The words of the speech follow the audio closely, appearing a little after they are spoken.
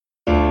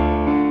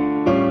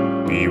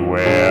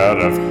Beware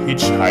of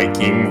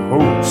hitchhiking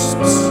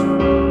hosts.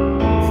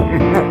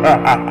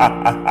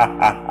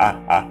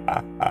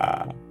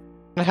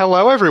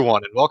 Hello,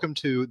 everyone, and welcome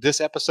to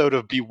this episode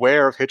of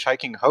Beware of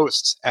Hitchhiking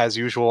Hosts. As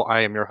usual, I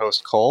am your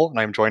host, Cole,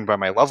 and I'm joined by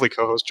my lovely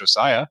co-host,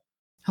 Josiah.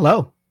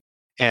 Hello.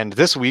 And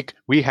this week,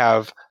 we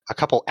have a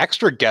couple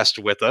extra guests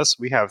with us.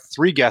 We have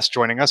 3 guests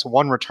joining us,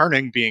 1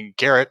 returning being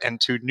Garrett, and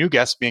 2 new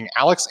guests being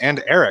Alex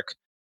and Eric.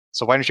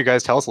 So why don't you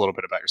guys tell us a little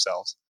bit about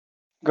yourselves?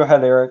 Go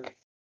ahead, Eric.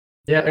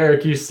 Yeah,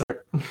 Eric, you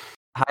start.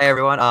 Hi,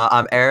 everyone.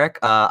 I'm Eric.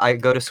 I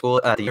go to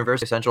school at the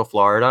University of Central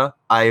Florida.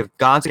 I've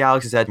gone to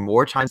Galaxy's Edge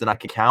more times than I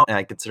can count, and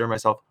I consider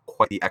myself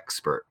quite the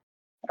expert.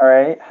 All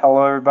right.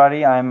 Hello,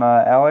 everybody. I'm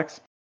Alex.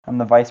 I'm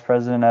the Vice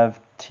President of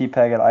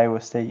TPEG at Iowa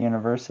State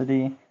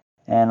University,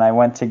 and I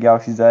went to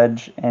Galaxy's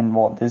Edge in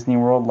Walt Disney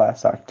World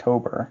last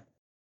October.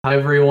 Hi,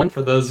 everyone.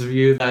 For those of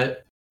you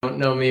that don't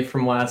know me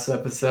from last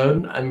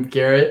episode, I'm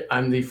Garrett.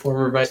 I'm the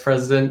former Vice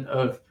President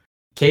of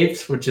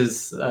CAPES, which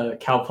is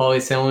Cal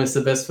Poly San Luis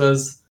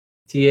Obispo's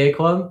TA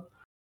club.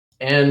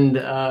 And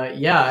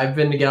I've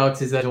been to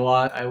Galaxy's Edge a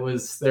lot. I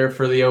was there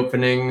for the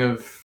opening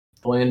of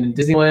Land in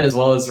Disneyland as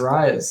well as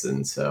Rise.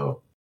 And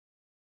so,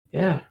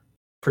 yeah,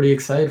 pretty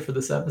excited for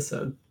this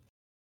episode.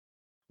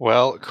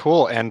 Well,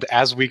 cool. And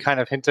as we kind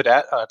of hinted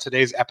at,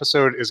 today's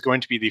episode is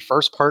going to be the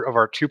first part of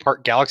our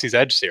 2-part Galaxy's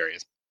Edge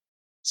series.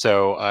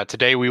 So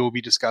today we will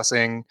be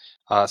discussing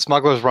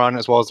Smuggler's Run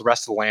as well as the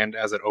rest of the land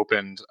as it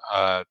opened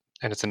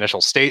in its initial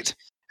state.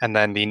 And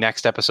then the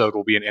next episode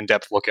will be an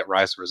in-depth look at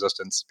Rise of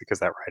Resistance, because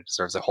that ride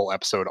deserves a whole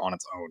episode on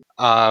its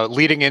own.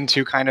 Leading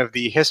into kind of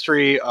the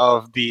history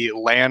of the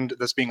land,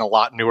 this being a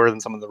lot newer than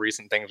some of the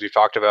recent things we've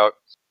talked about.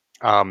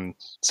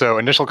 So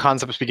initial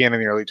concepts began in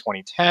the early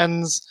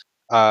 2010s,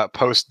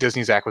 post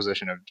Disney's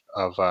acquisition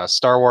of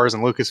Star Wars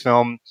and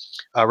Lucasfilm.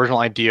 Original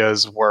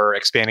ideas were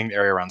expanding the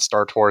area around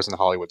Star Tours and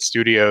Hollywood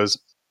Studios.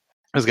 It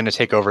was going to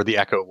take over the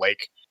Echo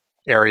Lake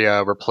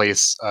area,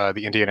 replace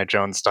the Indiana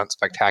Jones Stunt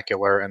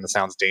Spectacular and the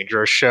Sounds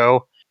Dangerous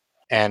show,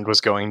 and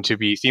was going to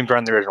be themed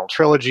around the original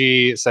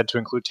trilogy, said to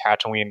include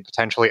Tatooine,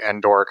 potentially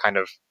Endor, kind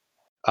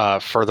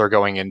of further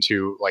going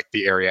into like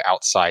the area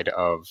outside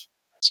of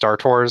Star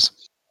Tours.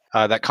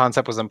 That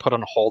concept was then put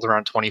on hold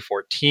around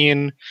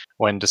 2014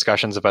 when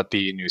discussions about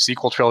the new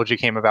sequel trilogy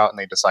came about, and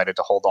they decided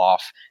to hold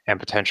off and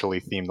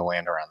potentially theme the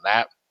land around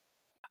that.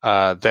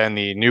 Then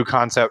the new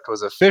concept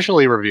was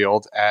officially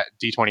revealed at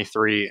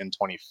D23 in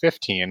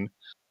 2015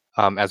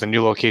 as a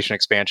new location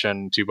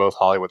expansion to both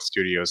Hollywood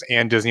Studios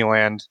and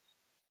Disneyland.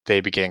 They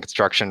began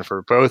construction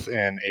for both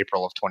in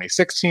April of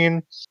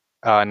 2016.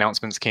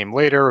 Announcements came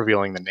later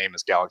revealing the name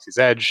as Galaxy's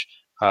Edge,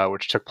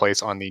 which took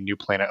place on the new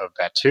planet of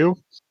Batuu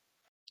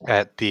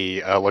at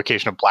the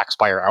location of Black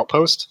Spire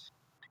Outpost.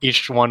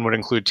 Each one would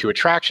include 2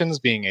 attractions,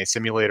 being a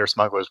simulator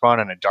Smuggler's Run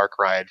and a dark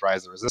ride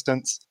Rise of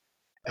Resistance.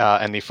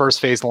 And the first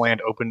phase of the land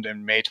opened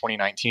in May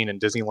 2019 in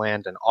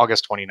Disneyland and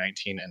August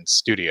 2019 in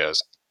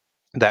Studios,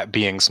 that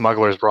being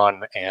Smuggler's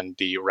Run and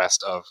the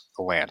rest of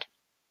the land,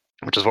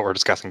 which is what we're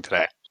discussing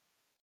today.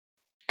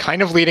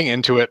 Kind of leading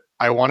into it,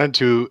 I wanted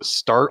to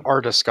start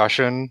our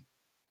discussion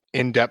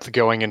in depth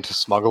going into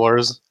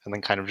Smugglers and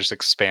then kind of just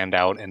expand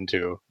out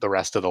into the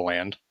rest of the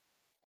land.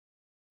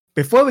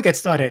 Before we get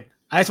started,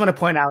 I just want to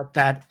point out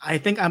that I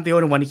think I'm the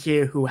only one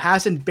here who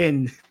hasn't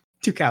been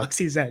to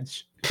Galaxy's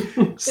Edge.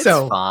 It's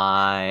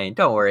fine.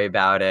 Don't worry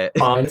about it.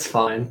 It's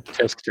fine.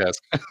 Tisk.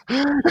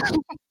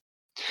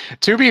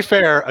 To be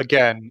fair,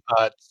 again,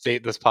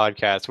 state this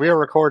podcast, we are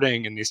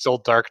recording in the still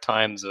dark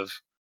times of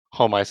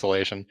home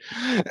isolation.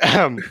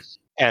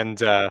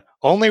 And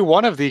only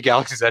one of the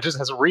Galaxy's Edges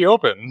has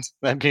reopened,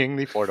 that being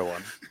the Florida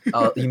one.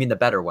 Oh, you mean the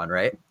better one,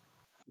 right?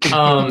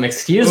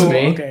 Excuse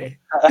me. Okay.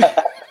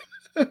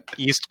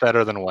 East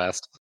better than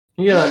West.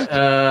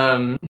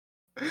 Yeah,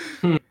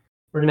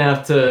 we're gonna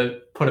have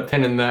to put a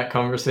pin in that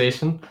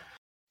conversation.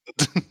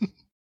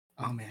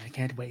 Oh man, I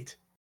can't wait.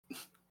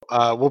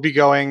 We'll be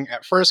going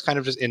at first kind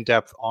of just in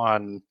depth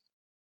on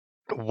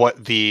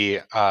what the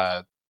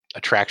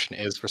attraction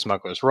is for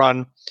Smuggler's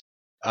Run.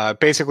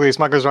 Basically,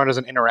 Smuggler's Run is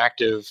an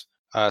interactive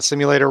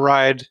simulator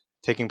ride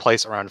taking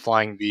place around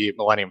flying the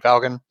Millennium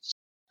Falcon.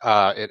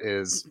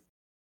 It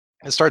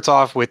starts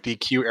off with the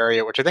queue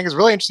area, which I think is a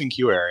really interesting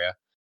queue area,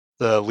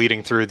 the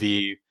leading through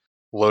the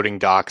loading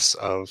docks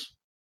of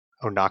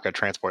Onaka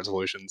Transport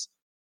Solutions,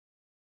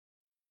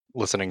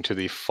 listening to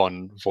the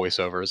fun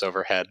voiceovers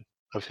overhead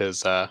of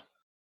his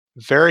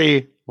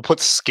we'll put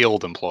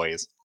skilled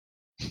employees.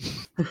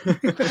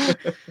 I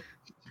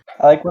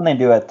like when they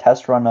do a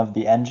test run of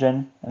the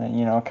engine, and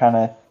then, kind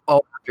of.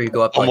 Oh, after you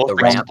go up like the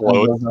ramp.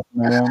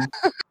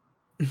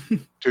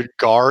 Dude,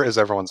 Gar is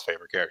everyone's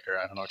favorite character.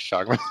 I don't know what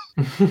you're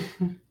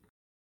talking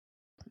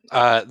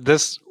about.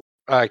 This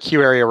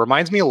queue area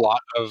reminds me a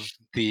lot of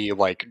the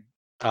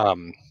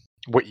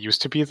what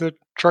used to be the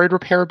droid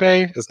repair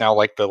bay is now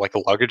like the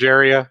luggage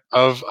area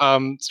of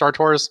Star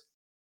Tours,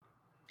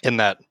 in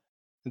that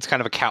it's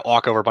kind of a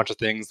catwalk over a bunch of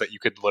things that you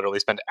could literally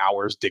spend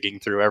hours digging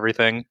through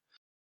everything.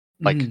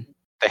 Like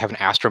they have an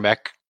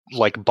astromech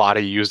like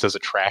body used as a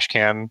trash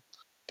can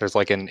There's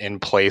like an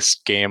in-place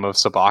game of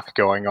Sabacc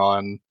going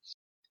on.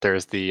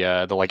 There's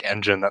the like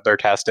engine that they're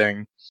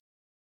testing.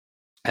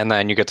 And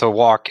then you get to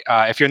walk.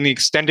 If you're in the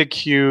extended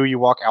queue, you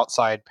walk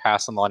outside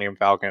past the Millennium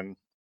Falcon,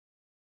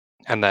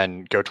 and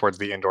then go towards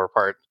the indoor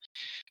part.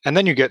 And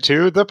then you get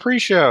to the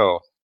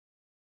pre-show,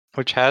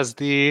 which has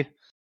the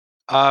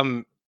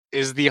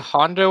is the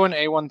Hondo an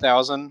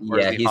A1000? Or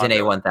Yeah, is the he's an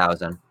Hondo-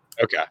 A1000.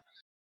 Okay,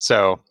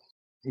 so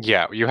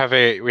yeah, we have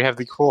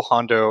the cool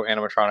Hondo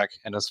animatronic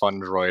and his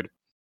fun droid,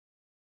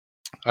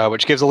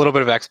 which gives a little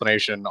bit of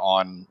explanation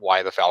on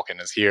why the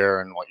Falcon is here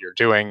and what you're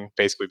doing.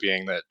 Basically,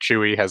 being that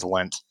Chewie has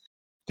lent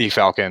the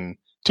Falcon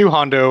to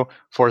Hondo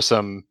for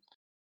some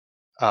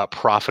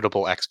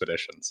profitable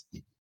expeditions,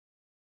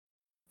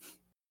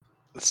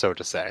 so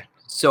to say.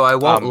 So I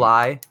won't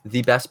lie,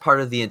 the best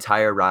part of the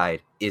entire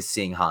ride is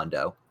seeing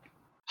Hondo.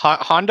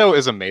 Hondo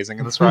is amazing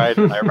in this ride.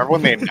 I remember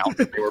when they announced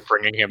that they were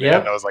bringing him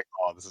Yep. in, I was like,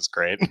 "Oh, this is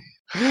great."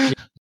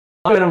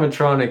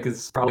 Animatronic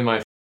is probably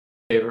my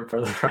favorite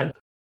part of the ride.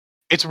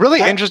 It's really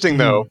interesting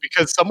though,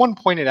 because someone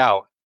pointed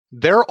out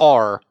there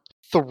are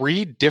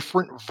 3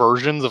 different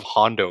versions of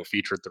Hondo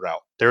featured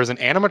throughout. There is an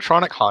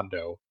animatronic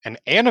Hondo, an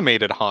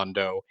animated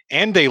Hondo,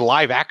 and a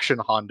live-action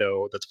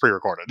Hondo that's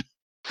pre-recorded,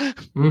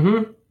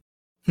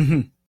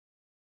 Mm-hmm.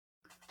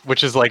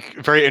 which is like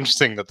very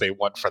interesting that they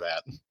went for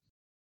that.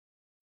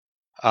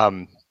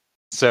 And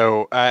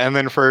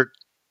then for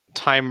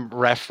time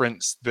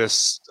reference,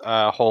 this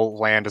whole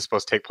land is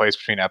supposed to take place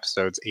between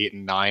episodes 8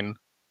 and 9.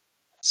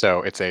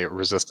 So it's a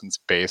resistance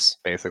base,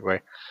 basically.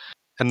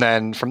 And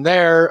then from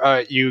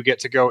there, you get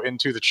to go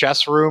into the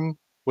chess room,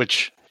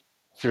 which,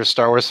 if you're a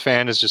Star Wars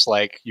fan, is just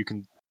like you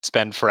can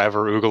spend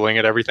forever oogling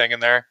at everything in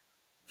there.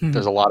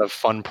 There's a lot of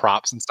fun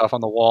props and stuff on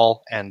the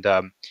wall. And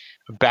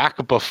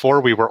back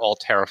before we were all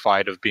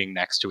terrified of being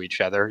next to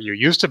each other, you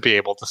used to be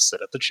able to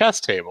sit at the chess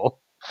table.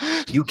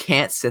 You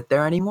can't sit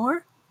there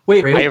anymore?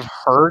 Wait, really?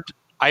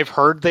 I've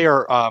heard they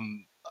are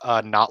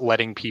not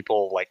letting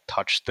people like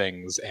touch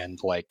things, and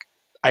like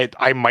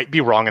I might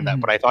be wrong in that,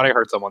 but I thought I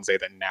heard someone say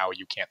that now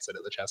you can't sit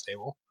at the chess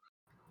table.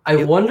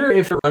 I wonder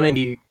if they're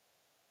running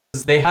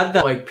because they had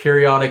that like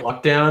periodic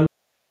lockdown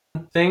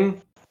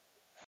thing.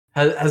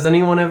 Has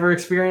anyone ever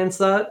experienced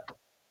that?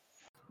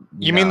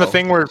 You mean the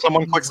thing where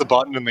someone clicks the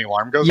button and the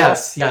alarm goes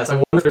off? Yes. I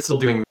wonder if they're still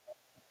doing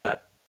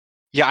that.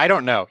 Yeah, I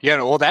don't know.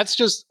 Yeah, well, that's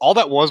just all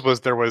that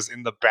was there was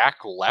in the back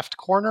left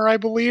corner, I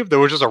believe, there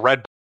was just a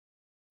red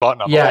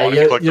button on the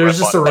wall. There's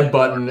just a red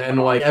button,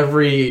 and like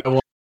every, I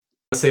want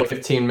to say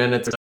 15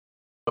 minutes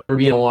or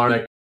be an alarm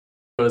that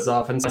goes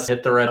off, and just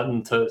hit the red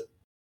button to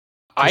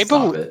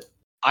stop it.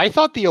 I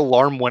thought the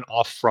alarm went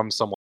off from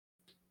someone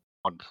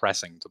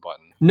pressing the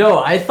button. No,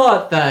 I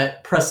thought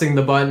that pressing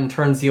the button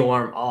turns the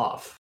alarm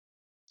off.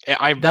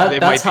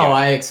 That's how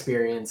I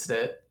experienced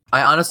it.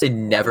 I honestly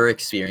never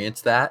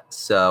experienced that,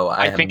 so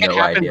I have think no it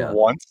happened idea.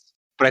 once,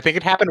 but I think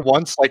it happened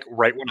once, like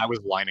right when I was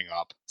lining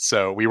up.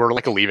 So we were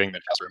like leaving the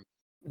test room.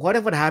 What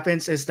if what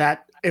happens is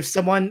that if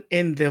someone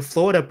in the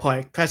Florida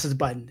part presses the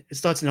button, it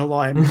starts an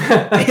alarm in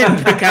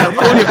the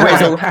California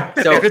part.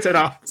 It's it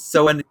off.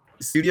 So when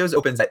studios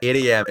opens at 8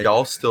 a.m. and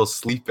y'all still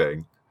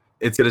sleeping,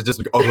 it's gonna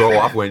just go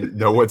off when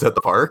no one's at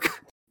the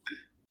park.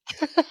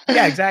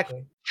 Yeah,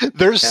 exactly.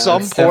 There's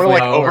some that's poor definitely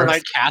like how it overnight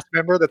works. cast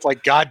member that's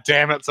like, God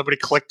damn it, somebody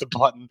clicked the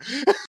button.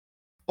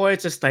 Or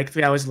it's just like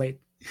 3 hours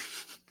late.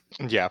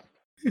 Yeah.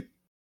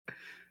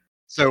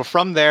 So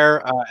from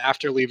there,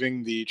 after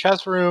leaving the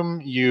chess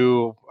room,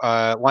 you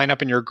line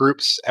up in your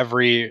groups.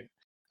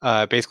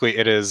 Basically,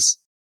 it is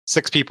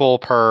 6 people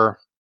per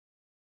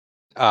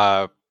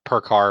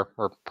car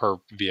or per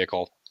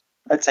vehicle,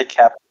 I'd say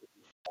cap.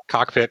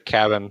 cockpit,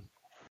 cabin.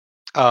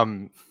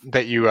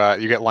 That you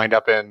get lined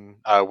up in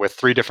with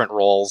 3 different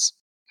roles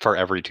for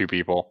every 2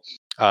 people.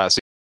 So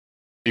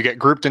you get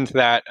grouped into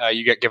that.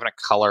 You get given a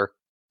color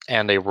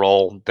and a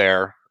role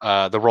there.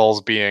 The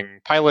roles being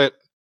pilot,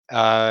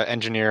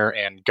 engineer,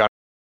 and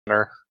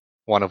gunner.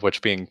 One of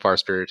which being far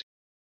superior to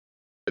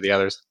the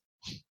others.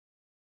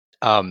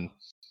 And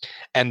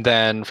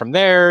then from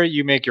there,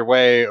 you make your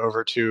way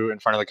over to in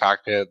front of the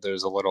cockpit.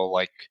 There's a little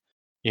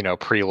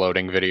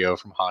preloading video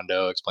from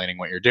Hondo explaining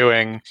what you're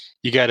doing.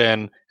 You get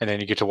in, and then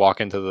you get to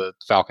walk into the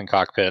Falcon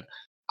cockpit.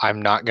 I'm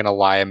not gonna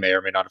lie, I may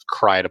or may not have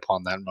cried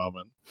upon that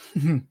moment.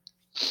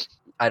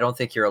 I don't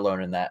think you're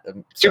alone in that.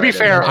 To be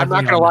fair, I'm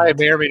not Definitely gonna lie, I not.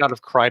 may or may not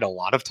have cried a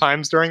lot of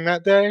times during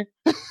that day.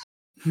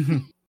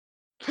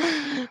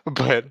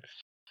 But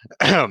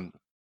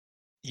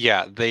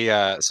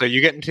yeah, so you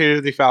get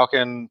into the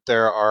Falcon.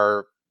 There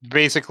are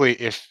basically,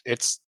 if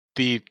it's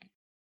the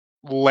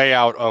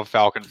layout of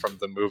Falcon from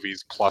the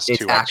movies plus It's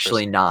 2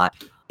 actually extras. not.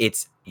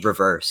 It's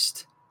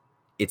reversed.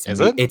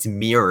 Is it? It's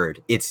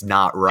mirrored. It's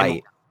not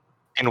right.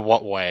 In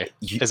what way?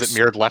 You- Is it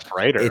mirrored left,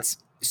 right, or It's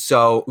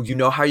so you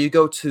know how you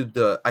go to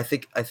the. I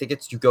think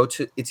it's you go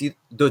to it's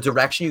the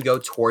direction you go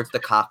towards the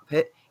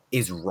cockpit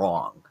is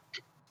wrong.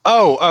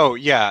 Oh,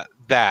 yeah,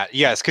 that.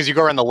 Yes, because you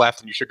go around the left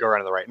and you should go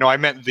around the right. No, I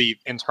meant the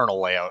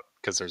internal layout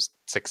because there's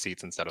 6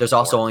 seats instead of There's 4.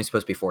 also only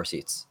supposed to be 4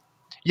 seats.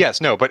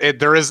 Yes, no, but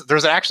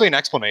there's actually an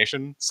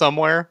explanation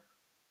somewhere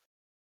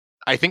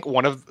I think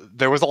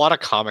there was a lot of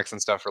comics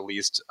and stuff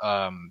released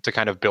to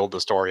kind of build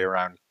the story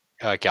around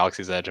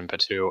Galaxy's Edge and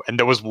Batuu, and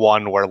there was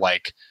one where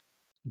like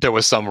there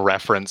was some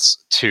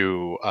reference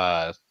to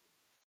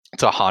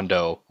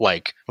Hondo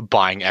like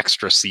buying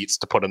extra seats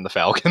to put in the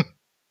Falcon.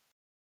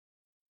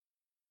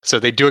 So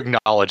they do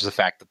acknowledge the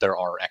fact that there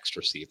are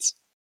extra seats,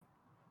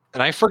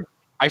 and I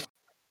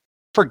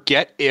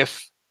forget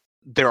if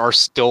there are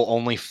still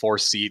only 4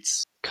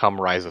 seats come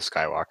Rise of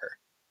Skywalker.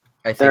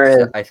 I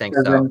think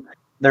so.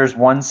 There's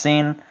one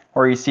scene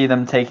where you see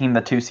them taking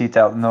the 2 seats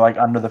out and they're like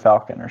under the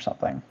Falcon or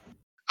something.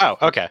 Oh,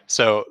 okay.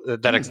 So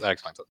that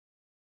explains it.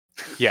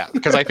 Yeah,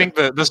 because I think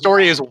the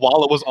story is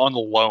while it was on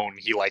loan,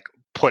 he like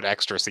put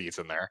extra seats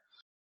in there.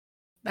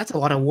 That's a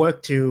lot of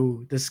work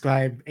to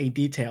describe a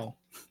detail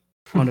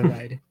on a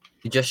ride.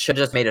 You should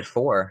have just made it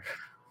 4.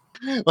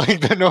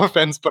 Like, no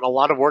offense, but a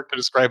lot of work to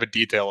describe a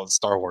detail in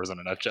Star Wars in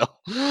a nutshell.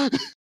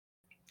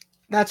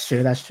 That's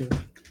true. That's true.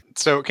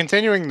 So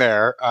continuing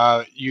there,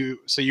 you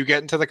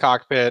get into the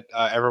cockpit.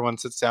 Everyone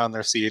sits down in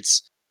their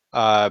seats.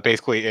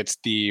 Basically, it's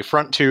the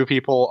front 2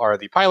 people are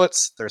the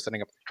pilots. They're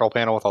setting up the control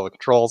panel with all the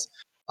controls.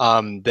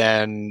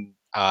 Then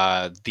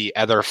the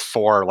other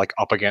 4 like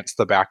up against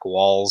the back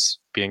walls,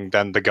 being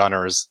then the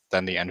gunners,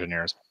 then the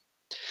engineers.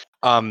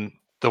 The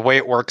way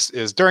it works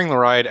is during the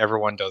ride,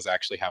 everyone does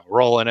actually have a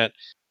role in it.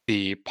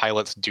 The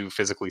pilots do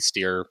physically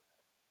steer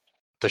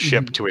the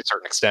ship to a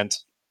certain extent.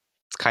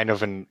 It's kind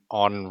of an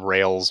on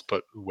rails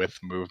but with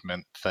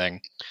movement thing.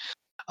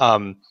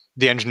 The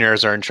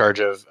engineers are in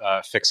charge of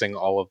fixing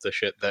all of the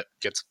shit that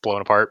gets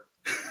blown apart,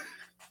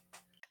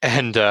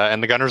 and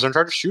the gunners are in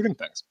charge of shooting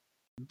things.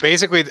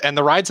 Basically, and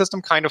the ride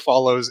system kind of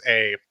follows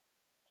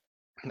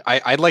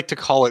I'd like to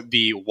call it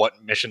the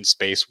what Mission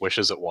Space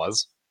wishes it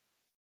was.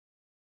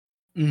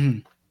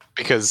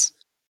 Because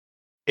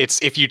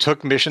it's if you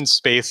took Mission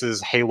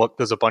Space's, hey look,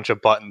 there's a bunch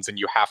of buttons and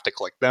you have to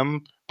click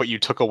them, but you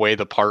took away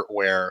the part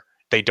where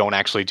they don't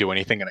actually do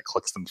anything and it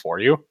clicks them for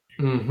you.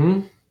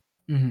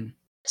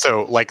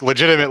 So like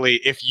legitimately,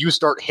 if you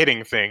start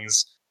hitting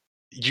things,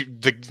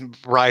 the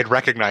ride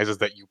recognizes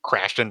that you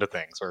crashed into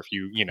things, or if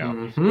you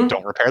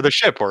don't repair the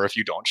ship, or if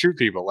you don't shoot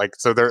people. Like,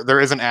 so there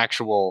is an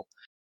actual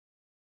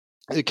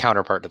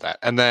counterpart to that.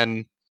 And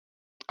then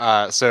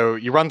so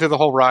you run through the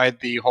whole ride.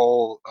 The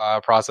whole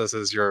process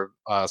is you're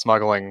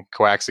smuggling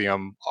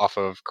coaxium off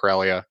of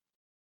Corellia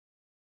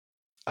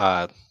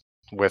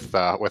with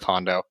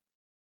Hondo.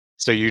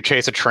 So you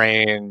chase a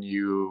train,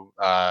 you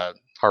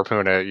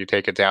harpoon it, you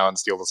take it down,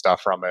 steal the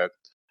stuff from it,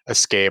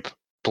 escape,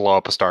 blow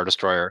up a Star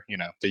Destroyer,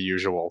 the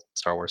usual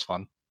Star Wars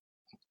fun.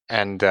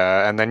 And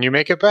then you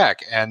make it back.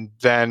 And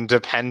then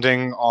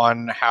depending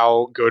on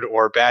how good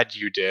or bad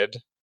you did,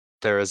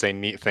 there is a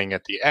neat thing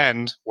at the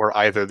end where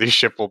either the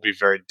ship will be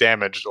very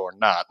damaged or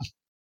not.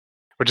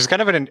 Which is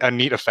kind of a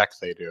neat effect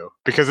they do.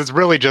 Because it's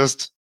really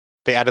just,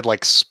 they added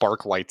like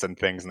spark lights and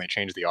things and they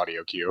changed the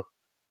audio cue.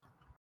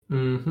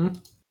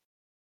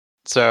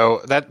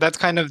 So that's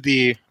kind of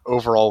the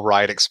overall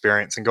ride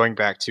experience. And going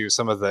back to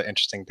some of the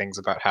interesting things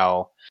about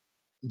how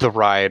the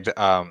ride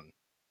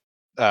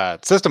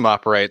system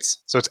operates.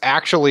 So it's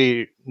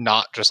actually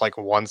not just like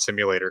one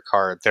simulator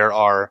card. There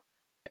are,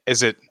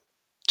 is it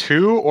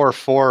 2 or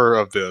 4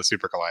 of the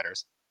Super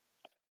Colliders?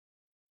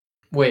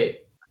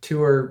 Wait,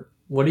 2 or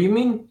what do you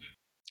mean?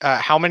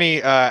 How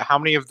many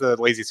of the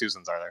Lazy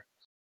Susans are there?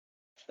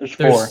 There's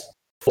 4.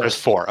 There's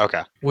 4.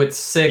 Okay. With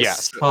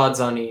 6 pods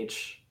on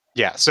each.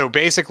 Yeah. So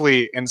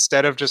basically,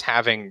 instead of just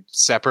having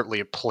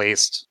separately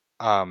placed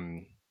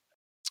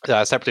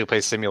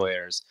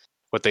simulators,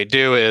 what they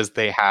do is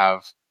they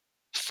have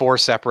 4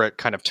 separate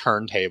kind of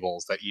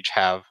turntables that each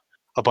have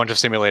a bunch of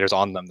simulators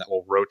on them that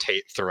will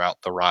rotate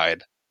throughout the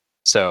ride.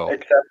 So,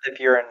 except if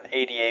you're an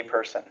ADA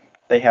person,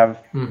 they have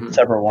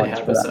separate ones. They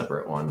have for a that.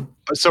 separate one.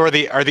 So are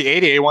the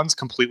ADA ones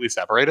completely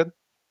separated?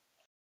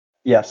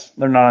 Yes,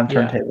 they're not on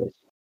turntables.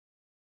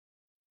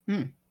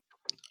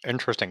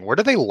 Interesting. Where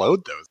do they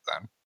load those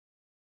then?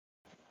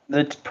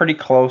 It's pretty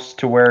close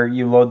to where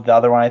you load the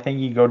other one. I think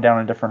you go down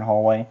a different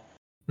hallway.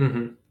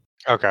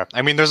 Okay.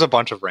 I mean, there's a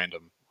bunch of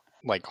random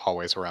like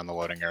hallways around the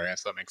loading area,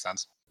 so that makes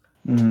sense.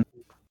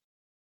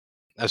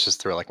 That's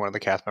just through like one of the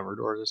cast member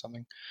doors or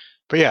something.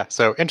 But yeah,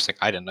 so interesting.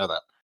 I didn't know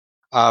that.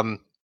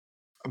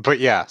 But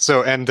yeah,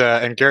 so and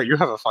Garrett, you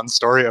have a fun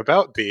story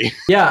about the.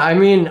 Yeah, I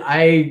mean,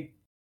 I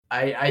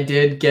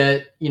did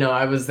get,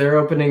 I was there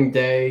opening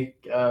day,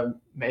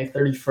 May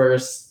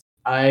 31st.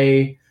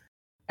 I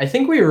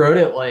think we wrote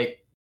it like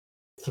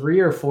 3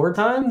 or 4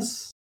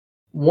 times.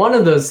 One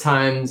of those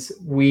times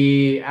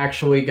we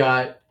actually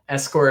got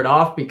escorted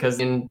off because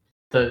the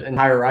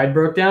entire ride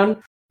broke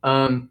down.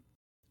 I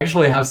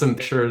actually have some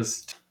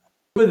pictures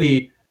with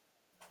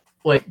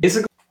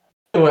basically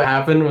what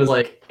happened was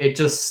like it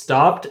just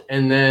stopped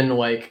and then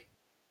like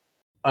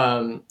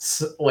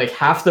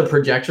half the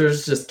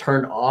projectors just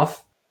turned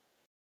off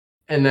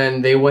and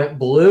then they went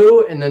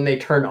blue and then they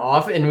turned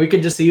off and we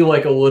could just see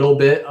like a little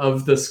bit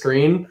of the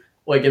screen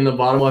like in the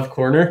bottom left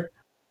corner.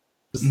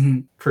 It was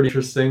pretty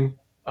interesting.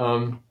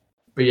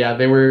 But yeah,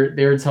 they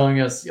were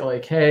telling us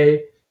like,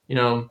 hey,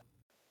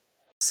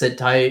 sit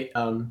tight.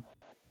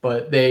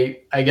 But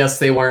I guess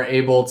they weren't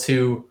able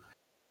to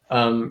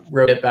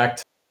rotate back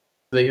to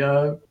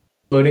the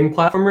loading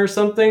platform or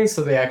something,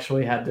 so they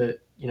actually had to,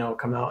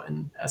 come out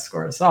and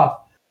escort us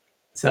off.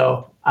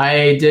 So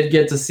I did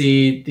get to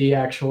see the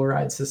actual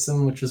ride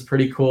system, which was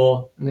pretty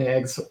cool. And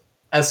they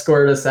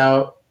escorted us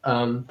out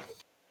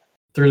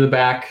through the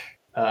back,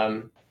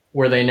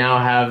 where they now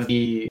have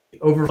the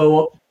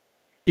overflow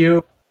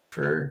queue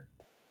for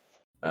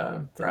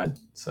the ride.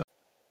 So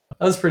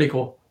that was pretty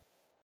cool.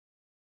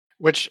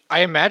 Which I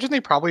imagine they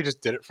probably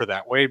just did it for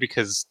that way,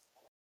 because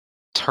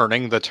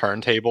turning the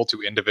turntable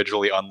to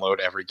individually unload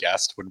every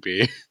guest would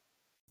be...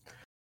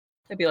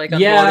 It'd be like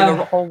unloading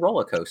a whole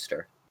roller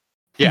coaster.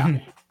 Yeah.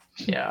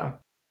 Yeah.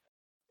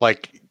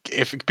 Like,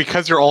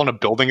 because you're all in a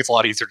building, it's a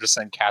lot easier to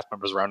send cast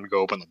members around and go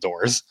open the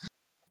doors.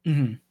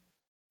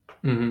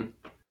 Mm-hmm. Mm-hmm.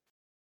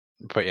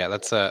 But yeah,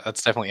 that's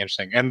definitely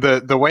interesting. And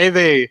the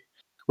way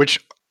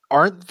which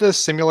aren't the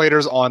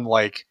simulators on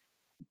like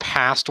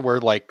past where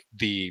like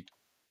the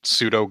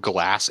pseudo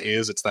glass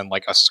is, it's then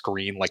like a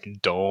screen like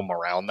dome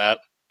around that.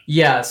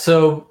 Yeah,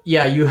 so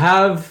yeah, you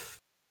have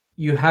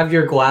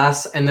your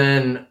glass, and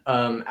then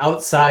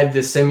outside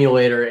the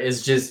simulator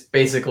is just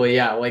basically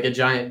like a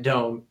giant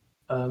dome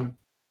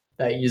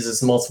that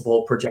uses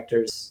multiple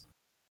projectors.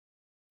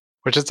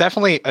 Which is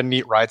definitely a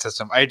neat ride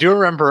system. I do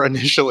remember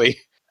initially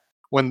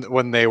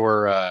when they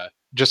were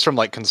just from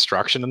like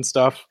construction and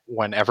stuff,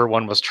 when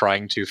everyone was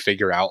trying to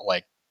figure out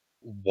like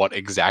what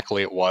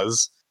exactly it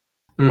was,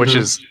 which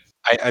is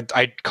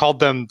I called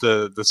them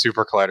the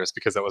super colliders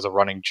because it was a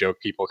running joke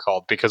people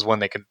called, because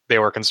when they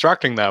were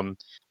constructing them,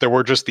 there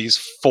were just these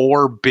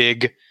 4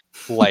 big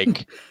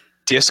like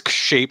disc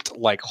shaped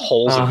like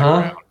holes in the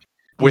ground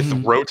with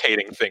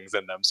rotating things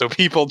in them. So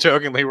people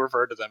jokingly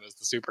referred to them as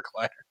the super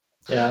collider.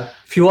 Yeah.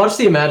 If you watch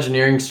the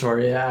Imagineering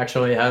story, it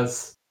actually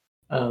has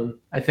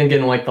I think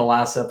in like the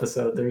last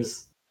episode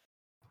there's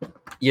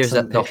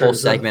the whole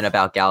segment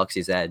about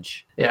Galaxy's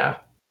Edge. Yeah.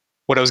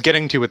 What I was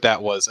getting to with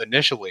that was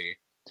initially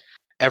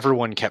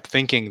everyone kept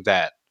thinking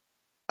that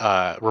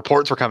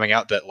reports were coming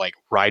out that like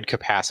ride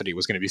capacity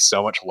was going to be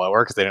so much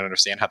lower because they didn't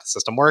understand how the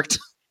system worked.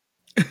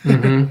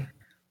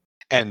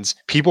 And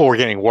people were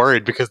getting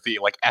worried because the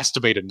like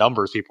estimated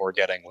numbers people were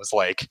getting was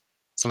like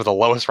some of the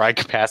lowest ride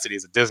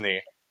capacities at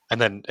Disney.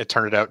 And then it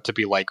turned out to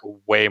be like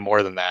way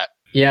more than that.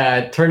 Yeah,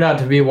 it turned out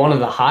to be one of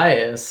the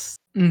highest.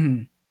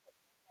 Mm-hmm.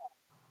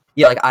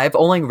 Yeah, like I've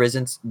only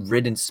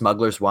ridden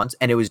Smugglers once,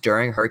 and it was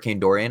during Hurricane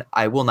Dorian.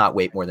 I will not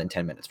wait more than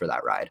 10 minutes for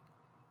that ride.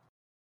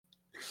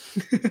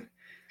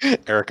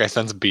 Eric, I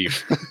sense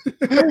beef.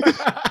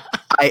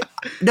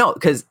 No,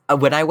 because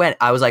when I went,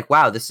 I was like,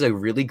 wow, this is a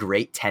really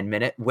great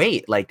 10-minute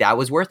wait. Like, that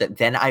was worth it.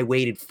 Then I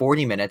waited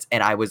 40 minutes,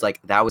 and I was like,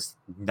 that was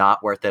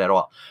not worth it at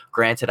all.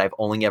 Granted, I've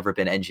only ever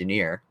been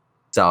engineer,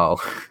 so...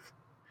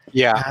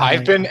 Yeah,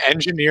 I've been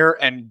engineer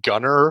and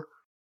gunner.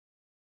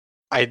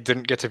 I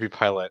didn't get to be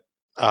pilot.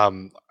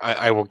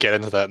 I will get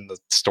into that in the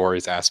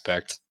stories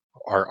aspect.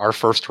 Our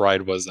first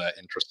ride was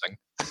interesting.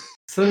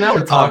 So now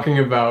we're talking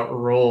about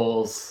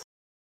roles.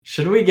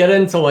 Should we get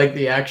into like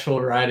the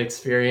actual ride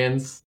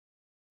experience?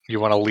 You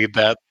want to lead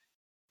that?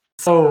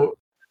 So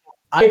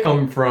I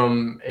come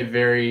from a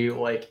very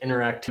like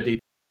interactivity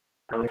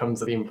when it comes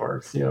to theme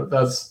parks.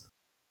 That's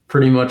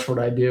pretty much what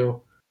I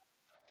do.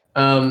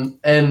 And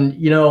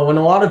when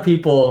a lot of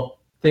people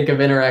think of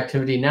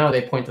interactivity now,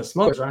 they point to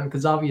Smugglers Run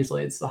because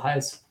obviously it's the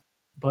highest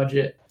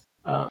budget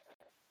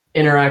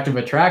interactive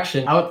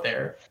attraction out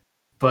there.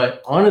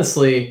 But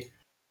honestly,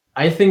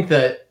 I think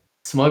that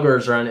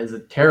Smugglers Run is a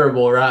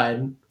terrible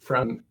ride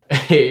from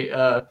an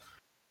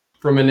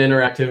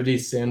interactivity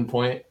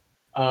standpoint.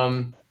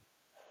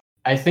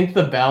 I think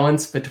the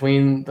balance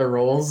between the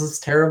roles is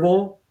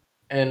terrible,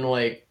 and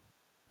like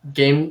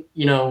game,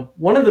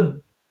 one of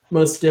the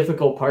most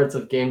difficult parts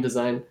of game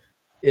design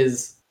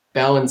is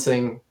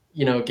balancing,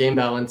 game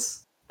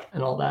balance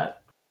and all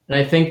that. And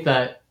I think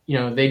that,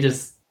 they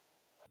just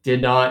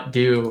did not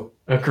do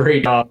a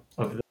great job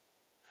of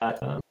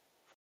that.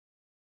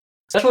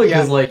 Especially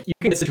because like you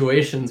can get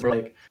situations where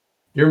like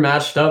you're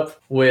matched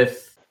up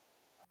with,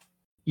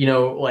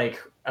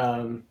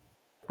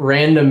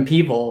 random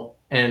people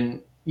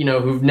and,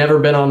 who've never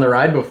been on the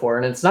ride before.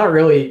 And it's not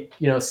really,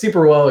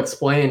 super well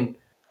explained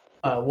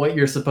what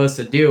you're supposed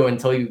to do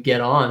until you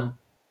get on.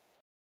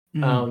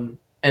 And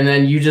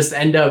then you just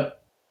end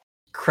up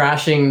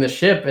crashing the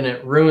ship, and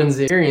it ruins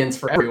the experience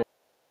for everyone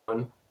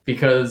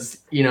because,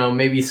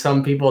 maybe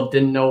some people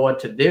didn't know what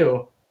to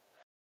do.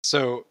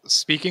 So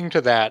speaking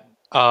to that,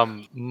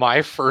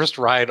 my first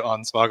ride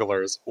on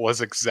Smugglers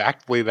was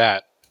exactly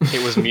that.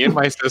 It was me and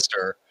my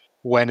sister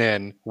went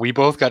in. We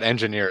both got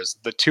engineers.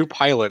 The 2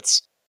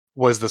 pilots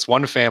was this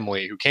one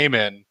family who came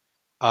in,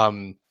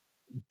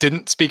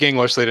 didn't speak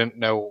English. They didn't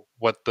know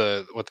what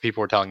the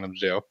people were telling them to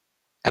do.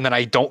 And then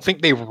I don't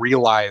think they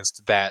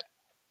realized that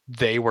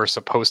they were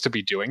supposed to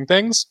be doing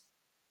things.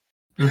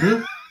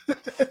 Mm-hmm.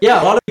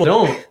 Yeah, a lot of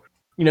people don't.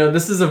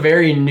 This is a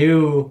very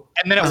new.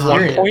 And then at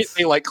one point,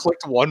 they like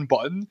clicked one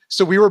button.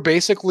 So we were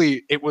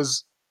basically, it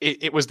was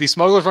it was the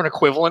Smuggler's Run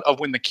equivalent of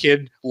when the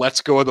kid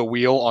lets go of the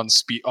wheel on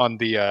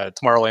the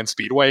Tomorrowland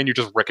Speedway, and you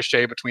just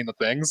ricochet between the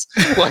things.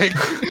 Like,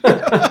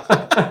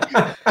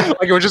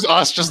 like it was just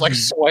us, just like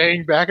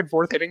swaying back and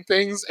forth, hitting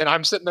things, and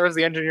I'm sitting there as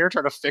the engineer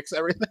trying to fix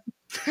everything.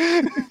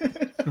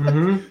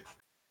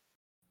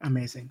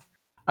 Amazing.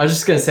 I was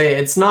just gonna say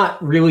it's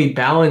not really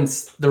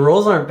balanced. The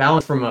roles aren't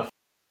balanced from a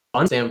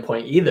fun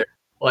standpoint either.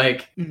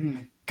 Like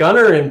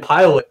gunner and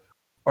pilot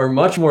are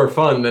much more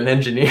fun than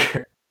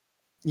engineer.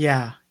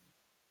 Yeah.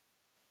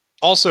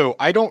 Also,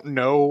 I don't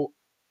know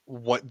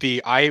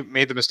I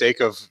made the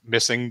mistake of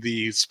missing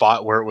the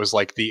spot where it was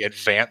like the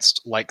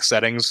advanced like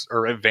settings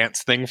or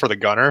advanced thing for the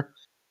gunner.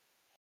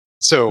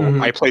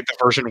 So I played the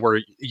version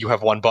where you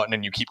have one button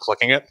and you keep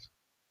clicking it,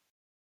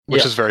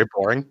 which is very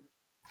boring.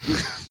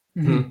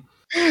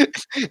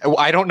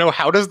 I don't know,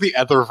 how does the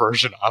other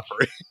version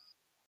operate?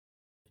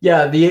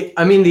 Yeah,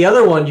 the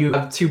other one, you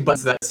have two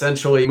buttons that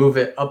essentially move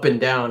it up and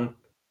down.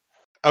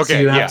 Okay, so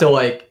you have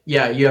to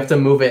you have to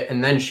move it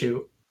and then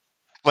shoot.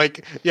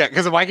 Like, yeah,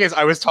 because in my case,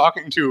 I was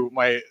talking to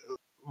my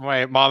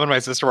mom and my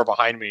sister were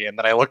behind me, and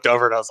then I looked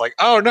over and I was like,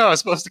 oh no, I was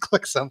supposed to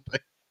click something.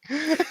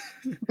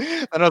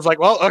 And I was like,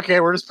 well, okay,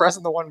 we're just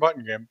pressing the one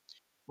button game.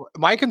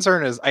 My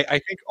concern is, I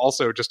think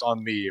also just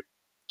on the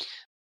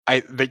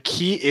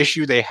key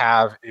issue they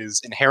have is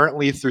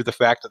inherently through the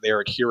fact that they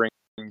are adhering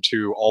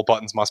to all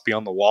buttons must be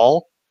on the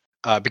wall.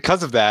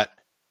 Because of that,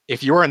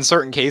 if you're in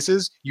certain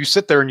cases, you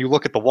sit there and you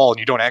look at the wall and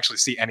you don't actually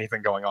see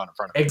anything going on in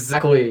front of you.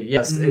 Exactly,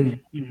 yes.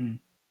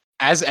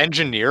 As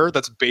engineer,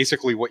 that's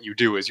basically what you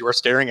do, is you are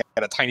staring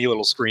at a tiny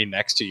little screen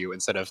next to you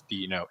instead of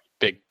the,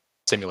 big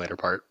simulator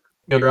part.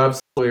 You're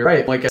absolutely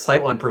right. Like a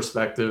sightline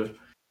perspective,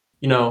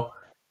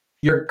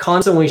 you're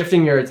constantly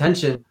shifting your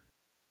attention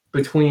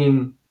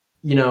between,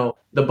 the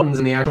buttons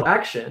and the actual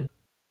action,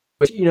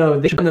 which,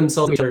 they show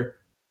themselves to each other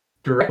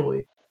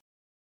directly.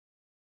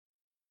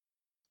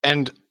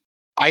 And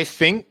I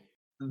think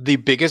the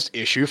biggest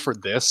issue for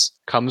this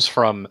comes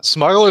from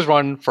Smuggler's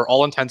Run, for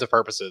all intents and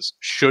purposes,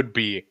 should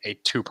be a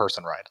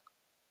 2-person ride.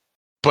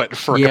 But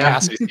for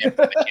capacity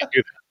standpoint, they can't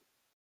do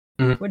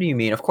that. What do you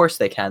mean? Of course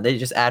they can. They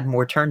just add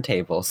more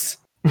turntables.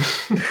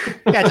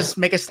 Yeah, just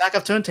make a stack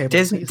of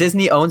turntables.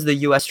 Disney owns the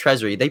U.S.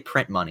 Treasury. They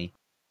print money.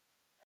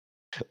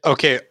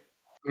 Okay,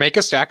 make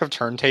a stack of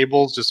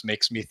turntables just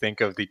makes me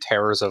think of the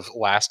terrors of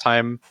last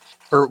time,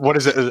 or what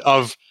is it,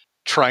 of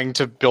trying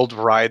to build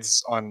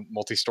rides on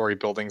multi-story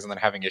buildings and then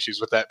having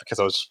issues with that, because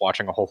I was just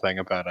watching a whole thing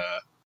about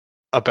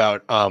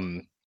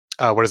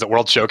what is it,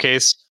 World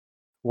Showcase,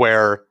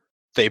 where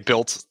they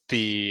built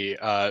the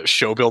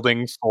show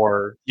building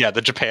for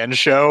the Japan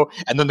show,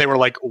 and then they were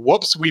like,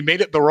 whoops, we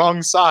made it the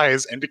wrong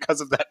size, and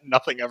because of that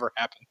nothing ever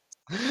happened.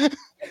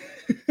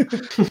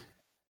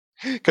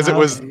 Because it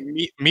was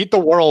Meet the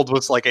World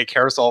was like a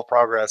Carousel of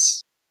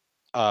Progress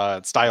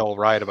style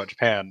ride about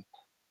Japan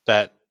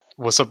that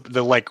was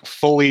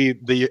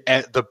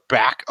the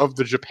back of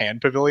the Japan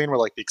pavilion where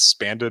like the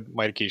expanded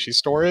Maitakeshi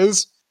store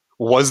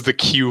was the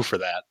queue for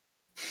that,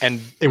 and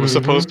it was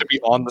supposed to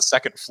be on the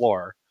second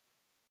floor,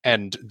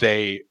 and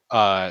there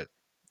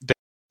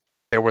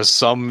was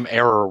some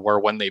error where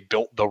when they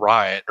built the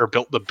ride or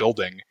built the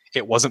building,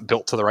 it wasn't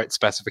built to the right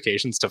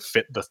specifications to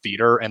fit the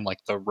theater and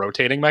like the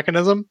rotating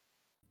mechanism.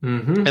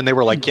 And they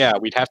were like, yeah,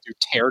 we'd have to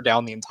tear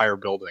down the entire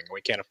building.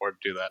 We can't afford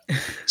to do that.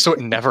 So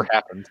it never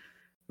happened.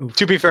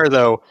 To be fair,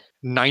 though,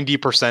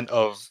 90%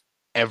 of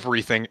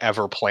everything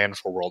ever planned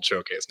for World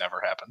Showcase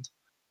never happened.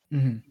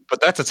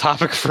 But that's a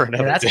topic for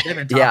another day.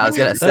 Yeah, I was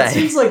going to say. That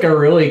seems like a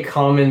really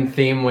common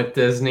theme with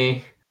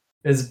Disney,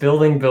 is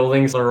building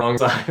buildings the wrong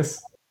size.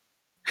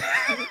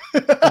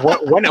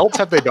 When else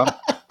have they done?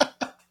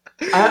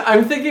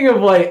 I'm thinking of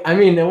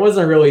it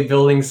wasn't really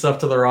building stuff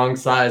to the wrong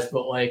size,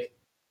 but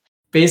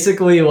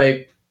basically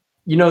the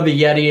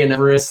Yeti and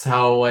Everest,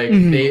 how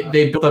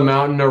they built a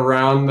mountain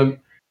around the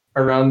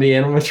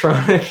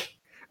animatronic.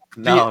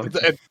 No,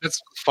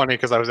 it's funny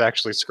because I was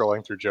actually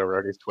scrolling through Joe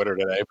Rogan's Twitter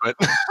today, but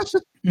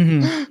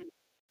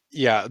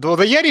yeah, the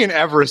Yeti and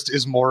Everest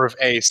is more of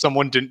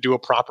someone didn't do a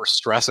proper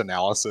stress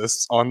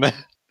analysis on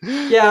that.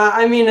 Yeah,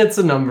 it's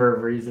a number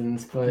of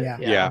reasons, but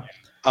yeah.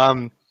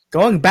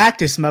 Going back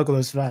to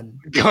Smuggler's Run.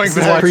 This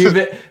is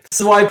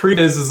why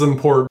previs is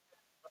important.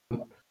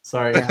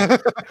 Sorry. Yeah.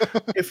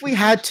 If we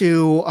had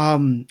to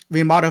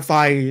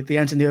remodify the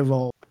engineer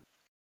role,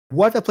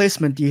 what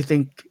replacement do you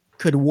think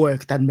could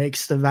work that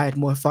makes the ride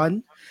more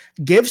fun,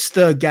 gives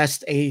the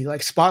guest a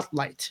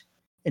spotlight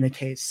in a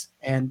case,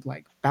 and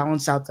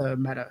balance out the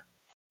meta?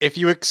 If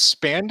you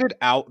expanded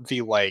out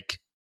the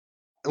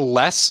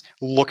less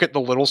look at the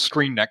little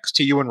screen next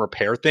to you and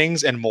repair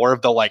things, and more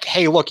of the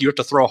hey, look, you have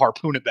to throw a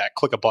harpoon at that,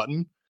 click a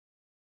button.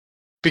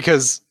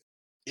 Because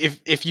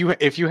if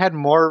you had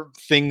more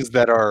things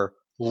that are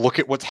look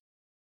at what's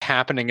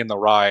happening in the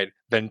ride,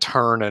 then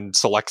turn and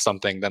select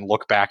something, then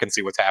look back and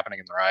see what's happening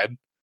in the ride.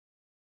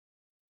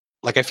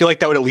 I feel like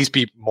that would at least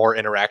be more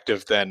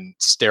interactive than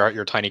stare at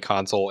your tiny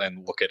console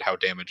and look at how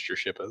damaged your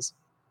ship is.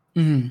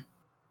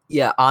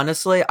 Yeah,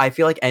 honestly, I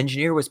feel like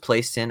Engineer was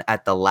placed in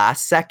at the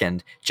last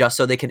second just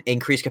so they can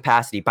increase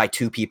capacity by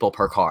 2 people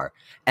per car.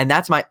 And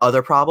that's my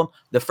other problem.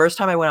 The first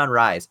time I went on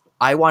Rise,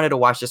 I wanted to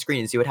watch the screen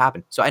and see what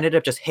happened. So I ended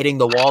up just hitting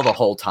the wall the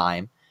whole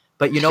time.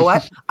 But you know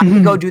what? I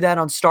could go do that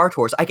on Star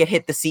Tours. I could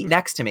hit the seat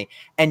next to me.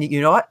 And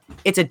you know what?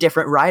 It's a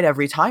different ride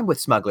every time with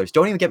Smugglers.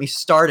 Don't even get me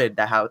started.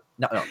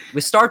 No.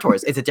 With Star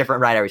Tours, it's a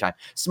different ride every time.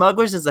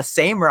 Smugglers is the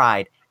same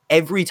ride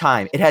every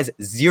time. It has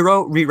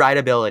 0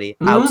 re-rideability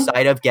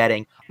outside of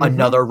getting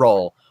another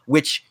roll,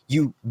 which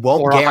you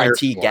won't Or a higher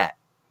guarantee score. get.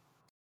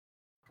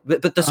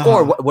 But the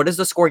score, what does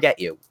the score get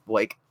you?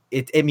 Like,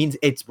 it means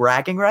it's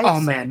bragging rights? Oh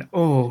man.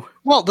 Oh.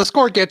 Well, the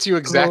score gets you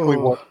exactly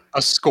Oh. what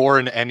a score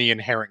in any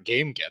inherent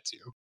game gets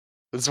you.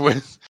 That's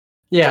what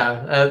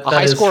Yeah, a that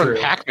high is score true.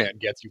 in Pac-Man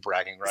gets you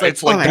bragging rights.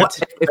 It's like, Like, what?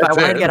 that's- if I that's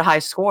wanted it. to get a high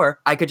score,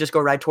 I could just go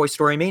ride Toy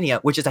Story Mania,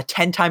 which is a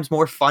 10 times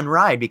more fun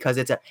ride because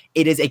it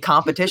is a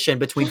competition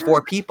between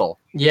 4 people.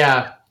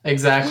 Yeah,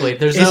 exactly.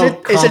 There's Is no it- is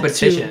it too-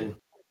 competition.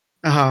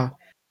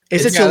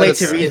 Is it It's- too late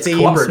to it's retheme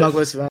cooperative.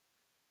 Smuggler's Run?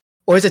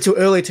 Or is it too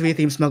early to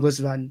retheme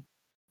Smuggler's Run?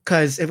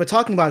 Because if we're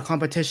talking about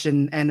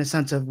competition and a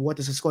sense of what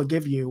does the score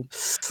give you,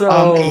 So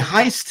a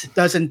heist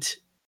doesn't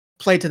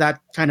play to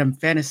that kind of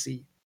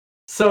fantasy.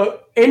 So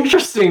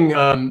interesting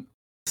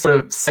sort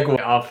of segue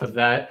off of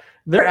that.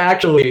 They're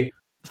actually,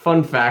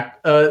 fun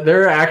fact,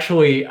 there are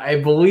actually, I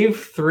believe,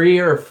 3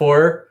 or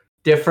 4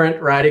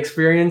 different ride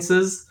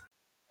experiences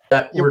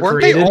that Yeah, were weren't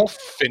created. they all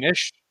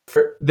finished?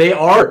 They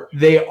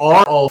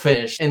are all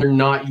finished and they're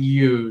not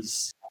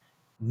used.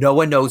 No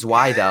one knows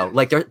why though.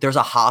 Like there's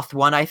a Hoth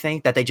one, I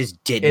think, that they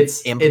just didn't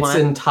It's implement.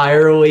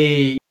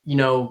 entirely,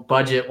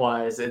 budget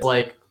wise. It's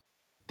like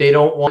they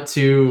don't want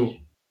to,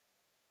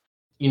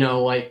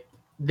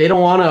 they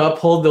don't want to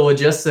uphold the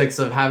logistics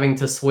of having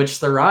to switch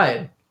the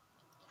ride.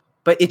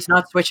 But it's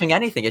not switching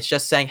anything. It's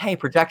just saying, hey,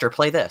 projector,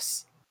 play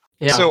this.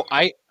 Yeah. So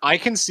I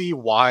can see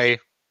why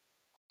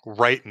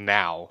right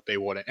now they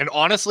wouldn't. And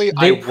honestly,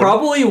 I they wouldn't-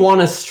 probably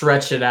want to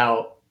stretch it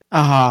out.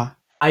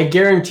 I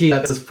guarantee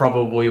that this is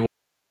probably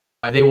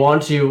why they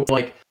want to,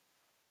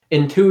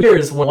 in 2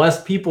 years, when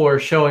less people are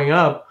showing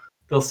up,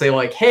 they'll say,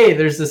 hey,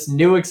 there's this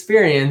new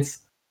experience.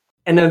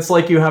 And then it's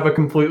like you have a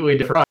completely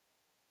different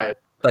ride.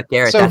 But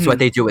Garrett, So- that's what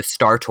they do with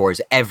Star Tours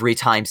every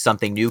time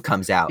something new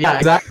comes out. Yeah,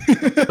 exactly.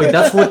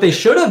 That's what they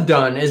should have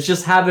done, is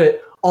just have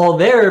it all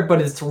there,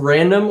 but it's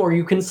random or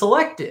you can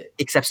select it.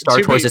 Except Star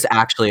To Tours be- is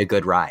actually a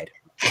good ride.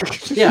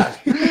 Yeah.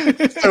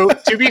 So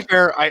to be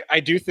fair, I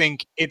do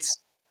think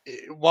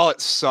while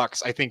it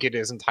sucks, I think it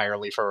is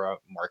entirely for a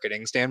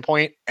marketing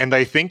standpoint. And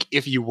I think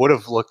if you would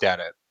have looked at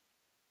it,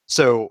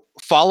 so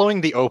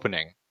following the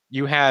opening,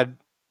 you had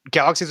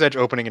Galaxy's Edge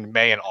opening in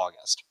May and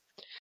August.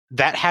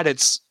 That had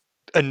its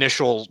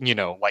initial,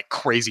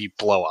 crazy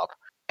blow up.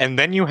 And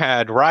then you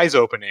had Rise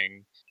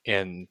opening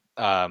in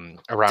around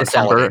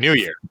December. holiday New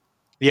Year.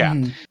 Yeah.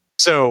 Mhm.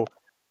 So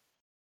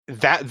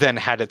that then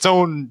had its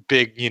own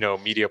big,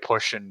 media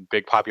push and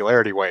big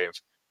popularity wave.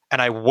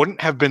 And I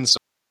wouldn't have been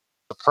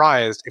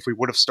surprised if we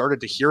would have started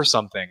to hear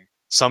something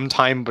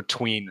sometime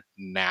between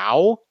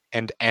now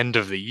and end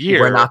of the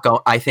year. We're not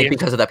going. I think if-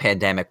 because of the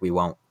pandemic, we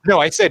won't. No,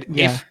 I said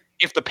Yeah.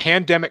 if the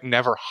pandemic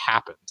never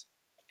happened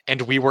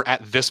and we were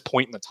at this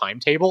point in the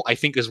timetable, I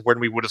think is when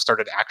we would have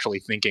started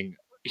actually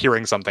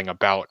hearing something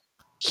about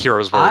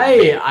Heroes World.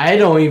 I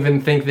don't even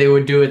think they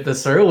would do it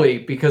this early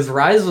because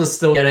Rise was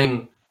still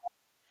getting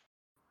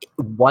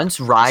Once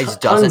Rise tons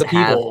doesn't of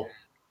have, people.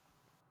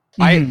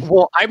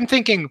 Mhm. I'm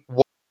thinking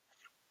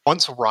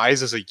once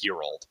Rise is a year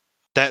old.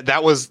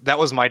 That was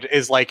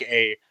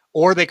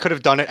or they could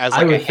have done it as I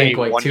like a would think,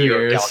 1 2 year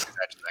years. Galaxy's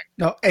Edge thing.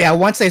 No, yeah,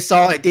 once they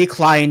saw a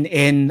decline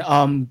in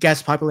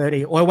guest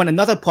popularity, or when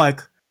another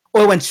park,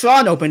 or when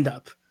Tron opened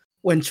up.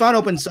 When Tron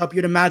opens up,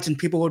 you'd imagine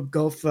people would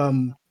go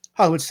from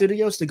Hollywood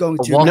Studios to going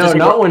to Walt No, Disney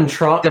not World- when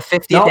Tron. the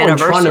 50th Not when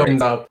Tron anniversary.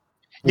 opens up.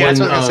 Yeah, that's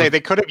what I was When, gonna say. They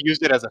could have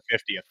used it as a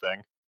 50th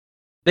thing.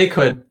 They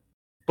could,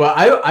 but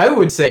I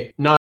would say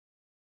not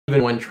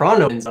even when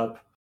Tron opens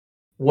up.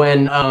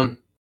 When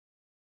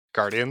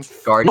Guardians.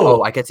 Guard. Oh.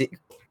 Oh, I could see.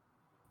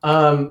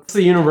 it's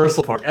the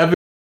Universal Park. Epic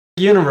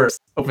Universe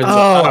opens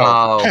up.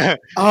 Oh,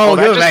 Oh oh,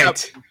 that you're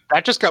just right.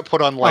 That just got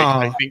put on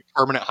I Oh. think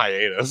permanent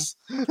hiatus.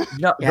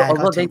 no! Yeah, I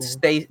well, got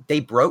terrible. they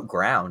broke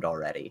ground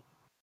already.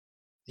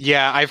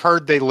 Yeah, I've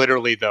heard they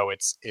literally though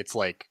it's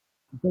like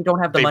They don't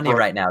have the They money broke-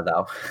 right now,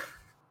 though.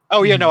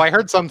 oh yeah, no, I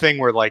heard something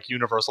where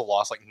Universal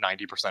lost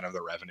 90% of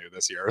their revenue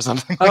this year or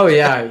something. Oh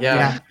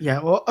yeah. Yeah.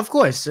 Well, of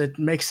course, it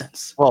makes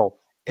sense. Well,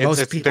 Most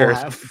it's people they're,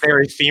 have.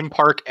 they're a theme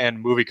park and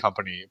movie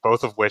company,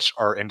 both of which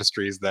are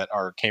industries that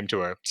came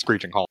to a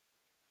screeching halt.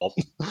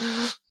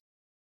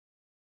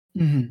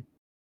 hmm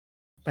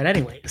But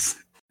anyways,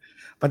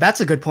 but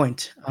that's a good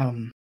point.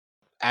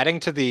 Adding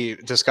to the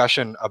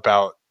discussion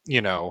about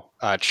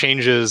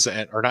changes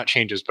or not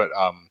changes, but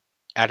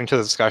adding to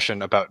the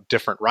discussion about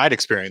different ride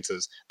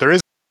experiences, there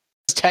is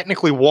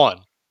technically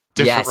one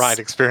different Yes. ride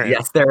experience.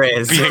 Yes, there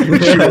is. Being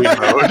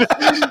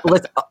Chewie mode.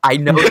 Listen, I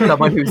know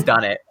someone who's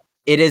done it.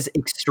 It is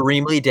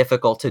extremely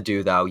difficult to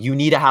do, though. You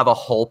need to have a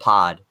whole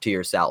pod to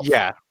yourself.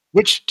 Yeah.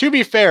 Which, to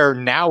be fair,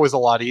 now is a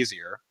lot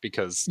easier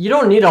because You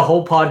don't need a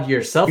whole pod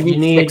yourself. You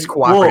need 6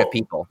 cooperative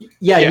people.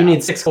 Yeah, Yeah. you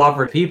need 6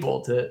 cooperative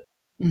people to.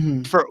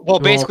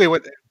 Mhm. basically,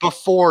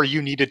 before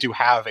you needed to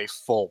have a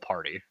full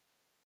party.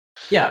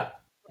 Yeah,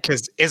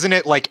 Because isn't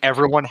it like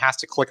everyone has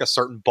to click a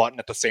certain button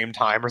at the same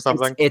time or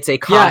something? It's a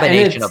and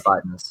combination of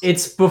buttons.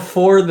 it's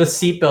before the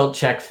seatbelt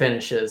check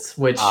finishes,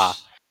 which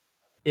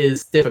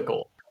is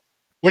difficult.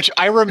 Which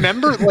I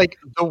remember, like,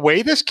 the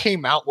way this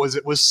came out was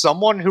it was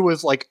someone who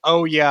was like,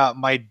 "Oh yeah,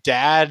 my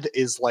dad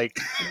is like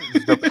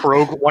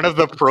one of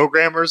the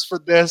programmers for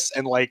this,"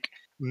 and like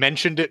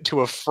mentioned it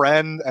to a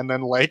friend, and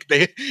then like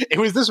it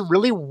was this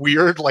really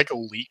weird like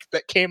leak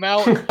that came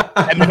out,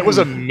 and then it was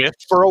a myth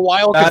for a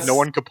while because no That's-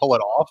 one could pull it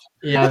off.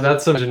 Yeah,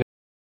 that's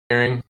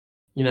engineering.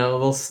 You know,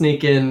 they'll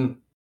sneak in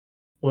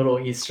little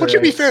Easter Which, to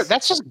be eggs. fair,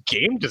 that's just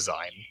game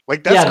design.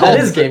 Like that's yeah, called, that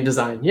is game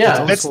design.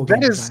 Yeah, It's old school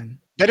that game is- design.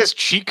 that is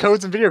cheat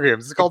codes in video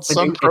games. It's called It's the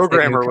some new- it's the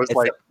programmer new- was it's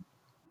like.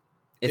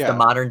 It's Yeah. the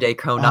modern day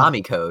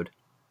Konami code.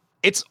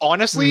 It's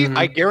honestly,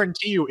 I Mhm.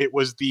 guarantee you, it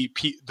was the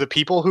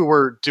people who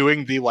were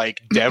doing the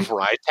like dev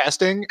ride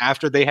testing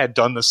after they had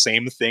done the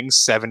same thing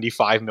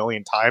 75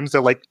 million times. They're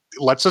like,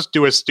 let's just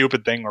do a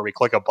stupid thing where we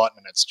click a button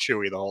and it's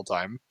Chewy the whole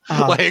time.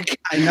 Like,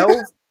 I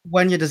know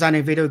when you're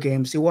designing video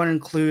games, you want to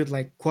include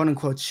like quote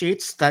unquote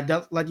cheats that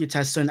don't let you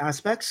test certain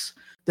aspects.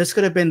 This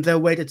could have been their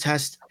way to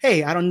test,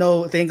 hey, I don't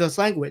know the English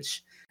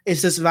language.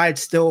 Is this ride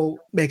still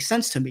make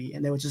sense to me?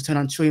 And they would just turn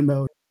on Chewy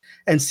mode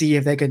and see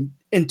if they can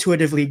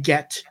intuitively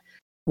get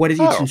what each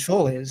Oh.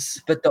 control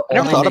is. But the I never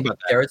only thought thing, about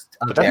that. there's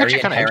a But that's very actually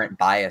kinda inherent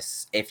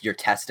bias if you're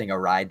testing a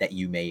ride that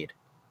you made.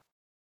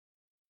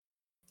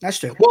 That's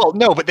true. well,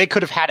 no, but they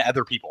could have had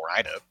other people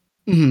ride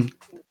it. hmm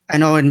I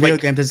know in video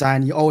Like- game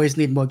design, you always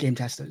need more game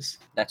testers.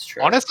 That's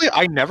true. Honestly,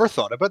 I never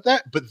thought about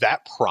that, but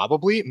that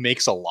probably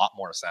makes a lot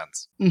more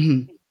sense.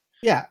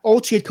 Yeah,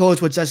 old cheat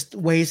codes were just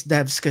ways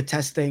devs could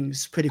test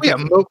things pretty Yeah,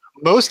 quickly.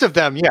 most of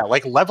them, yeah,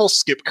 like level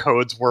skip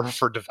codes were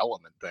for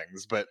development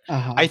things, but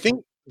Uh-huh. I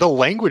think the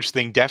language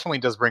thing definitely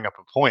does bring up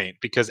a point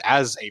because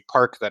as a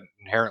park that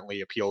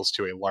inherently appeals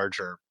to a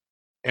larger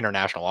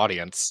international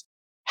audience,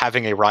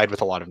 having a ride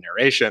with a lot of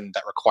narration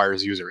that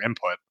requires user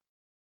input,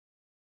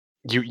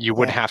 you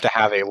would Yeah. have to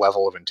have a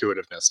level of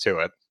intuitiveness to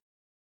it.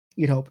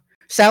 You'd hope.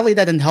 Sadly,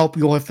 that didn't help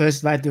your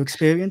first ride to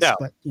experience, No.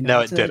 but you No, know,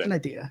 it it's didn't. an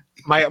idea.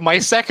 My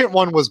second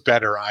one was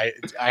better. I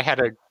had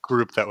a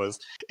group that was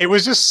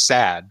just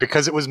sad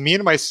because it was me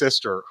and my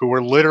sister who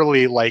were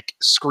literally like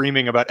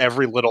screaming about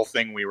every little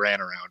thing we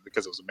ran around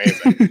because it was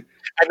amazing.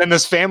 And then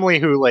this family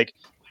who like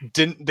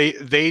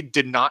they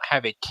did not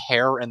have a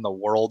care in the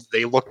world.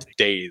 They looked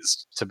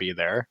dazed to be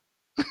there.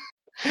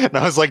 And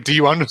I was like, "Do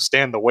you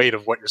understand the weight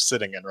of what you're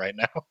sitting in right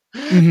now?"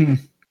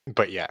 Mhm.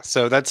 But yeah,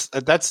 so that's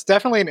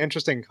definitely an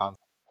interesting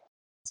concept.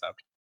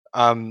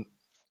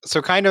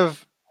 So kind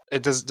of,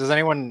 does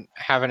anyone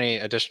have any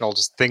additional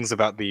just things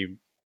about the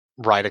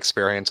ride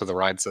experience or the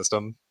ride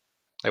system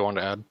they want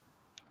to add?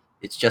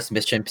 It's just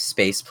Mission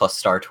Space plus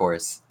Star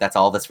Tours. That's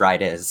all this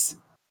ride is.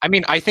 I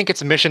mean, I think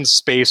it's Mission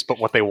Space, but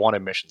what they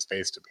wanted Mission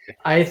Space to be.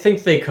 I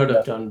think they could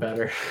have done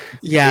better.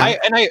 Yeah,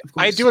 I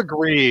course. do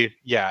agree.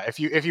 Yeah, if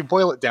you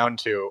boil it down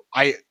to,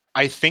 I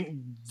think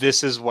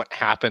this is what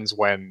happens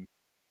when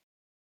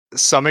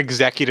some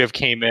executive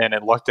came in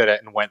and looked at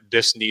it and went,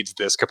 "This needs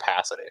this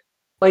capacity."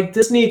 Like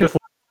Disney could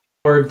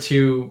afford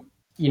to,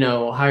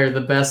 hire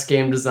the best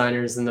game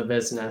designers in the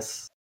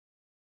business.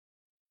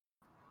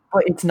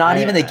 But it's not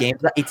even the I- game.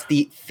 It's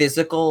the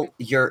physical.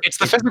 It's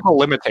the physical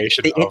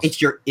limitation.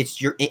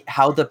 of,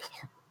 How the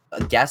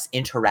guests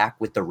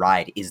interact with the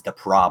ride is the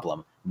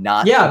problem,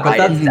 not Yeah, the but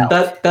ride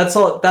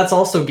itself. that's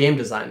also game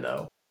design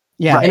though.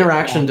 yeah, Right.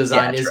 Interaction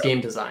design is true. game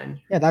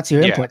design. yeah. That's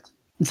your Yeah. input.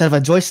 Instead of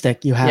a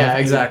joystick, you have Yeah, a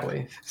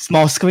exactly.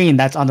 small screen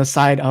that's on the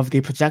side of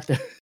the projector.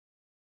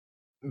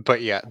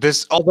 But yeah,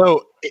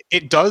 although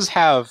it does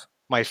have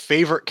my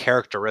favorite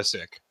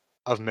characteristic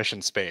of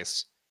Mission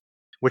Space,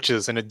 which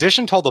is in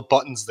addition to all the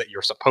buttons that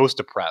you're supposed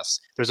to press,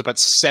 there's about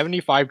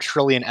 75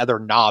 trillion other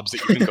knobs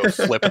that you can go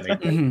flip and they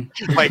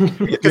Mhm. like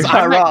because You're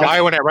I'm not that wrong.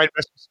 guy when I write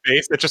Mission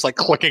Space that's just like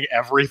clicking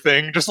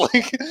everything, just like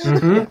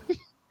Mhm.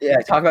 Yeah,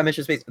 talk about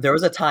Mission Space. There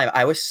was a time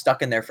I was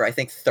stuck in there for I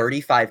think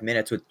 35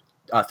 minutes with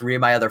 3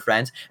 of my other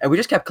friends, and we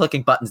just kept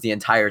clicking buttons the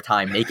entire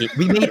time. We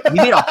made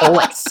a whole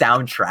like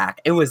soundtrack.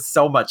 It was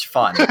so much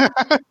fun.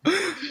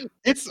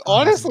 it's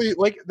honestly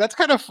like that's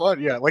kind of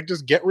fun. Yeah, like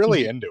just get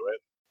really into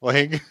it.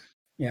 Like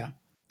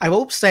I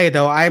will say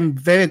though, I'm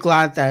very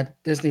glad that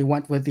Disney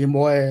went with the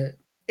more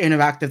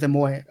interactive, the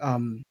more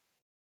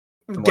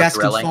more guest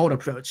thrilling. controlled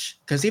approach.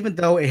 Because even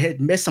though it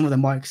had missed some of the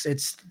marks,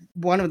 it's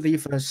one of the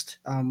first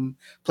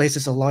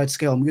places a large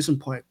scale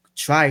amusement park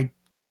tried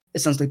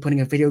essentially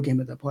putting a video game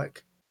in the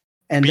park.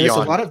 And there's a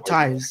Beyond lot of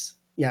ties.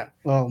 Yeah,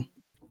 well,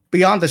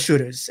 beyond the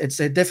shooters, it's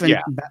a different.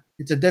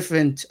 It's a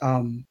different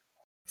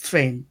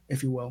frame,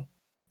 if you will.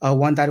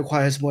 One that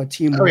requires more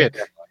teamwork,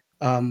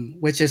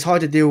 which is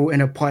hard to do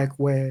in a park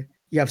where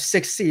you have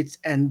 6 seats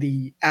and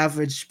the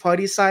average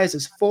party size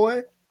is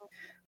 4.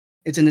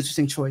 It's an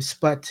interesting choice,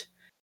 but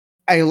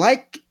I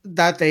like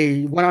that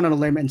they went out on a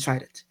limb and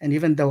tried it. And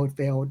even though it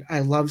failed,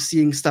 I love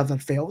seeing stuff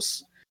that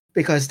fails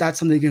because that's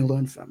something you can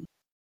learn from.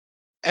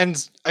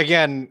 And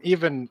again,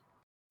 even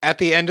at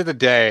the end of the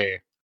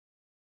day,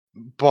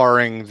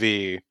 barring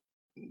the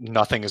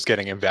nothing is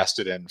getting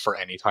invested in for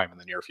any time in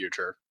the near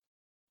future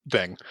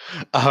thing,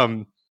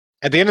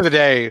 at the end of the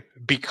day,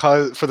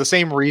 because for the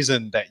same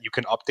reason that you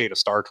can update a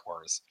Star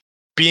Tours,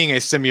 being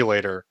a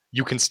simulator,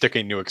 you can stick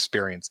a new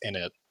experience in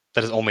it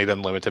that is only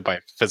then limited by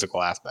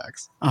physical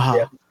aspects.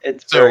 Uh-huh.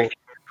 It's So- very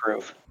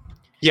proof.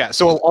 Yeah,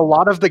 so a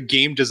lot of the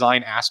game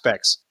design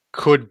aspects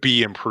could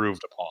be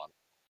improved upon.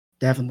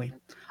 Definitely.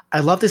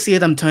 I'd love to see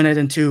them turn it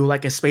into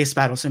like a space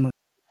battle simulator.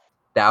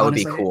 That would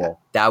be Honestly, cool.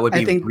 That would I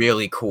be think-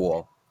 really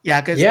cool. Yeah,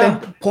 because Yeah.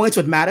 then points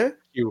would matter.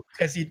 You-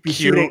 Because you'd be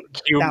shooting.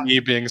 Cue down. me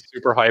being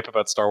super hype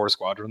about Star Wars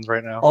Squadrons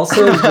right now.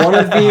 Also,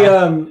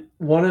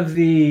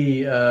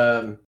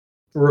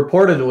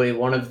 reportedly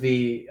one of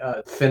the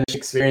finished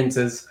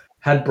experiences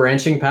had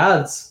branching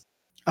paths.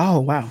 Oh,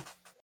 wow.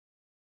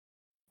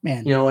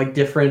 Man. You know, like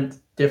different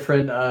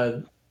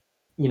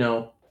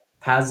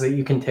paths that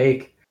you can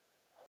take.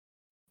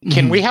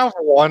 Can Mhm. we have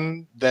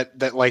one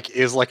that like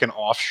is like an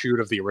offshoot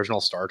of the original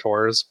Star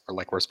Tours, or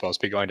like we're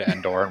supposed to be going to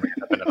Endor and we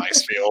end up in an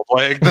ice field?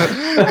 Like,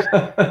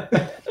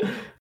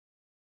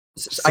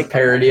 Just a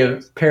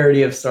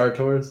parody of Star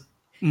Tours.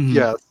 Mhm.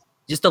 yeah,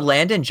 Just the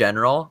land in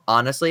general,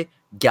 honestly,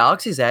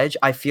 Galaxy's Edge,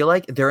 I feel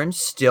like they're in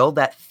still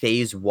that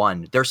phase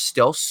 1. There's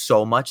still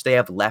so much they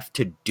have left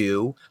to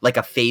do, like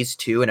a phase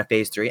 2 and a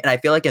phase 3. And I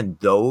feel like in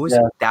those, Yeah.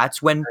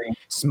 that's when Agree.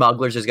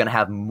 Smugglers is going to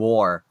have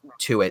more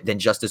to it than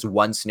just this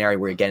one scenario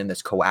where you're getting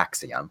this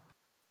coaxium.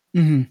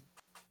 Mhm.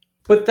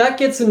 But that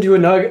gets into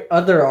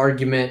another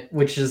argument,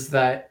 which is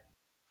that,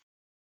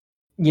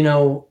 you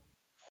know,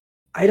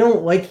 I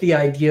don't like the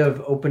idea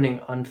of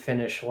opening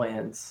unfinished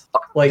lands.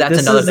 Like That's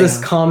this another is thing.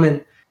 this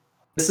common.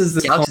 This is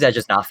this Galaxy's common Edge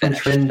is not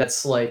finished. trend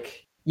that's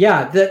like,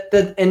 yeah,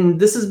 that and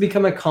this has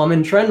become a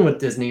common trend with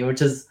Disney,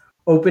 which is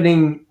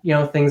opening, you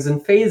know, things in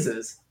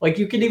phases. Like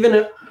you could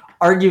even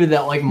argue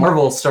that like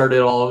Marvel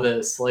started all of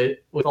this,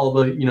 like with all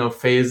the, you know,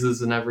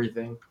 phases and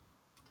everything.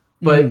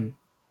 But Mhm.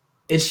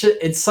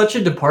 it's such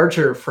a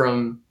departure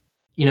from,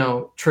 you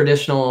know,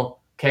 traditional.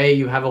 Okay,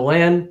 you have a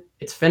land,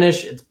 it's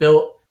finished, it's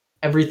built,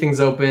 everything's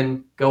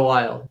open, go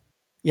wild.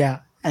 Yeah.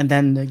 And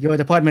then your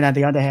department, on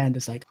the other hand,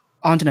 is like,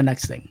 on to the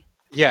next thing.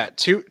 yeah.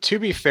 To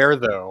be fair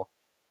though,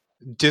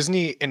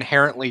 Disney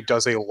inherently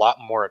does a lot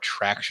more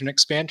attraction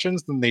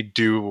expansions than they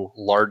do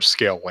large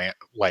scale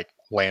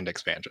land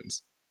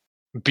expansions,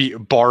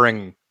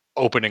 barring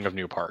opening of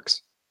new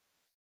parks.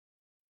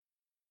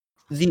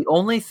 The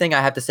only thing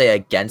I have to say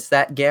against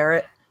that,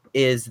 Garrett,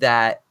 is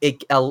that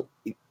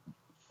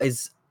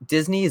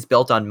Disney is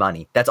built on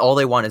money. That's all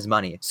they want is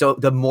money. So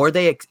the more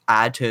they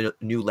add to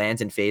new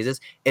lands and phases,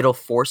 it'll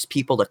force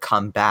people to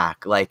come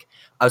back. Like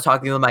I was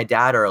talking with my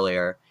dad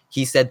earlier.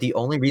 He said the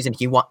only reason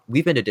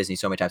we've been to Disney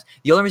so many times.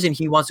 The only reason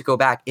he wants to go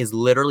back is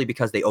literally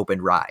because they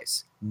opened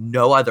Rise.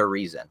 No other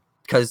reason.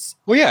 Because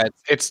Well, yeah,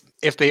 it's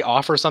if they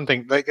offer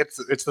something like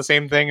it's the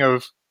same thing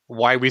of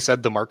why we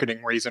said the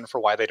marketing reason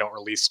for why they don't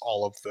release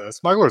all of the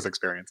Smugglers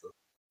experiences.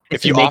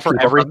 If you offer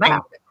everything,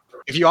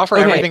 if you offer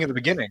Okay. everything at the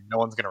beginning, no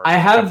one's gonna. I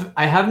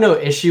have no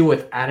issue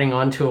with adding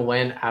on to a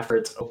land after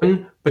it's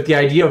open, but the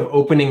idea of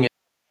opening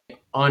it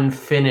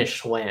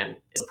unfinished land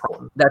is a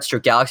problem. that's true.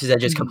 Galaxy's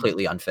Edge is Mhm.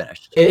 completely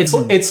unfinished. It's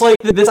like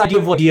this idea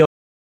of like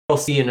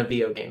DLC in a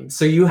video game.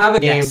 So you have a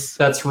game Yes.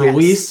 that's Yes.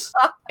 released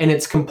and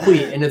it's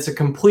complete and it's a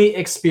complete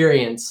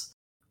experience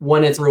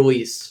when it's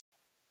released.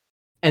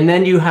 And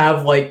then you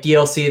have like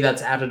DLC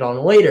that's added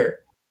on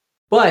later.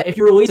 But if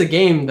you release a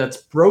game that's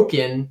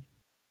broken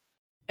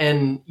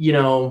and, you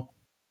know,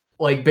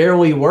 like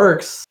barely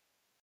works,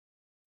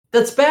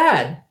 that's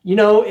bad. You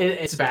know,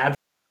 it's bad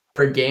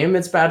for a game,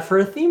 it's bad for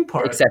a theme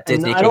park. Except And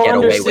Disney I can don't get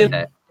away with understand-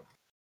 it.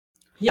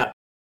 Yeah.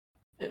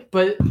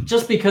 But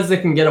just because they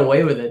can get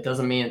away with it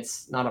doesn't mean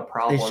it's not a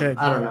problem. should.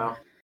 I don't know.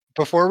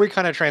 Before we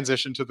kind of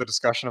transition to the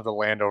discussion of the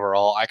land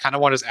overall, I kind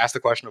of want to ask the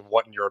question of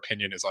what, in your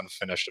opinion, is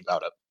unfinished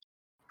about it.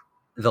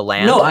 The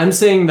land. No, I'm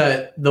saying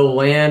that the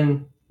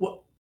land.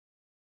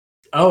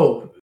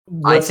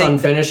 What's think-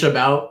 unfinished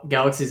about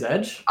Galaxy's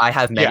Edge? I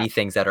have many Yeah.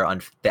 things that are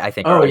I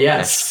think. Oh are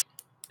yes,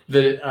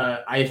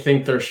 I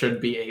think there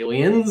should be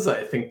aliens.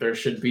 I think there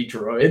should be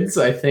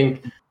droids. I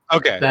think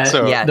Okay, that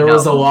so Yeah. there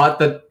was a no. lot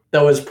that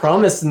was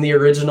promised in the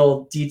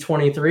original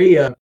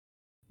D23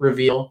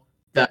 reveal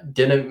that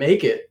didn't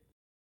make it.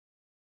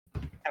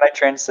 Can I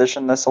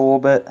transition this a little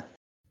bit?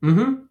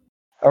 Mm-hmm.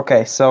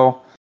 Okay,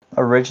 so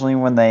originally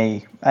when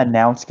they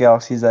announced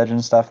Galaxy's Edge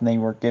and stuff and they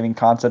were giving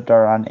concept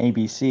art on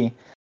ABC,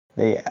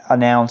 they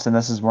announced, and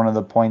this is one of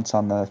the points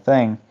on the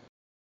thing,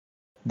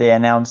 they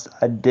announced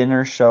a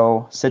dinner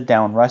show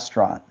sit-down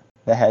restaurant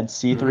that had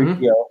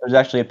C-3PO. There's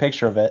actually a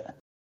picture of it.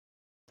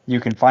 You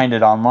can find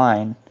it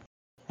online.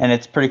 And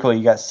it's pretty cool.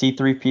 You got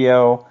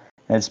C-3PO,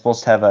 and it's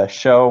supposed to have a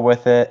show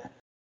with it. I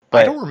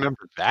But don't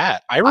remember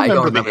that. I don't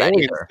remember remember the that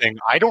aliens either. thing.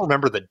 I don't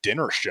remember the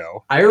dinner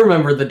show. I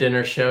remember the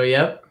dinner show.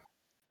 Yep.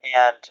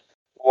 And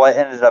what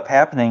ended up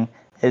happening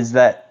is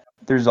that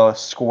there's a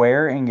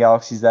square in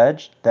Galaxy's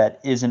Edge that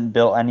isn't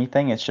built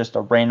anything. It's just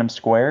a random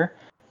square.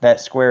 That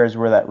square is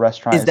where that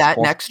restaurant is. Is that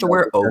supposed next to be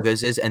where located.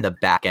 Oga's is and the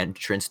back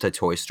entrance to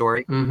Toy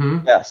Story?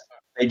 Mm-hmm. Yes,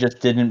 they just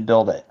didn't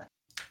build it.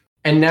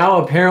 And now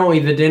apparently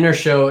the dinner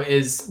show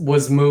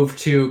was moved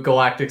to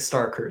Galactic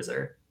Star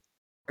Cruiser.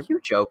 Are you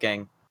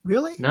joking?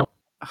 Really? No.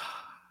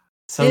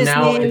 So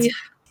now Disney.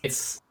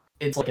 it's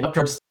like an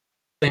upcharge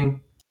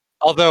thing.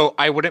 Although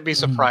I wouldn't be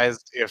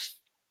surprised if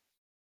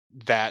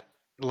that,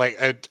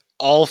 like,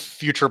 all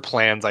future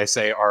plans, I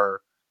say,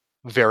 are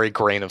very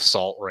grain of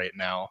salt right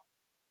now.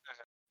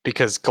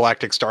 Because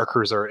Galactic Star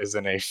Cruiser is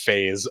in a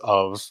phase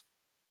of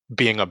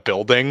being a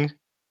building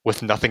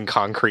with nothing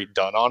concrete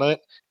done on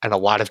it, and a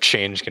lot of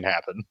change can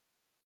happen.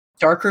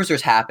 Star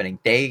Cruiser's happening.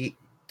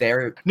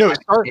 They're No,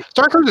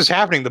 Star Cruiser's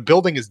happening. The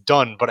building is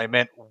done, but I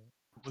meant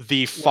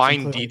the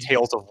fine included?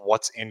 details of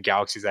what's in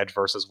Galaxy's Edge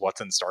versus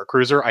what's in Star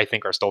Cruiser, I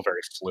think, are still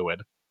very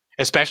fluid.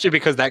 Especially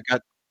because that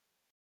got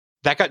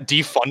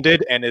defunded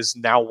and is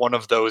now one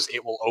of those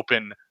it will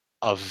open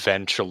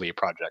eventually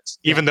projects,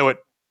 even though it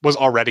was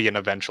already an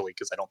eventually,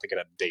 because I don't think it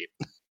had a date.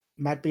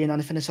 Might be an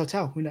unfinished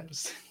hotel. Who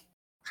knows?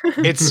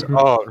 It's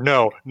oh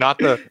no, not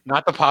the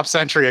Pop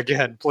Century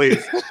again,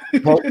 please.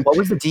 what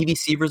was the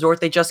DVC resort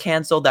they just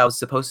canceled that was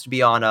supposed to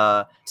be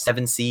on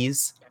Seven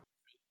Seas?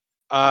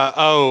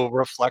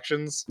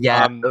 Reflections.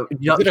 Yeah,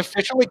 Is it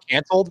officially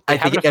canceled? They I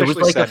think haven't it was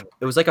officially like said.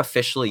 it was like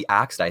officially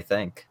axed. I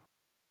think.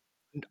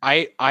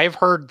 I've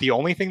heard the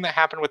only thing that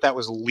happened with that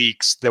was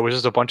leaks. There was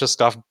just a bunch of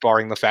stuff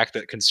barring the fact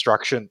that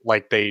construction,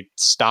 like they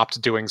stopped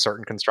doing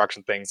certain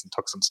construction things and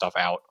took some stuff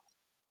out.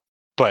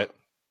 But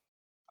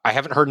I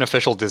haven't heard an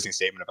official Disney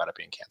statement about it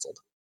being canceled.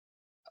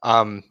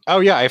 Oh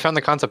yeah, I found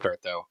the concept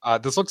art though.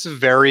 This looks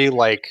very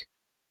like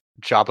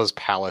Jabba's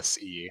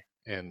palace-y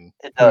in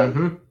It does.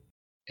 Mhm.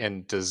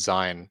 in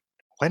design.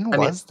 When I mean,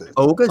 was this?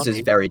 Oga's is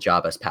Something- very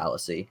Jabba's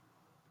palacey.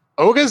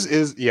 Oga's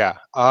is yeah.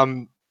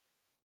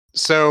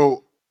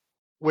 So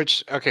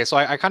so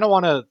I kind of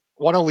want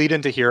to lead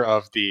into here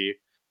of the,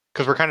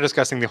 because we're kind of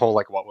discussing the whole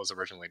like what was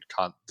originally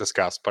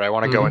discussed, but I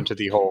want to go Mhm. into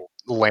the whole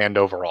land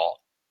overall.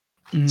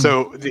 Mhm.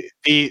 So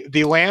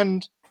the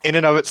land in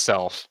and of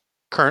itself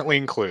currently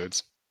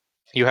includes,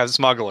 you have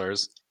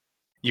smugglers,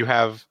 you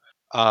have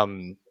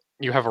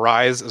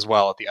Rise as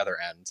well at the other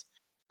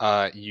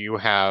end. You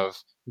have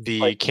the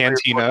Like 3 or 4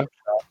 cantina,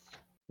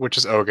 which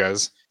is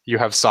Oga's. You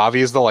have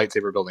Savi's the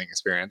lightsaber building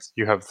experience.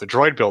 You have the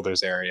droid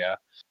builders area.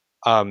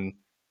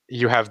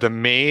 You have the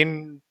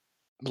main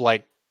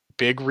like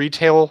big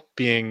retail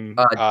being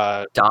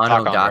Don Doc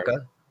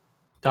Ondaka.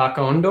 Doc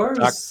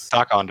Ondor's?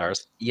 Doc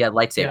Ondar's. Yeah,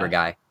 lightsaber Yeah.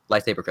 guy.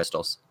 Lightsaber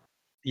crystals.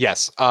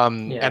 Yes. Yeah.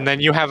 And then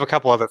you have a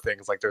couple other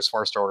things like there's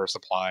First Order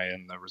supply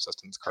and the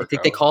Resistance I cargo.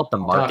 think they call it the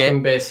market.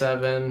 Docking Bay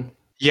 7.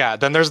 Yeah,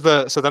 then there's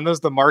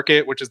the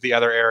market, which is the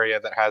other area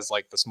that has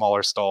like the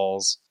smaller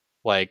stalls,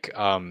 like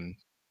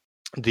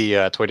the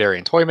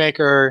Toydarian Toy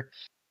Maker.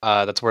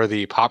 That's where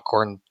the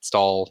popcorn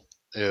stall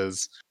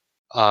is.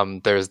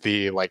 There's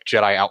the like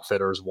Jedi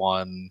Outfitters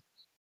one.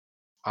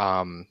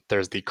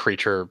 There's the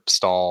creature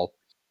stall.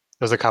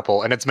 There's a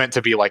couple, and it's meant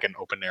to be like an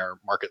open air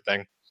market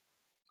thing.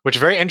 Which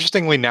very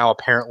interestingly now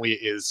apparently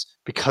is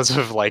because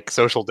of like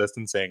social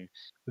distancing,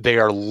 they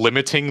are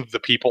limiting the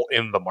people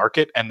in the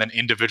market and then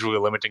individually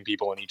limiting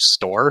people in each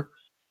store.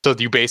 So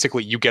you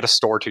get a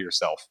store to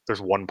yourself. There's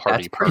one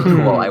party That's per. pretty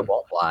cool. I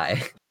won't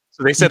lie.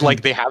 So they said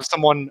like they have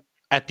someone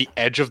at the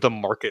edge of the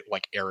market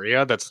like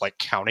area that's like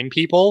counting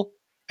people,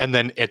 and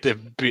then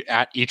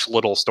at each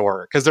little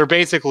store, because they're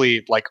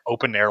basically like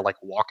open air like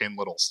walk-in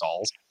little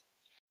stalls.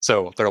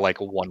 So they're like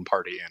one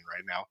party in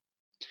right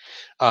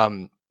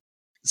now.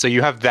 So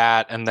you have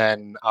that, and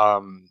then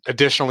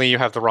additionally you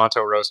have the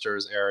Ronto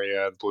Roasters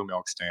area, the Blue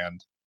Milk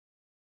Stand,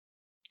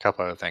 a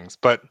couple other things.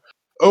 But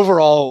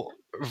overall,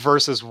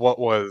 versus what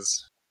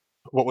was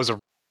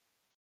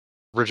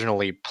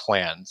originally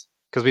planned,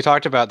 because we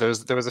talked about there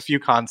was a few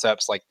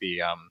concepts like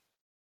the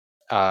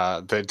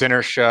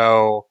dinner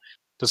show.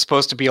 There's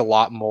supposed to be a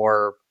lot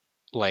more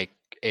like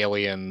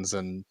aliens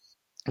and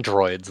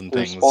droids and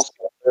There's things. supposed to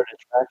be a third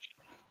attraction.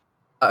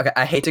 Okay,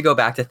 I hate to go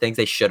back to things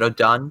they should have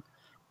done,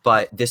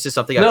 but this is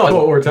something. No, I,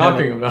 what we're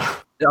talking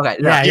about. Okay,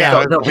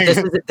 Yeah. no,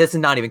 this is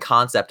not even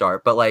concept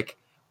art, but like,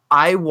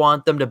 I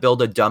want them to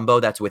build a Dumbo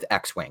that's with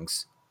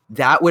X-wings.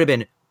 That would have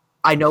been.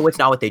 I know it's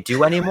not what they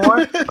do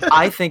anymore.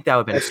 I think that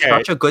would have been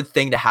such a good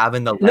thing to have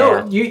in the No,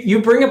 land.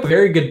 you bring up a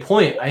very good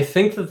point. I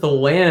think that the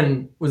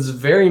land was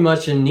very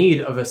much in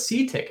need of a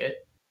sea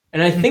ticket.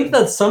 And I think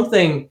that's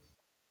something,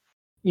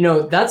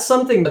 that's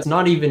something that's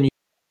not even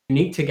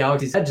unique to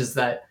Galaxy's Edge, is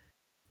that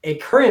a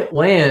current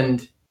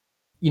land,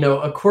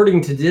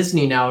 according to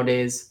Disney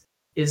nowadays,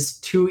 is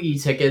 2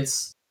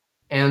 e-tickets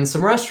and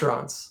some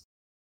restaurants.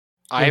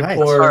 Right.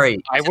 Sorry,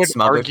 I would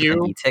Smugglers with an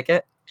argue-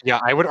 e-ticket. Yeah,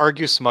 I would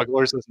argue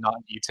Smugglers is not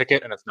an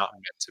e-ticket, and it's not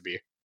meant to be.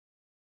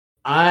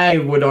 I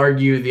would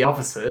argue the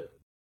opposite.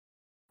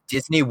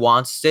 Disney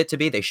wants it to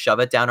be. They shove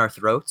it down our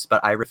throats,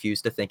 but I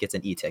refuse to think it's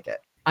an e-ticket.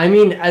 I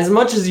mean, as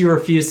much as you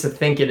refuse to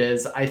think it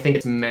is, I think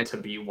it's meant to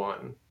be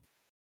one.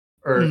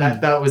 Or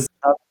that was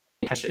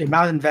the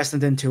amount of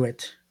investment into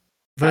it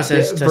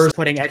versus just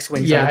putting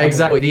X-wings. Yeah,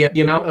 exactly.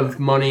 The amount of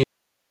money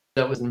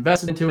that was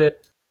invested into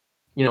it,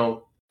 you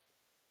know,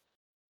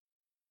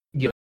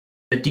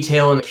 the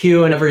detail and the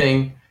queue and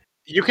everything.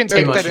 You can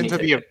take that into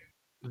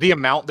the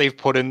amount they've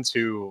put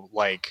into,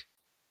 like,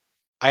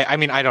 I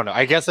mean, I don't know.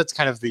 I guess that's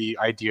kind of the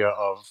idea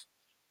of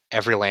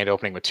every land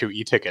opening with 2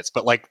 e-tickets,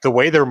 but like the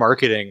way they're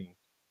marketing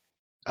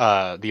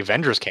the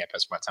Avengers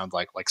campus, what it sounds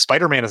like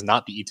Spider-Man is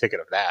not the e-ticket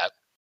of that.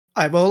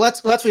 All right, well,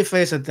 let's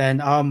rephrase it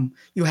then.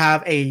 You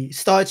have a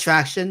star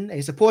attraction,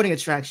 a supporting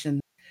attraction,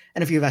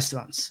 and a few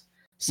restaurants.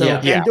 So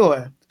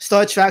Pandora,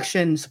 star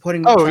attraction,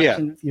 supporting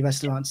attraction, a few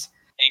restaurants.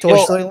 Toy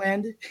Story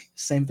Land,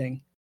 same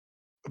thing.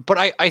 But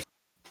I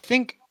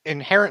think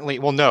inherently,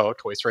 well, no,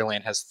 Toy Story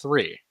Land has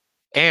 3.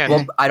 And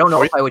well, I don't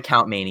know if I would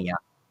count Mania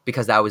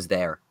because that was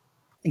there.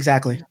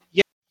 Exactly.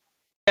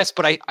 Yes,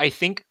 but I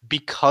think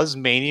because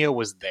Mania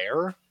was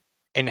there,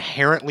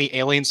 inherently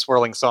Alien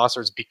Swirling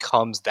Saucers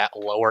becomes that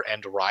lower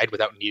end ride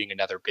without needing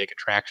another big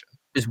attraction.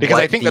 Because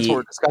I think that's what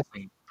we're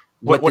discussing.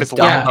 What it's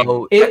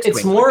lacking.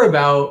 It's more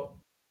about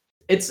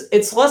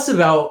it's less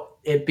about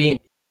it being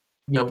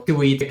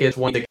 2 e-tickets,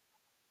 1 ticket.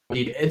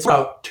 It's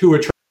about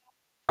 2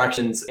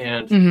 attractions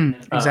and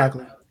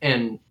exactly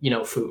and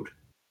food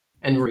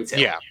and retail.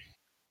 Yeah.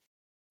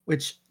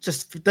 Which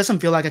just doesn't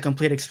feel like a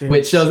complete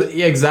experience.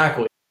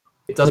 Exactly.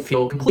 It doesn't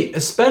feel complete,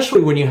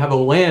 especially when you have a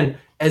land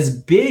as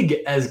big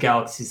as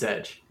Galaxy's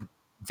Edge.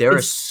 There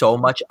is so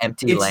much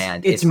empty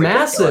land. It's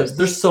massive.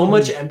 There's so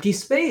much empty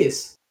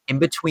space. In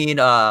between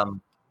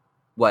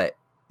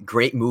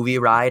Great Movie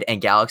Ride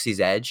and Galaxy's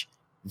Edge,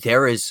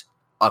 there is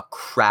a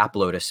crap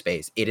load of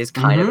space. It is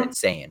kind of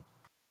insane.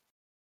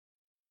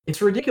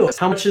 It's ridiculous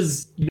how much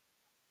is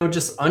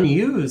just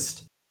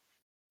unused.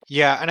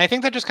 Yeah, and I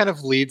think that just kind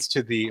of leads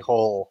to the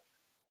whole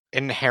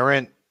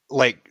inherent,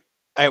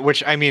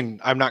 which, I mean,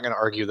 I'm not going to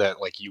argue that,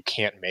 you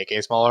can't make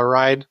a smaller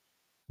ride,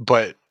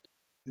 but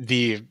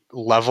the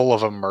level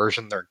of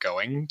immersion they're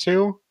going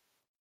to,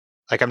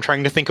 I'm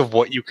trying to think of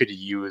what you could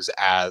use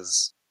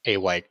as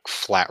a,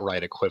 flat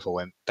ride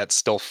equivalent that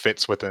still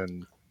fits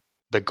within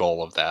the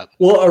goal of that.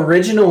 Well,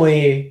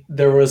 originally,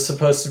 there was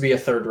supposed to be a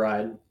 3rd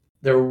ride.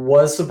 There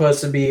was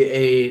supposed to be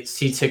a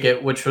sea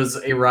ticket, which was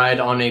a ride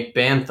on a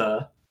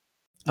Bantha.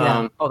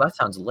 Yeah. That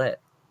sounds lit.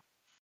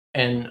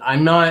 And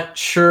I'm not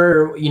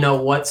sure,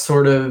 what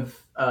sort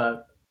of,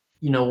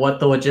 what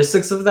the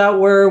logistics of that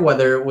were,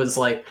 whether it was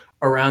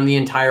around the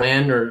entire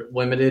land or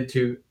limited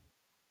to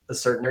a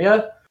certain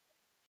area.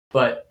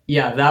 But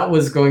yeah, that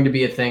was going to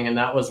be a thing, and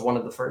that was one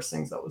of the first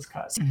things that was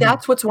cut.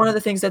 That's what's one of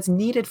the things that's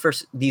needed for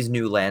these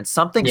new lands.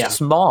 Something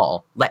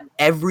small that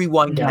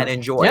everyone can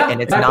enjoy,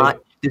 and it's not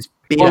this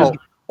big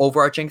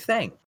overarching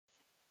thing.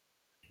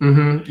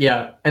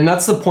 Yeah, and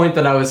that's the point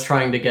that I was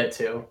trying to get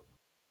to.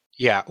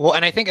 Yeah, well,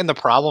 and I think, and the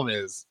problem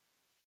is,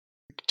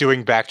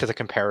 doing back to the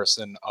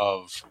comparison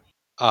of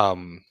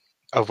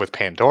with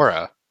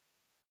Pandora,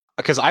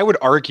 because I would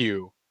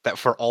argue that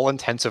for all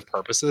intensive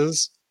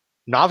purposes,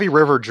 Na'vi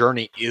River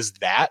Journey is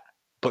that,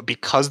 but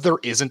because there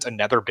isn't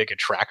another big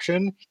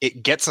attraction,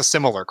 it gets a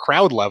similar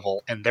crowd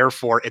level, and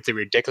therefore it's a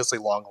ridiculously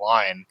long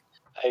line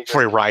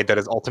for a ride that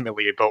is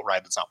ultimately a boat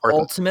ride that's not worth it.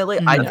 Ultimately,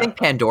 I think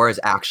Pandora is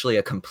actually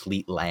a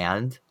complete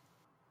land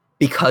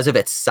because of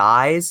its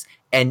size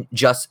and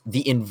just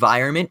the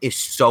environment is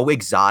so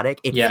exotic.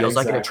 It feels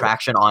like an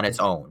attraction on its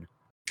own.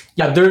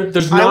 Yeah,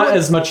 there's not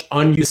as much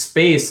unused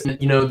space. And,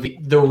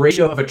 the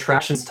ratio of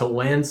attractions to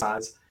land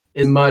size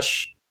is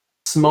much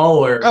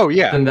smaller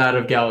than that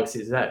of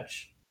Galaxy's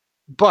Edge.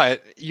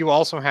 But you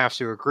also have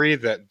to agree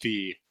that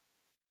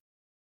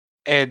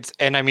and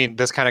I mean,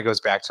 this kind of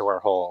goes back to our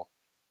whole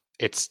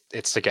it's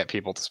to get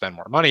people to spend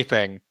more money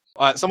thing.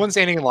 Someone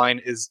standing in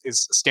line is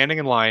standing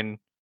in line,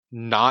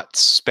 not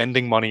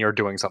spending money or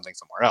doing something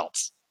somewhere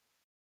else.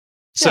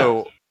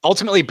 So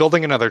ultimately,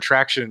 building another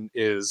attraction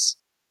is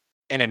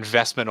an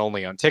investment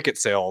only on ticket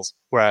sales,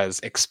 whereas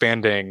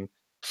expanding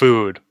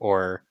food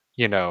or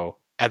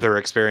other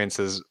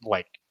experiences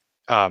like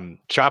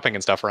shopping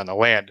and stuff around the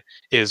land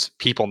is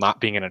people not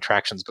being in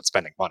attractions but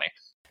spending money.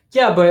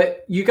 Yeah,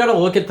 but you got to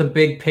look at the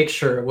big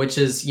picture, which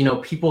is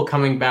people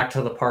coming back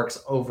to the parks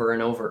over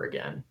and over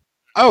again.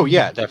 Oh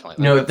yeah,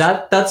 definitely.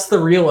 That's the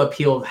real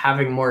appeal of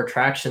having more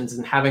attractions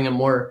and having a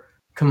more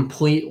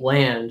complete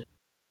land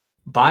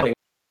by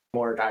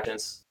more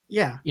attractions.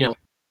 Yeah.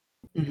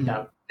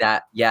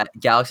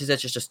 Galaxy's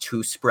Edge is just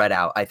too spread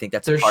out. I think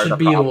that's there part should of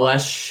the be problem.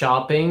 less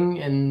shopping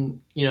and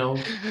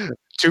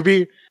to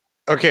be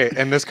okay,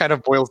 and this kind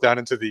of boils down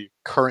into the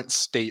current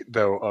state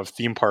though of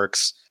theme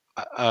parks.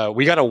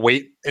 We gotta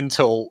wait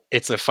until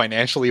it's a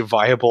financially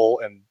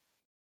viable and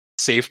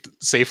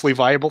safely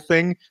viable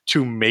thing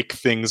to make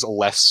things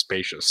less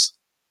spacious.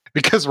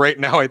 Because right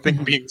now, I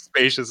think being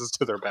spacious is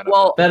to their benefit.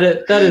 Well, that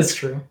is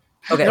true.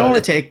 Okay, it'll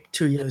only take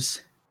 2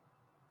 years.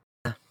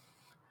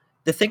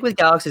 The thing with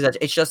Galaxy's Edge,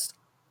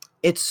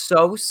 it's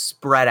so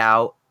spread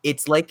out.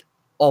 It's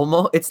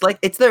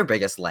it's their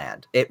biggest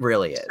land. It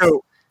really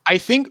is. I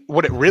think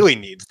what it really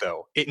needs,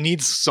 though, it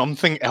needs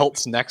something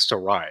else next to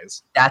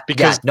Rise.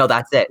 Because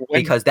That's it.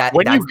 when- Because that's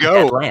when you the go-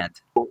 dead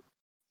land.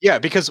 Yeah,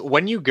 because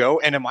when you go,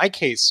 and in my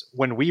case,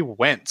 when we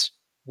went,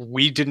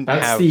 we didn't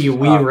That's have we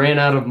ran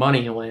out of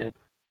money land.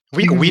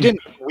 we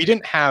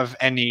didn't have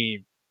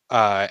any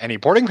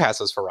boarding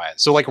passes for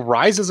Rise. So like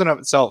Rise is in of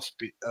itself,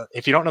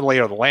 if you don't know the lay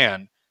of the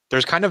land,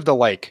 there's kind of the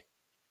like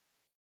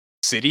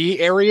city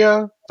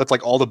area that's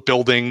like all the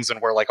buildings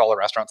and where like all the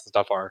restaurants and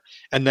stuff are,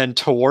 and then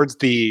towards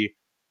the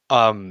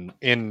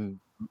in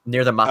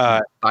Near the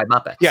by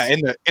Muppets. yeah,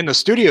 in the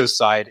studios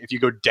side, if you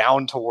go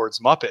down towards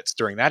Muppets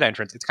during that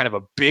entrance, it's kind of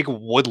a big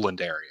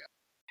woodland area,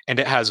 and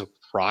it has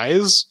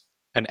Rise,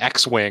 an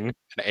X-wing,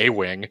 an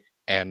A-wing,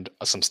 and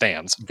some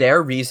stands.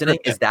 Their reasoning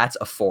is that's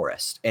a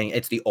forest, and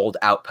it's the old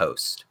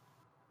outpost.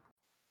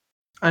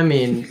 I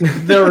mean,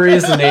 the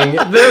reasoning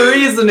That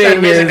is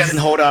reason doesn't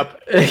hold up.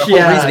 The whole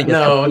yeah, reasoning is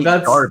no, complete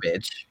that's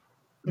garbage.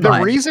 The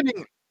But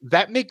reasoning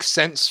that makes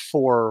sense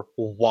for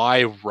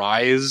why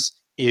Rise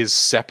is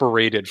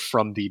separated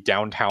from the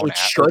downtown. it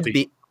should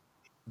be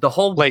the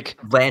whole like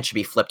land should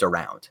be flipped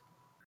around.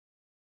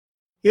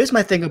 Here's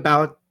my thing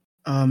about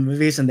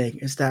reasoning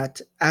is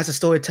that as a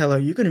storyteller,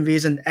 you can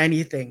reason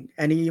anything,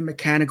 any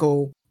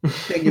mechanical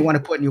thing you want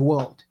to put in your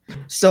world.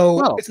 So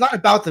Well- it's not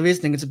about the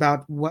reasoning; it's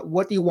about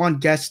what do you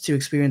want guests to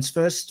experience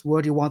first?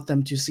 Where do you want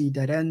them to see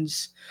dead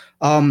ends?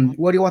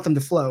 Where do you want them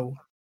to flow?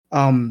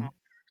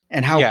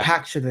 And how Yeah.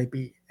 packed should they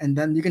be? And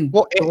then you can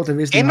Well, build the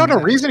reasoning. and on a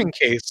that. reasoning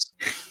case,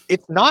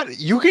 it's not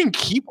you can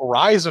keep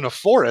Rise in a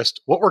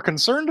forest. What we're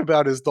concerned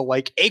about is the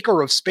like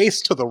acre of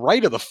space to the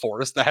right of the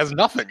forest that has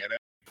nothing in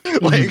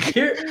it. Like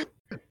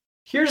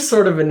here's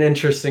sort of an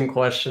interesting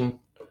question.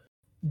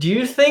 Do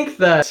you think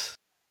that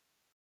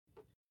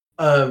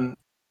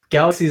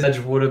Galaxy's Edge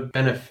would have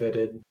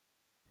benefited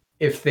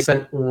if they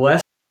spent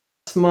less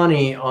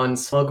money on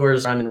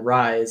Smuggler's Run and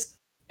Rise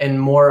and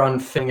more on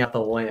filling out the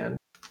land?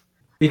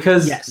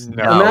 Because Yes.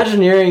 No.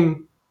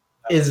 Imagineering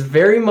is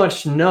very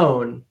much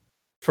known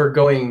for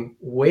going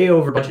way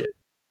over budget,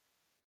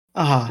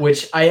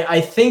 which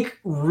I think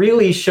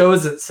really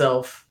shows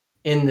itself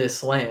in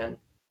this land.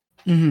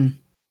 Mhm.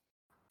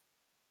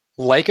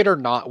 like it or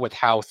not with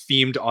how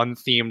themed,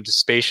 unthemed,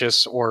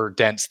 spacious, or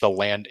dense the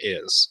land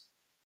is.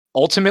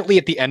 Ultimately,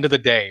 at the end of the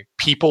day,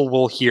 people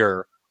will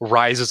hear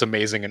Rise is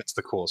amazing and it's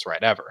the coolest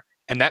ride ever.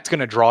 And that's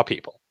going to draw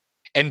people.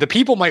 And the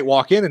people might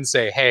walk in and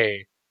say,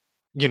 hey,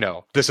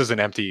 this is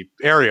an empty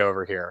area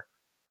over here.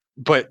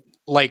 But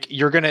like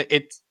you're going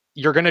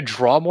to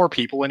draw more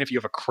people in if you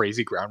have a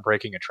crazy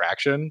groundbreaking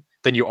attraction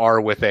than you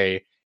are with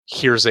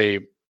here's a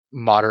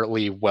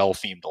moderately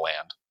well-themed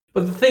land.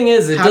 But the thing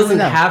is, it How do we doesn't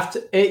know? have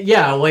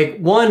to. Like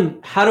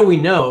one, how do we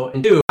know?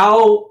 And two,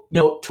 how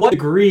to what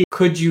degree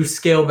could you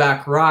scale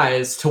back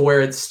Rise to where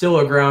it's still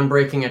a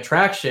groundbreaking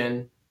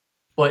attraction,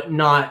 but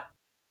not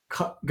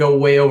go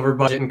way over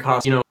budget and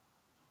cost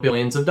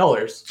billions of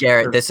dollars?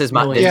 Garrett, or this is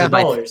my millions of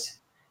my dollars.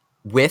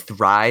 with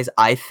Rise.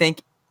 I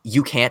think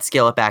you can't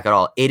scale it back at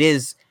all. It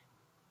is.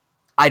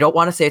 I don't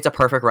want to say it's a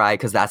perfect ride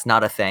because that's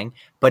not a thing,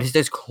 but it's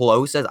as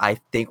close as I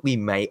think we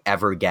may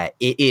ever get.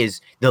 It is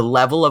the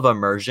level of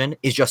immersion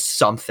is just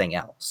something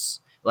else.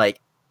 Like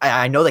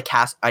I know the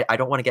cast. I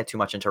don't want to get too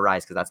much into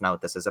Rise because that's not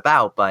what this is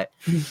about. But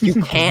you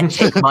can't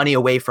take money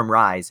away from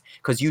Rise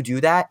because you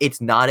do that,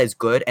 it's not as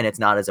good and it's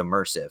not as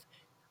immersive.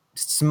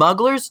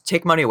 Smugglers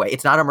take money away.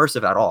 It's not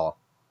immersive at all.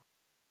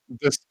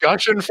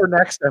 Discussion for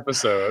next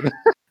episode.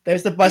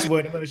 There's the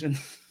buzzword version.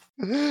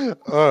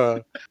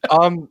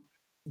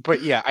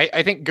 But yeah,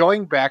 I think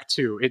going back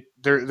to it,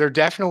 there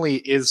definitely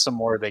is some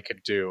more they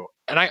could do.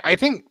 And I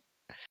think,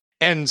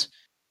 and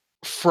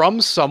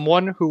from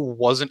someone who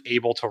wasn't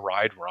able to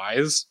ride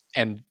Rise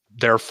and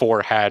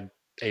therefore had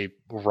a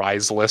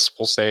Rise-less,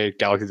 we'll say,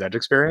 Galaxy's Edge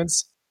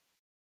experience,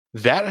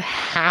 that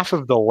half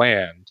of the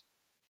land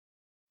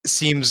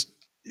seems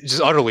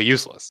just utterly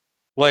useless.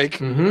 Like,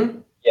 Mm-hmm.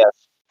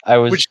 I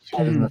was which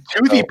to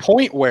the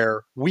point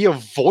where we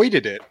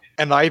avoided it,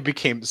 and I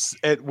became,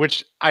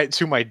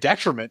 to my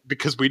detriment,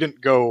 because we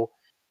didn't go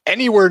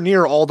anywhere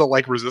near all the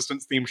like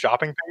Resistance themed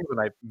shopping things,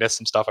 and I missed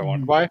some stuff I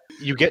wanted to buy.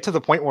 You get to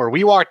the point where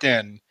we walked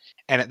in,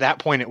 and at that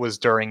point it was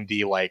during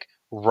the like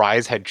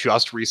Rise had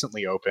just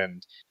recently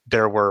opened.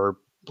 There were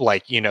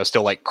like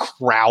still like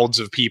crowds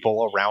of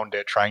people around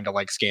it trying to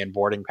like scan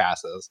boarding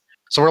passes.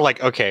 So we're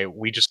like, okay,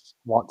 we just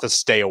want to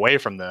stay away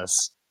from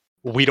this.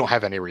 We don't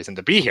have any reason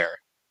to be here.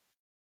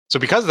 So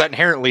because of that,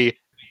 inherently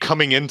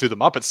coming into the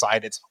Muppet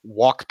side, it's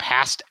walk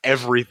past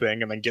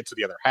everything and then get to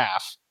the other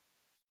half.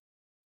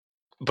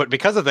 But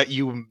because of that,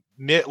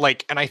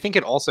 and I think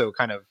it also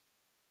kind of,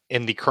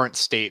 in the current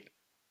state,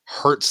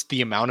 hurts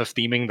the amount of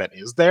theming that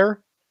is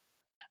there.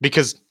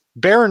 Because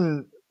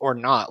Baron or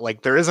not,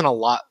 like there isn't a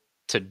lot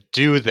to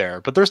do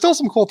there, but there's still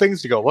some cool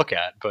things to go look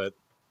at, but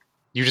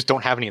you just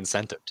don't have any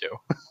incentive to.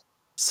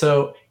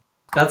 So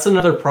that's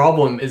another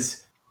problem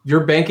is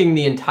you're banking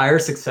the entire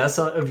success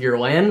of your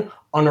land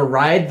on a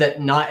ride that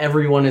not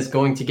everyone is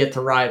going to get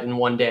to ride in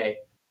one day.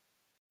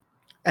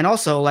 And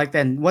also, like,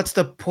 then what's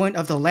the point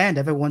of the land?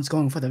 Everyone's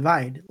going for the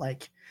ride.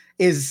 Like,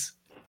 is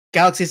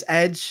Galaxy's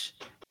Edge,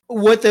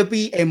 would there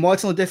be a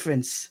marginal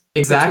difference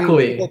between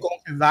Exactly. people going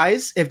to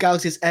Rise if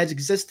Galaxy's Edge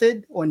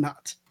existed or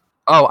not?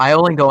 Oh, I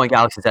only go on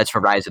Galaxy's Edge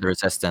for Rise of the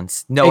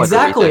Resistance. No other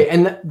Exactly,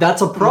 reason. and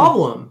that's a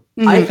problem.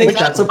 Mhm. I think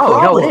that's a Oh,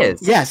 problem. no, it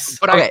is. Yes.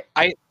 But Okay.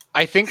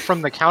 I think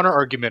from the counter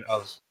argument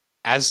of,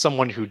 as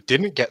someone who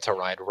didn't get to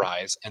ride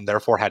Rise and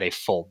therefore had a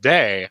full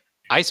day,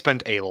 I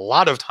spent a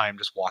lot of time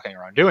just walking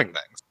around doing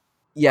things.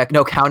 Yeah,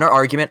 no counter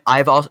argument. I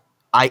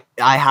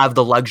have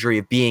the luxury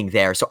of being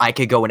there, so I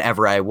could go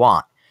whenever I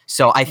want.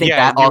 So I think Yeah,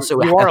 that you-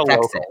 also you are a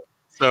affects local. it.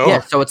 So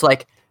Yeah, so it's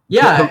like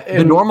Yeah,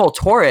 the normal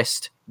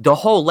tourist, the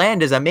whole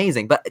land is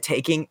amazing, but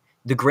taking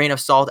the grain of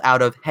salt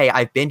out of, hey,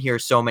 I've been here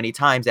so many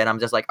times, and I'm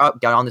just like, oh,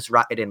 get on this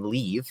ride and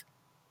leave.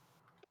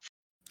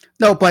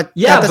 No, but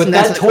yeah, that doesn't but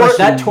answer the that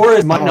question.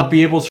 tourist might No. not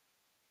be able to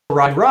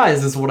ride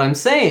Rise, is what I'm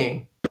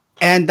saying.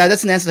 And that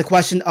doesn't answer the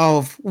question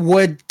of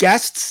would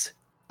guests'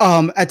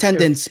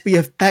 attendance be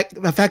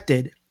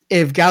affected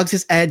if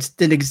Galaxy's Edge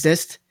didn't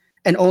exist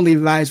and only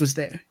Rise was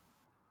there?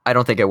 I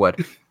don't think it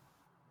would,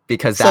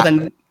 because So that.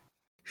 then,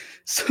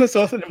 so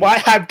then why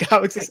have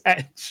Galaxy's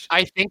Edge?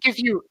 I think if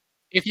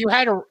you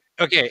had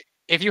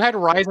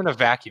Rise in a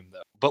vacuum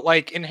though, but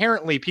like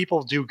inherently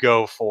people do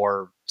go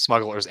for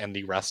Smugglers and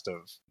the rest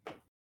of.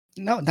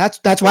 No,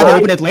 that's why they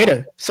open it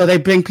later, so they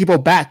bring people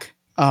back.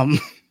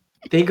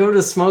 They go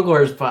to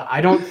Smugglers, but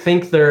I don't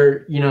think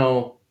they're,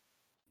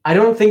 I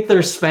don't think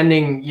they're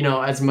spending,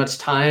 as much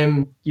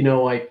time,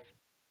 like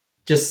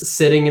just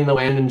sitting in the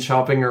land and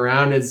shopping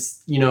around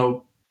as,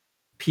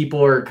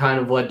 people are kind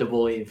of led to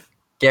believe.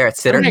 Garrett,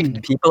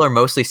 Right. people are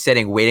mostly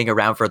sitting, waiting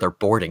around for their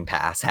boarding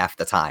pass half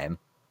the time.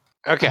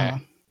 Okay.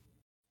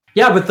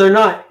 Yeah, but they're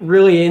not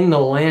really in the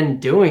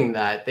land doing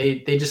that. They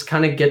just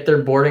kind of get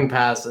their boarding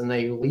pass and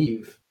they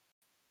leave.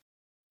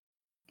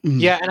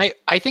 Yeah, and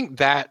I think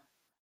that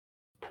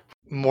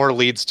more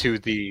leads to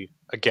the,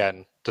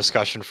 again,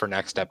 discussion for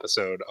next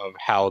episode of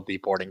how the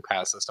boarding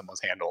pass system was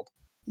handled.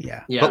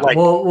 Yeah. Yeah, But, like-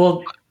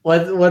 well,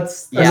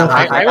 let's. Yeah, enough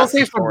I, of I that. will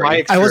say from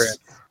my I was- experience,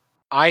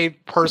 I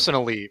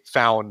personally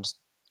found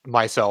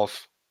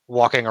myself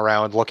walking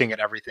around, looking at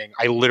everything.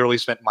 I literally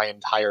spent my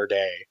entire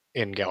day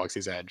in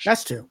Galaxy's Edge.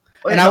 That's true.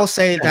 And I will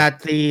say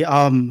that the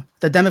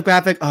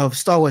demographic of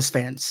Star Wars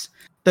fans,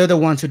 they're the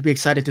ones who'd be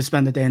excited to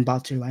spend the day in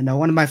Batuu. I know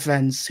one of my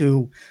friends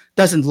who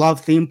doesn't love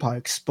theme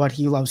parks, but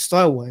he loves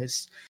Star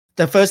Wars.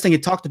 The first thing he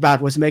talked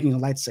about was making a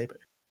lightsaber.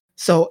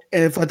 So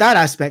for that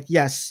aspect,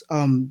 yes,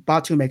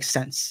 Batuu makes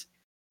sense.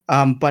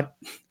 But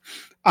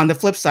on the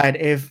flip side,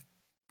 if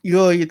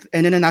you're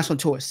an international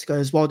tourist,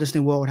 because Walt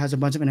Disney World has a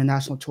bunch of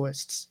international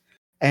tourists,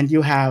 and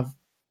you have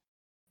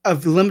a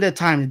limited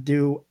time to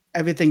do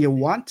everything you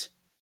want,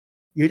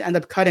 you'd end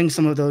up cutting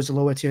some of those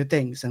lower tier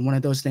things. And one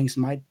of those things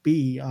might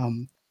be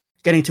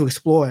getting to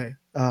explore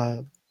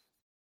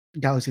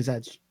Galaxy's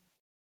Edge.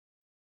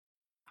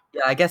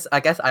 Yeah, I guess I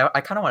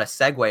kind of want to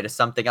segue to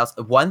something else.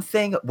 One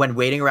thing when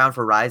waiting around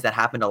for Rise that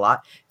happened a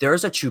lot,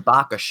 there's a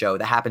Chewbacca show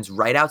that happens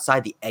right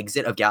outside the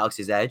exit of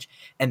Galaxy's Edge.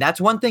 And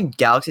that's one thing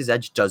Galaxy's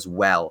Edge does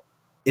well,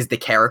 is the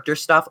character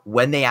stuff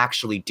when they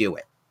actually do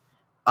it.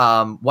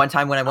 One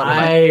time when I went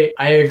with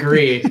I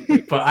agree,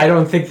 but I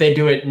don't think they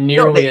do it No,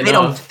 nearly they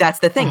don't. enough. That's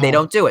the thing. They Oh.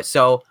 don't do it.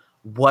 So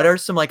what are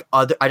some like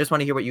other, I just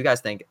want to hear what you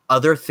guys think,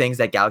 other things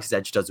that Galaxy's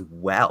Edge does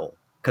well?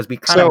 Because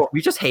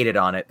we just hated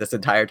on it this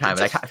entire time,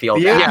 and I kinda feel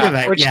Yeah, bad. you're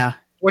right, which- yeah.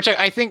 Which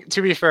I think,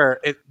 to be fair,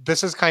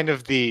 this is kind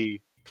of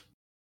the,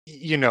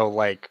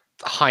 like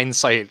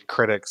hindsight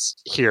critics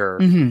here,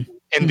 Mhm.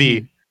 and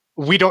the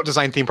we don't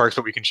design theme parks,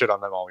 but we can shit on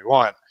them all we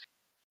want.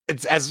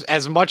 It's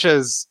as much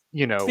as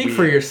Speak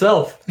for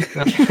yourself.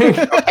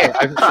 Okay,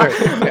 I'm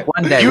sorry.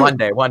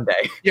 One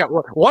day. Yeah,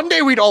 well, one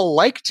day we'd all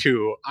like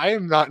to. I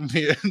am not in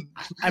the.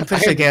 I'm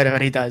pretty sure Garrett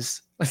already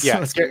does. Yeah,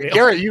 Let's be real.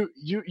 Garrett,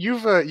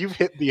 you've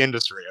hit the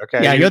industry.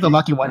 Okay. Yeah, you're the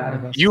lucky one out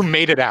of us. You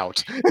made it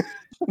out.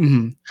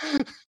 Mhm.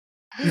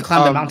 You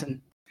climbed the Um,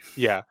 mountain.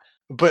 Yeah,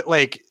 but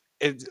like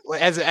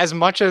as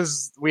much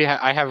as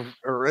I have,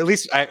 or at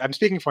least I'm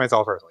speaking for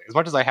myself personally. As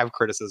much as I have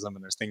criticism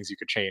and there's things you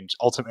could change,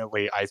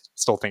 ultimately I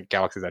still think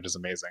Galaxy's Edge is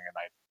amazing, and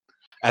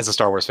I, as a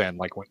Star Wars fan,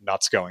 like went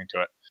nuts going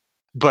to it.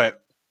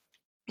 But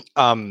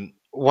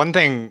one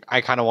thing I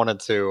kind of wanted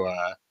to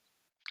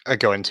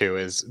go into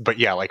is, but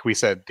yeah, like we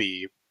said,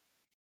 the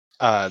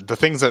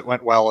things that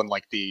went well and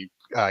like the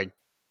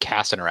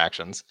cast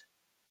interactions.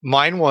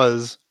 Mine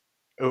was,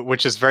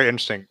 which is very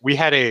interesting. We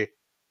had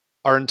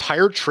our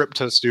entire trip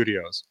to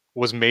studios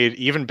was made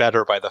even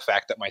better by the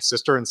fact that my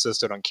sister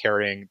insisted on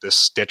carrying this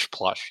Stitch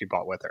plush she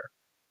bought with her.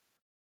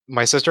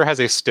 My sister has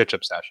a Stitch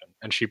obsession,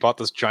 and she bought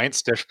this giant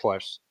Stitch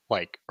plush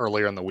like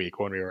earlier in the week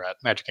when we were at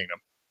Magic Kingdom,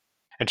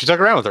 and she took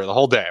it around with her the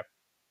whole day.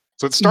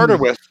 So it started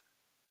with,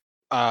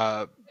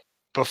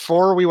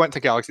 before we went to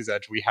Galaxy's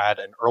Edge, we had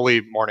an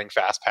early morning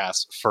fast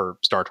pass for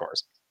Star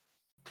Tours.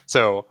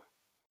 So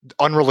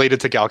unrelated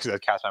to Galaxy's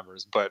Edge cast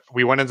members, but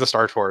we went into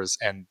Star Tours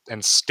and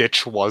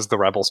Stitch was the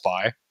rebel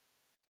spy,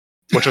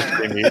 which was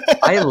pretty neat.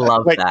 I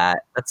love Like, that.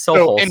 That's so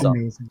so, and- wholesome.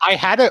 Amazing.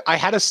 I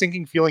had a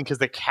sinking feeling because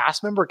the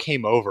cast member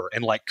came over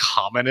and like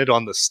commented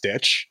on the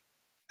Stitch,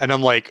 and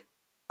I'm like,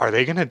 are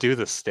they gonna do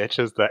the Stitch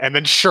as the? And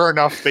then sure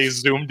enough, they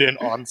zoomed in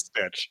on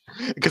Stitch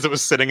because it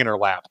was sitting in her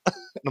lap.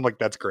 And I'm like,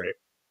 that's great.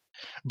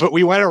 But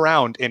we went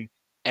around, and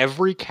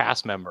every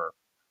cast member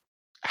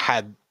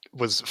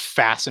was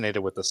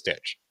fascinated with the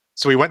Stitch.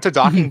 So we went to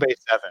Docking Bay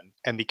 7,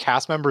 and the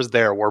cast members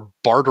there were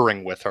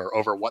bartering with her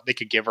over what they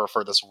could give her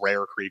for this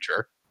rare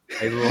creature.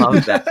 I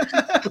love that.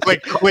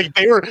 like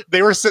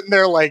they were sitting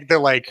there like they're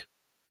like,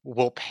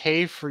 we'll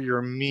pay for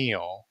your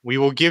meal. We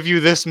will give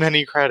you this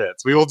many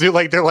credits. We will do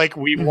like they're like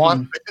we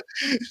want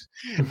it.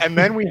 And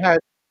then we had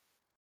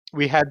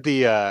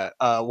the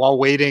while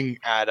waiting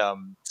at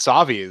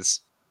Savi's,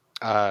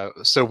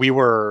 so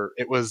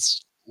it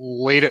was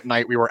late at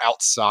night, we were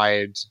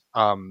outside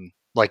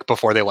like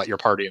before they let your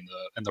party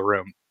in the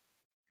room.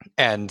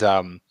 And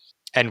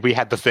we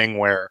had the thing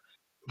where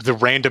the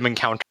random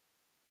encounter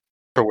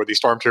where the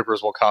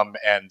stormtroopers will come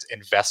and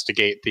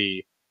investigate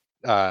the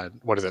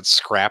what is it,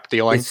 scrap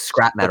dealing? It's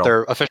scrap metal. What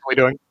they're officially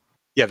doing.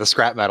 Yeah, the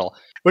scrap metal.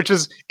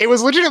 It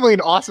was legitimately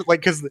an awesome,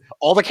 like, because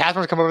all the cast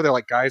members come over, they're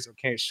like, guys,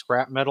 okay,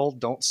 scrap metal,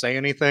 don't say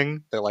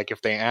anything. They're like,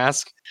 if they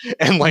ask.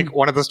 And like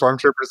one of the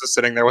stormtroopers is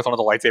sitting there with one of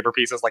the lightsaber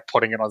pieces, like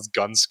putting it on his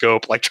gun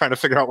scope, like trying to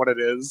figure out what it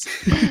is.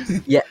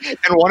 Yeah.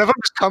 And one of them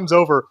just comes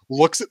over,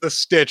 looks at the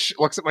Stitch,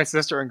 looks at my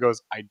sister and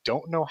goes, I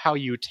don't know how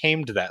you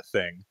tamed that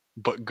thing,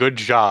 but good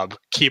job.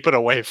 Keep it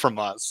away from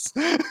us.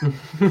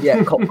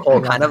 Yeah,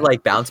 Cole, kind of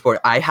like Bounce Board.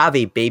 I have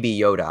a baby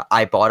Yoda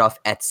I bought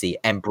off Etsy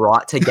and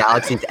brought to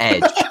Galaxy's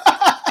Edge.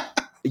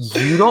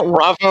 You don't.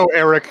 Bravo,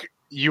 Eric.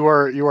 You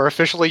are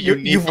officially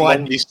unique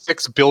among these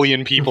 6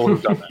 billion people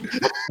who've done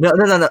that.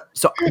 No.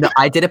 So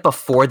I did it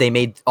before they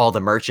made all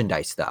the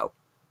merchandise, though.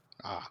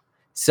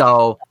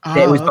 So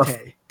it was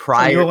okay.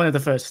 prior. So you were one of the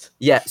first.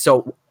 Yeah.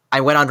 So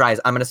I went on Rise.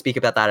 I'm going to speak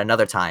about that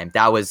another time.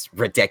 That was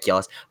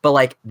ridiculous. But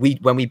like me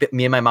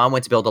and my mom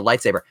went to build a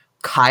lightsaber.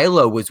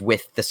 Kylo was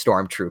with the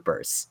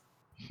stormtroopers.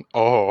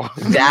 Oh,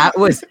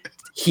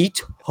 He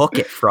took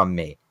it from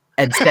me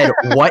and said,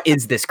 "What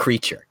is this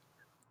creature?"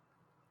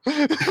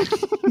 That's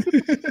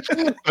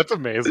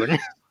amazing.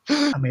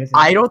 Amazing.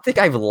 I don't think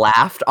I've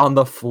laughed on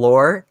the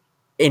floor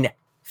in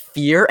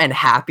fear and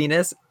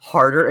happiness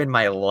harder in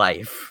my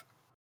life.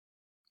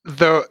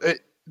 I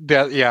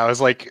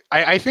was like,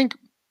 I think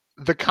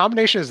the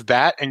combination is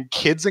that and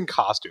kids in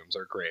costumes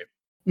are great.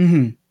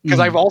 Because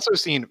I've also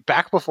seen,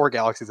 back before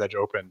Galaxy's Edge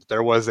opened,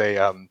 there was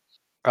a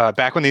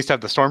back when they used to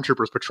have the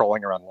stormtroopers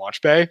patrolling around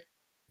Launch Bay.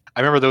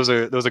 I remember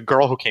there was a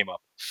girl who came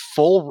up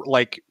full,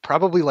 like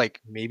probably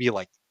like maybe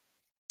like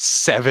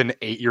 7,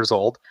 8 years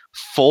old,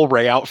 full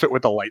Rey outfit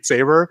with a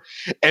lightsaber,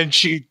 and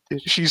she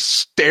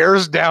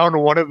stares down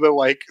one of the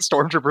like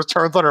stormtroopers,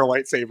 turns on her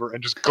lightsaber,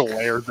 and just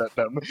glares at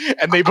them.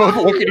 And they both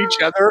look at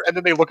each other, and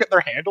then they look at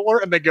their handler,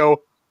 and they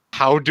go,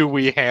 "How do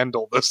we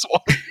handle this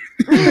one?"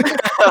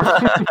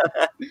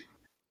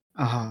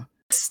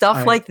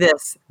 Stuff like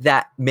this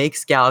that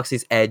makes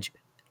Galaxy's Edge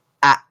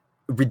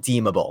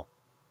redeemable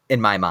in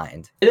my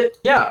mind.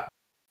 Yeah,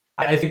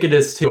 I think it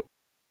is too.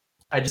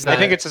 I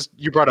think it's just,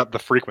 you brought up the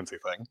frequency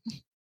thing.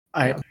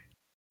 All right,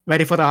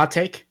 ready for the hot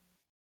take?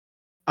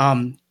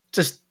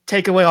 Just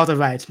take away all the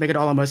rides, make it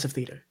all immersive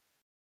theater.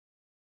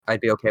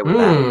 I'd be okay with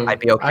that. I'd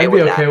be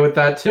okay with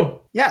that too.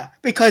 Yeah,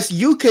 because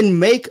you can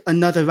make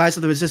another Rise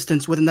of the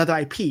Resistance with another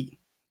IP.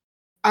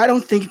 I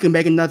don't think you can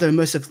make another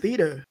immersive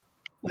theater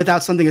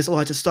without something as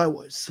large as Star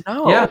Wars.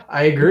 No. Yeah,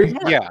 I agree.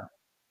 Yeah.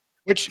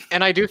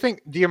 And I do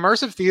think the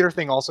immersive theater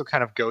thing also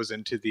kind of goes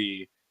into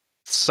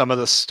some of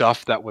the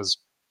stuff that was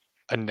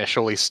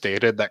initially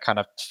stated that kind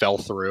of fell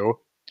through.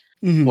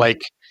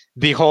 Like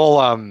the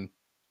whole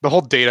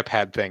data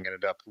pad thing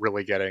ended up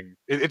really getting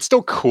it's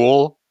still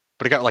cool,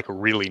 but it got like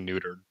really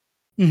neutered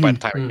by the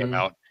time it came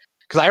out.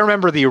 Because I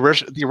remember the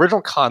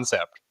original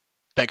concept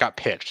that got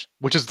pitched,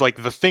 which is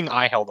like the thing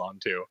I held on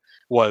to,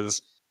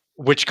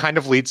 which kind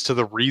of leads to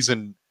the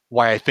reason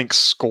why I think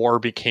score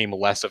became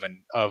less of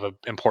an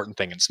important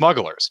thing in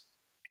Smugglers,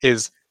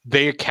 is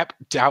they kept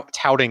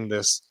touting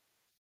this,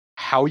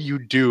 how you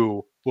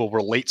do will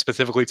relate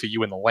specifically to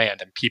you in the land,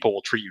 and people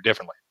will treat you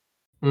differently.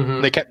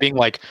 They kept being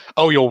like,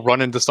 "Oh, you'll run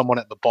into someone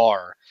at the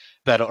bar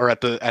or at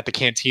the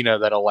cantina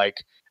that'll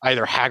like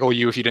either haggle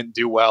you if you didn't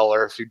do well,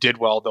 or if you did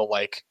well, they'll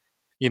like,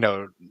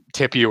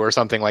 tip you or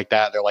something like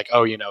that. They're like,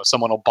 oh,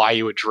 someone will buy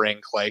you a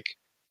drink. Like,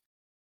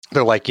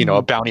 they're like,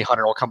 a bounty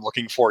hunter will come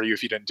looking for you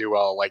if you didn't do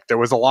well." Like, there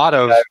was a lot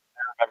of. I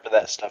remember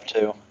that stuff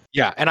too.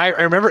 Yeah, and I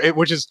remember it,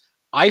 which is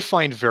I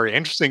find very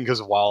interesting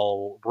because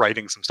while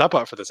writing some stuff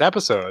up for this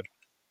episode,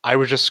 I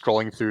was just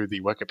scrolling through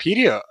the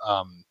Wikipedia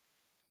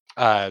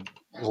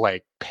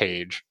like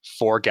page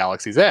for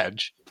Galaxy's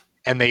Edge,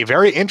 and they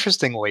very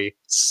interestingly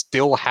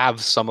still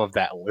have some of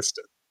that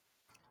listed.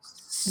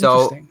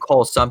 So,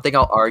 Cole, something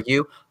I'll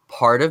argue,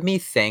 part of me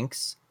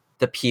thinks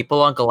the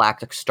people on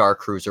Galactic Star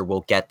Cruiser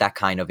will get that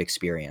kind of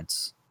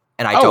experience.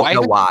 And I don't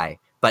know why,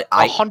 but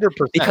 100%.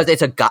 Because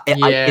it's it's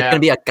going to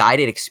be a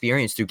guided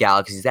experience through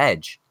Galaxy's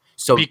Edge.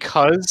 So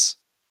because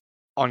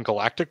on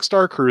Galactic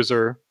Star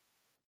Cruiser,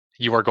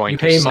 you are going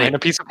to sign a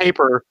piece of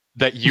paper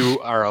that you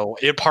are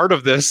a part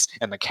of this,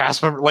 and the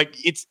cast member, like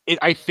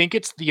I think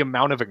it's the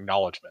amount of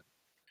acknowledgement.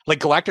 Like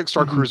Galactic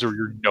Star Mhm. Cruiser,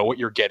 you know what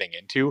you're getting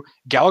into.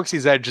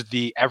 Galaxy's Edge,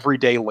 the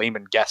everyday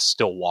layman guest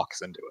still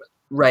walks into it.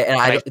 Right, and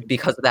I think-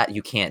 because of that,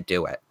 you can't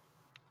do it.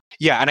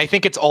 Yeah, and I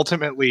think it's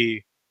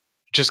ultimately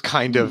just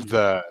kind of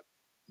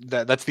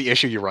that's the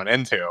issue you run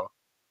into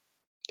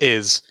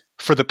is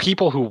for the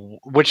people who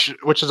which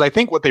is I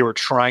think what they were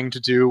trying to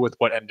do with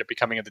what ended up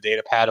becoming in the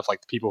data pad of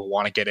like the people who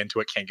want to get into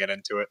it can't get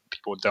into it,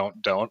 people who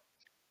don't.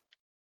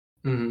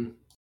 Mhm.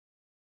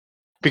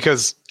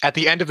 Because at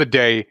the end of the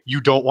day, you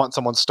don't want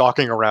someone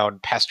stalking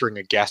around pestering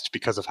a guest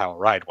because of how a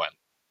ride went.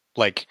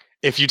 Like,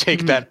 if you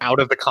take that out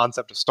of the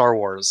concept of Star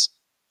Wars,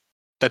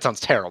 that sounds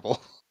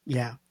terrible.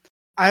 Yeah.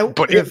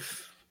 But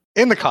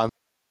in the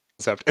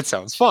concept, it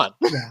sounds fun.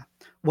 Yeah.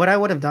 What I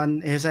would have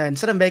done is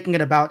instead of making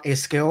it about a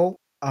skill,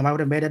 I would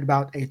have made it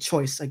about a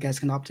choice a guest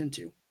can opt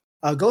into.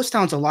 Ghost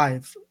Town's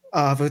Alive,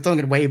 if we're throwing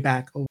it way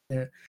back over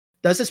there,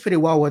 does this pretty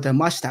well with the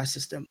mustache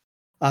system.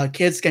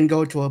 Kids can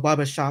go to a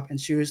barber shop and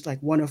choose like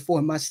 1 or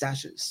 4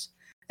 mustaches,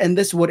 and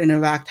this would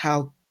affect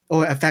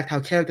how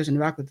characters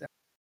interact with them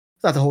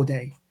throughout the whole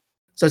day.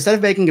 So instead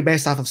of making it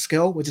based off of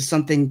skill, which is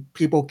something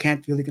people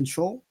can't really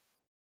control,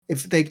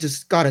 if they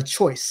just got a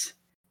choice,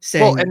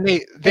 saying, Well, and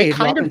they "Hey,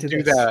 kind drop of into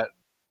do this." that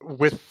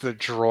with the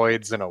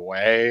droids in a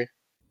way,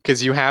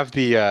 because you have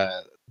the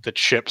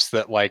chips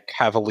that like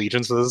have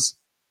allegiances,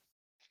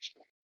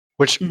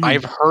 which Mhm.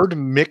 I've heard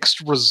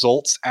mixed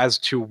results as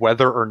to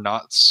whether or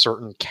not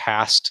certain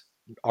cast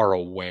are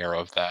aware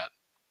of that.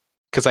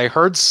 Because I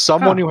heard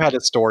someone Huh. who had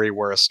a story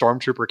where a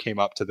stormtrooper came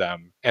up to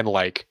them and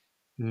like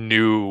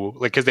knew,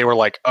 like, because they were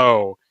like,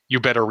 "Oh, you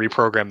better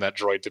reprogram that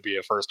droid to be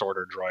a first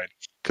order droid,"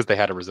 because they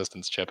had a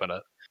resistance chip in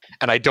it.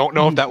 And I don't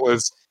know if Mhm. that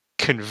was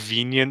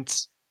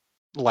convenient,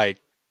 like,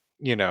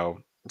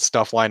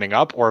 stuff lining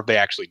up, or if they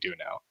actually do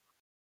know.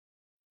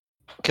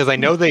 Because I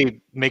know they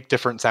make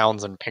different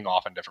sounds and ping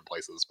off in different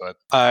places,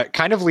 but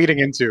kind of leading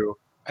into,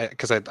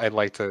 because I'd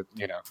like to,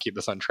 keep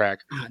this on track.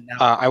 No.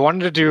 I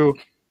wanted to do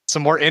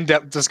some more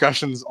in-depth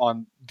discussions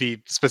on the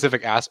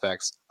specific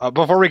aspects.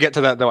 Before we get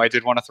to that, though, I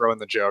did want to throw in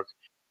the joke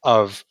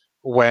of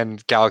when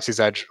Galaxy's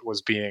Edge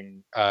was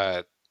being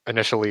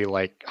initially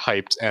like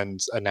hyped and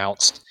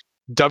announced.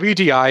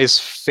 WDI's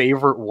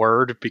favorite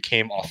word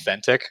became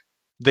authentic.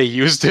 They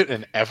used it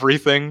in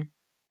everything.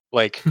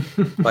 Like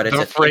But it's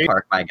the a theme phrase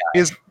park, my guy.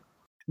 is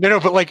no,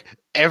 but like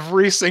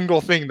every single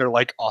thing, they're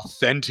like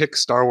authentic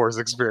Star Wars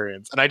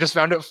experience, and I just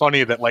found it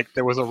funny that like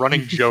there was a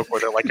running joke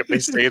where they're like, if they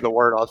say the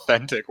word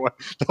authentic, what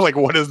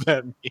does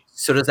that mean?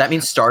 So does that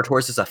mean Star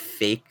Tours is a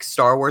fake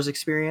Star Wars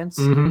experience?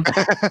 Mhm.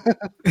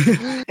 It's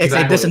a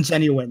Exactly.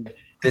 disingenuine.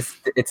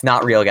 It's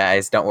not real,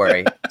 guys. Don't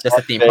worry. Just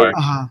a theme Fake. park.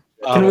 Uh-huh.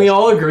 Can we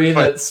all agree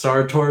but- that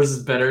Star Tours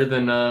is better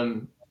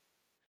than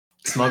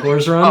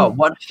Smuggler's Run? Oh,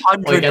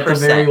 100%. like at the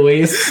very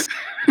least.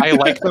 I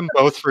like them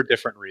both for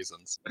different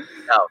reasons.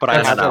 No, but I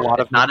That's had a not- lot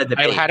of it's not a I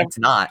debate. had a- It's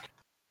not.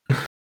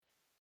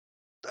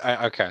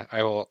 Okay,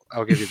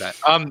 I'll give you that.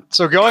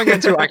 So going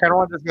into, I kind of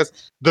want to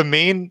discuss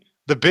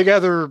the big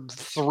other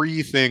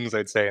 3 things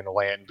I'd say in the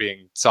land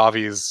being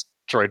Savi's,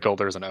 droid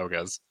builders, and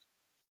Oga's.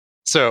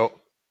 So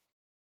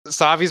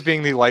Savi's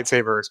being the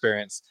lightsaber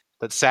experience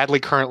that sadly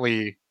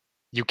currently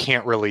you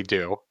can't really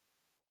do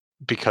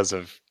because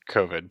of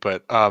COVID.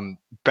 But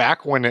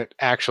back when it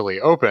actually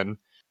opened,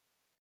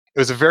 it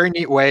was a very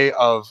neat way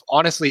of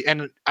honestly,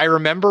 and I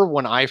remember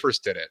when I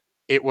first did it,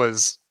 it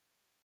was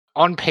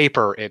on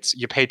paper, it's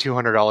you pay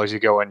 $200, you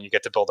go in, you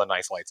get to build a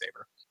nice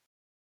lightsaber.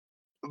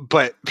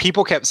 But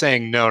people kept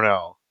saying,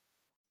 no,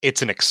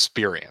 it's an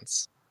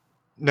experience.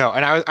 No,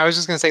 and I was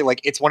just gonna say, like,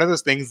 it's one of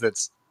those things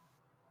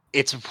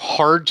it's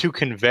hard to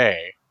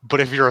convey, but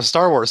if you're a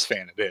Star Wars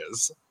fan, it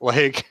is.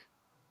 Like,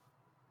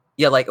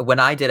 Yeah, like when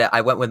I did it,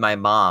 I went with my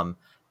mom,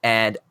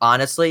 and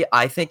honestly,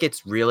 I think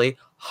it's really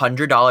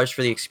 $100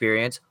 for the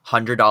experience,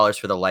 $100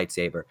 for the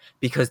lightsaber,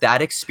 because that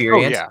oh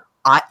experience,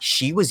 yeah,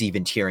 she was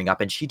even tearing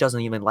up, and she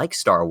doesn't even like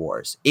Star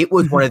Wars. It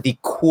was one of the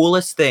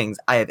coolest things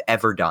I have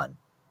ever done.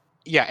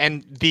 yeah,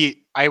 and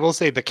I will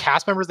say the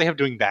cast members they have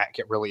doing that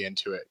get really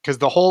into it because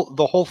the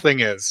whole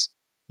thing is,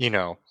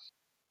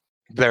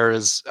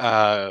 there's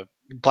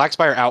Black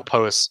Spire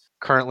Outpost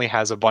currently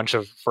has a bunch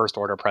of First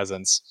Order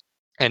presence,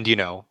 and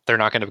they're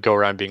not going to go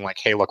around being like,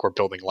 "Hey, look, we're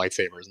building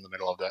lightsabers in the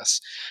middle of this."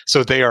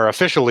 So they are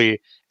officially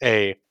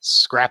a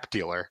scrap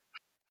dealer,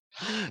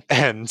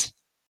 and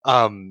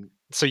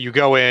so you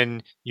go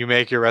in, you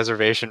make your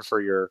reservation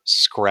for your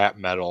scrap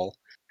metal,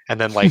 and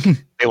then like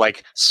they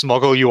like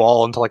smuggle you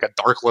all into like a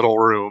dark little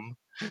room.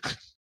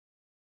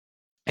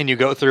 And you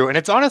go through, and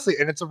it's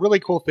a really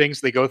cool thing.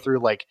 So they go through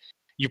like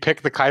you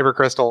pick the Kyber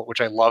crystal,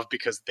 which I love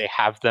because they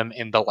have them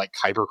in the like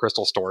Kyber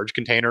crystal storage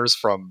containers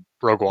from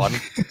Rogue One,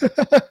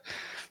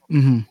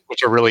 Mhm.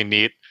 which are really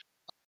neat.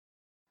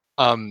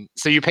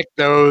 So you pick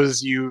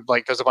those. You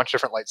like there's a bunch of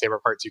different lightsaber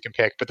parts you can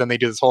pick, but then they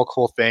do this whole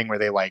cool thing where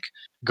they like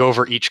go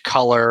over each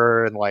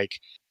color and like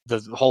the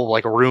whole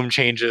like room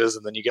changes,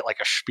 and then you get like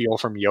a spiel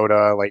from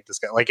Yoda, like this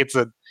guy. Like it's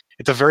a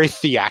very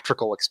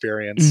theatrical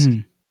experience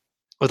Mhm.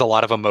 with a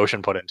lot of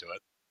emotion put into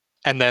it.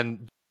 And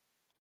then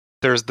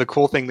there's the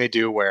cool thing they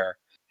do where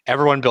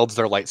everyone builds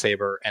their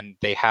lightsaber, and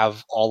they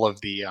have all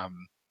of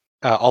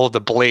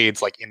the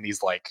blades like in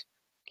these like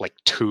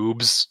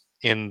tubes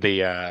in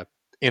the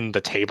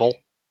table,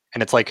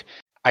 and it's like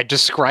I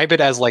describe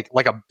it as like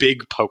a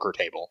big poker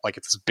table, like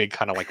it's this big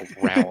kind of like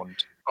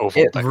round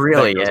oval. It that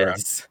really goes around.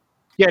 is.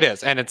 Yeah, it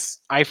is, and it's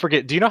I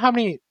forget. Do you know how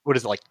many? What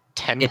is it, like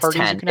 10 It's parties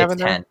 10. you can have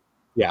It's in there? 10.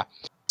 Yeah.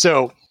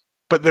 So,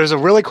 but there's a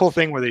really cool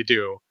thing where they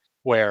do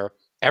where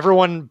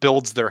everyone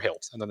builds their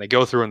hilt, and then they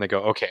go through and they go,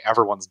 okay,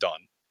 everyone's done,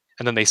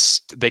 and then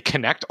they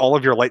connect all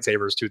of your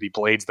lightsabers to the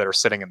blades that are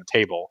sitting in the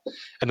table,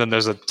 and then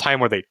there's a time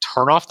where they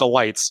turn off the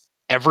lights.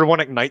 Everyone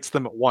ignites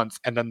them at once,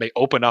 and then they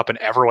open up, and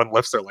everyone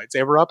lifts their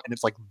lightsaber up, and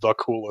it's like the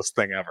coolest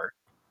thing ever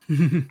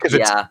because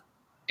it's Yeah.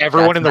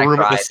 everyone That's in the my room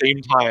at the pride.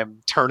 same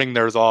time turning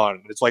theirs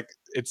on. It's like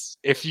it's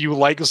if you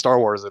like Star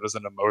Wars, it is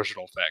an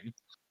emotional thing.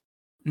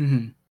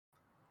 Mhm.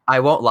 I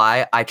won't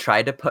lie. I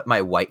tried to put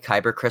my white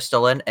kyber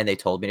crystal in, and they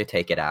told me to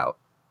take it out.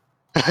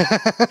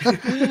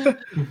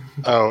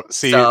 Oh,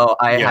 see, So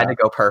I yeah. had to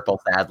go purple,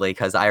 sadly,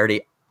 because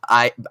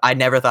I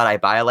never thought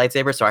I'd buy a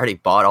lightsaber, so I already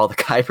bought all the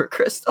kyber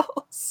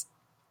crystals.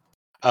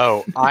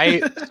 Oh,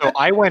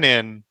 I went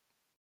in.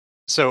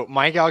 So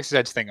my Galaxy's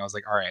Edge thing, I was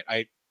like, all right,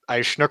 I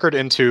schnookered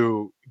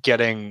into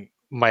getting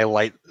my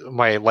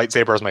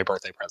lightsaber as my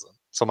birthday present.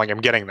 So I'm like,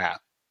 I'm getting that.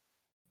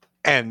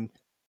 And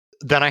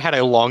then I had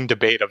a long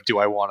debate of do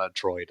I want a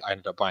droid. I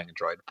ended up buying a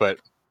droid, but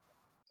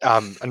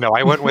no,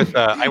 I went with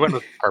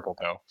purple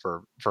though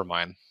for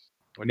mine.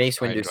 which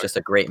Mace I Windu's enjoyed. just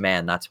a great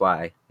man. That's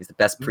why he's the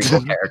best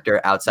prequel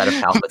character outside of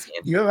Palpatine.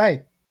 You're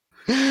right.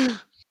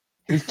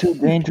 He's too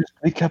dangerous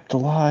to be kept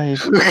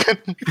alive.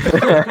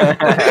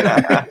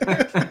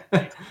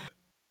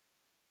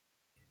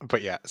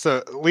 But yeah,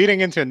 so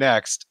leading into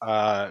next,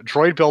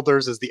 Droid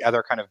Builders is the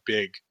other kind of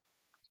big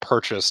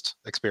purchased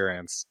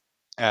experience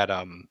at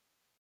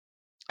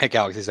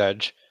Galaxy's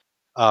Edge.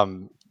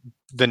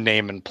 The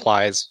name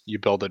implies you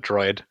build a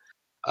droid.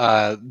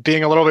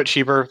 Being a little bit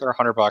cheaper, they're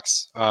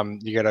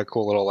 $100. You get a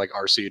cool little like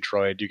RC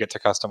droid. You get to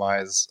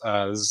customize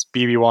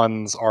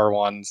BB1s,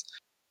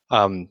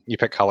 R1s. You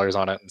pick colors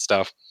on it and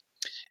stuff.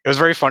 It was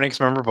very funny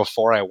because remember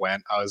before I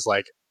went, I was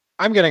like,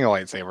 I'm getting a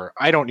lightsaber.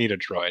 I don't need a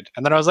droid.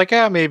 And then I was like,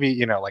 yeah,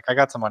 maybe, like I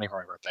got some money for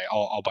my birthday.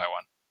 I'll buy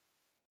one.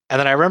 And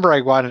then I remember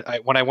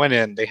when I went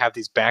in, they have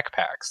these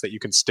backpacks that you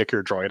can stick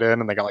your droid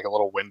in, and they got like a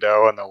little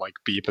window, and they'll like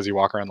beep as you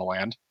walk around the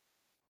land.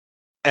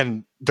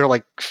 And they're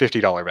like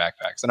 $50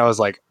 backpacks, and I was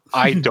like,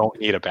 I don't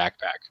need a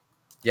backpack.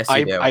 Yes,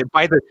 you do.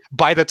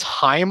 By the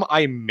time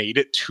I made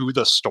it to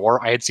the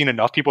store, I had seen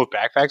enough people with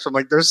backpacks. I'm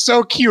like, they're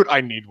so cute.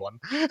 I need one.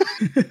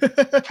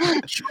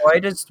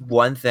 Droid is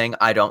one thing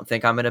I don't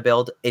think I'm gonna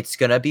build. It's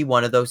gonna be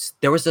one of those.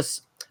 There was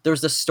this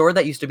store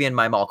that used to be in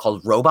my mall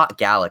called Robot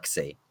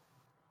Galaxy.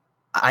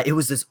 It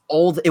was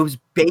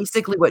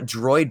basically what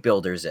Droid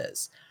Builders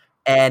is,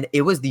 and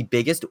it was the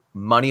biggest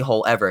money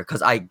hole ever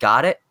because I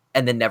got it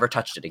and then never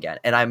touched it again.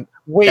 And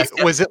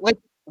was it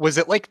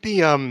like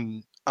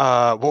the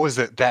what was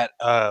it, that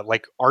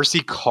like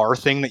RC car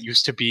thing that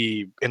used to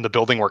be in the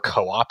building where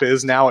Co-op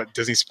is now at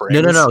Disney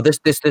Springs? No. This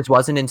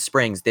wasn't in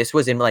Springs. This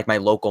was in like my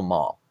local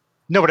mall.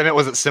 No, but I meant,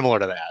 was it similar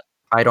to that?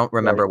 I don't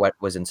remember what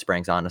was in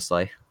Springs,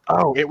 honestly.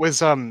 Oh, it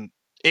was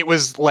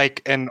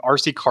like an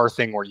RC car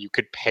thing where you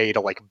could pay to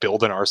like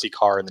build an RC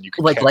car, and then you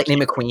could Like Lightning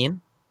McQueen.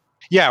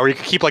 Yeah, where you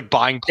could keep like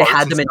buying They parts.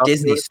 had them in and stuff.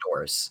 Disney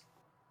stores.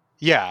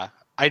 Yeah,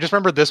 I just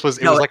remember it was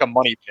like a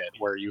money pit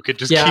where you could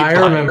just keep I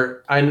buying.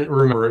 remember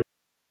what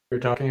you're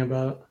talking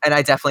about. And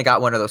I definitely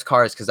got one of those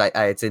cars because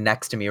it's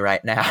next to me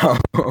right now.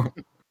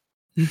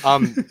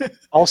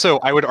 Also,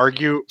 I would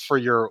argue for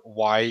your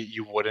why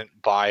you wouldn't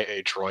buy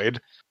a droid.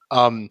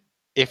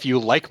 If you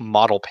like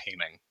model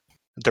painting,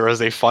 there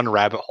is a fun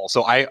rabbit hole.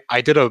 So I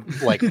did a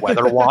like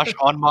weather wash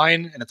on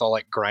mine, and it's all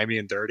like grimy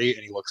and dirty,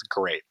 and he looks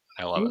great.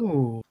 I love it.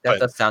 Ooh. That But-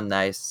 does sound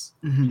nice.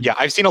 Mhm. Yeah,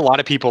 I've seen a lot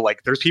of people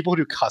like there's people who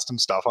do custom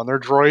stuff on their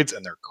droids,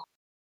 and they're cool.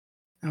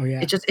 Oh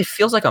yeah. It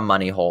feels like a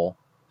money hole.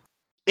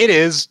 It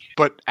is,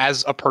 but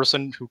as a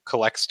person who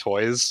collects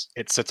toys,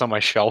 it sits on my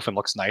shelf and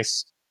looks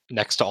nice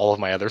next to all of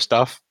my other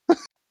stuff.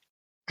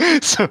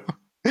 So,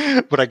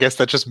 but I guess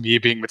that's just me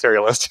being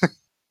materialistic.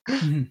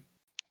 Mhm.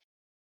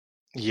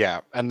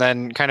 Yeah, and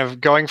then kind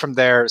of going from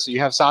there, so you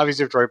have Savi's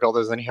of Droid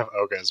Builders, then you have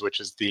Oga's, which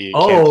is the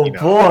Oh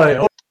cantina.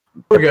 boy,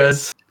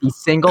 Oga's. The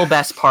single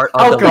best part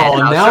of Alcohol. the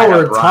land Now outside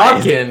we're of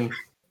Rise. talking.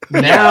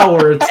 Now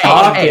we're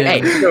talking.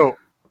 hey. So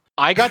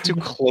I got to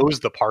close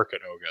the park at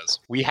Oga's.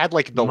 We had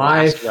like the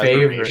My last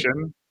favorite.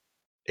 reservation.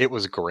 It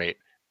was great.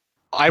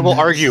 I will Nice.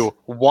 argue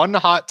one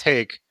hot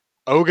take: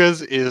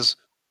 Oga's is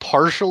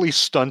partially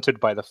stunted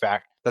by the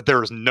fact that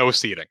there is no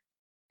seating.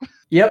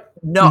 Yep,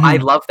 No, I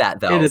Mhm. love that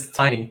though. it is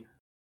tiny.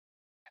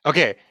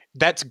 Okay,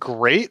 that's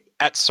great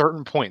at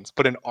certain points,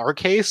 but in our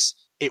case,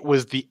 it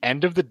was the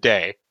end of the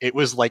day. It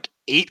was like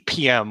 8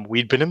 p.m.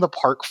 We'd been in the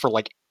park for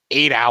like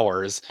 8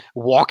 hours,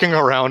 walking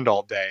around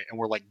all day, and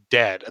we're like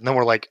dead. And then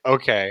we're like,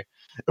 okay.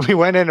 We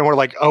went in and we're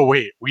like, oh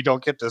wait, we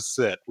don't get to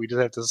sit. We just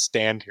have to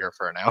stand here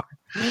for an hour.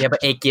 Yeah, but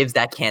it gives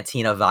that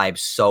cantina vibe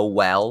so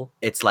well.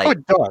 It's Oh, like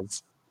it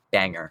does.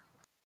 banger.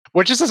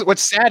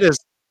 What's sad is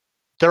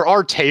there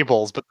are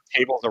tables, but the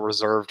tables are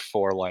reserved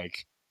for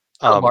like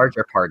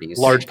larger parties.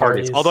 large Big parties.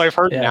 parties, Although I've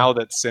heard yeah. now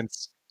that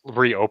since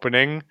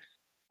reopening,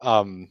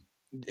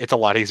 it's a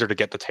lot easier to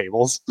get the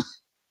tables.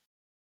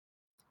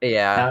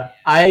 Yeah.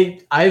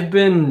 I've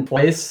been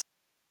twice.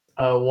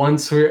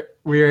 Once we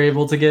were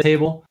able to get a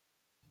table.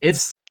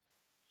 It's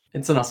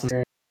an awesome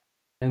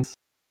experience.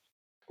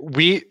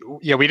 We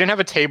didn't have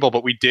a table,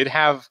 but we did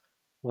have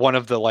one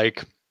of the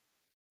like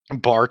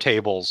bar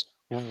tables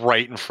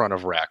right in front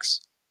of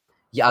Rex.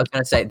 Yeah, I was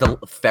gonna say the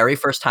very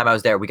first time I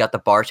was there, we got the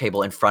bar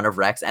table in front of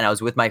Rex, and I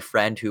was with my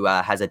friend who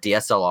has a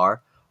DSLR.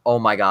 Oh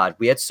my god,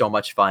 we had so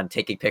much fun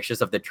taking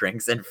pictures of the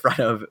drinks in front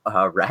of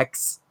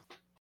Rex.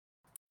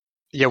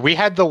 Yeah, we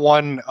had the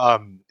one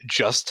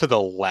just to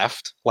the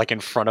left, like in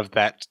front of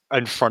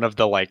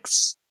the like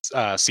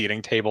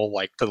seating table,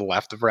 like to the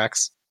left of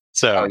Rex.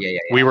 So yeah.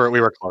 we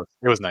were close.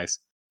 It was nice.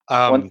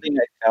 One thing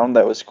I found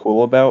that was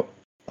cool about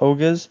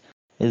Oga's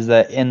is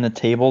that in the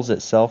tables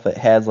itself, it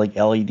has like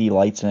LED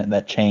lights in it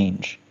that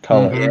change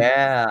color. Mhm.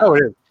 Yeah. Oh,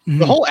 it is. The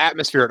Mhm. whole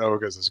atmosphere at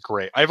Oga's is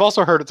great. I've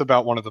also heard it's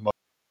about one of the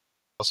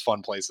most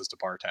fun places to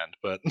bartend.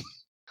 But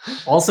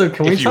Also,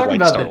 can we If you talk like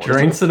about Star the Wars.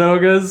 drinks at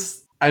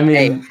Oga's? I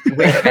Hey, mean,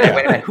 wait a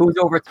minute. Who's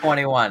over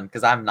 21?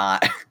 Because I'm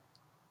not.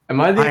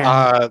 Am I the?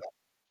 I am.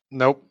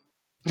 nope.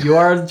 You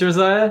are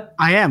Josiah.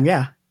 I am,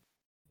 yeah.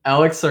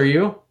 Alex, are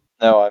you?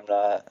 No, I'm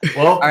not.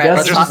 Well, All right, guess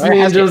let's it's talk- just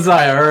me and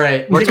Josiah. All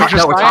right. We're talking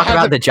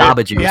about the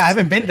Jabba juice. Yeah, I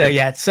haven't been there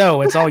yet,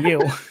 so it's all you.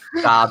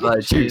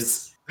 Jabba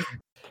juice. Jeez.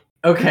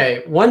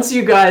 Okay, once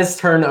you guys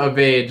turn of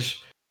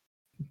age,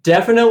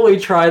 definitely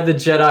try the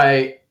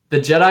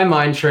Jedi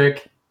mind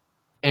trick,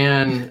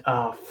 and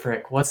oh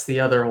frick, what's the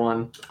other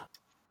one?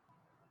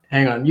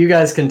 Hang on, you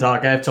guys can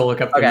talk. I have to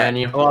look up the Okay.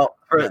 menu. Well,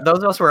 for those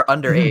of us who are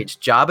underage,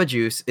 Jabba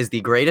juice is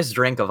the greatest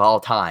drink of all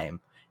time.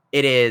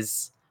 It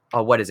is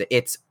what is it?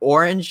 It's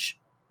orange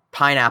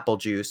pineapple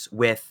juice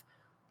with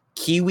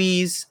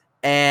kiwis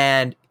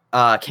and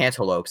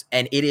cantaloupes,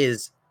 and it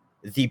is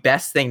the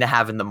best thing to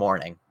have in the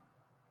morning.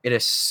 It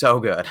is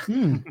so good.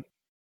 Hmm.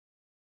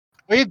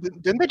 Wait,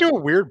 didn't they do a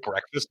weird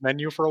breakfast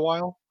menu for a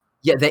while?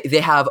 Yeah, they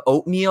have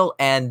oatmeal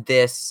and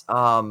this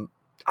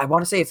I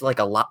want to say it's like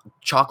a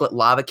chocolate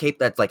lava cake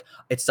that's like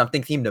it's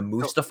something themed to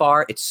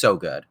Mustafar. It's so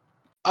good.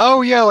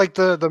 Oh yeah, like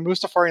the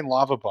Mustafarian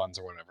lava buns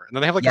or whatever. And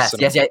then they have like Yes, a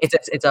yes, cinnamon.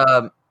 It's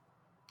a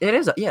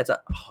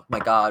oh my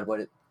god,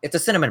 it's a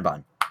cinnamon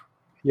bun.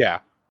 Yeah.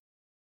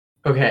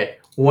 Okay,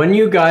 when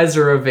you guys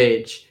are of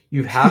age,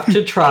 you have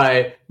to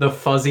try the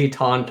fuzzy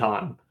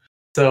tauntaun.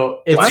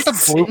 So Is it's that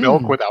the blue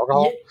milk with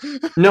alcohol?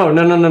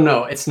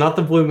 No. It's not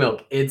the blue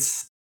milk.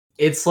 It's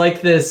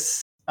like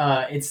this.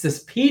 It's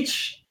this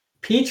peach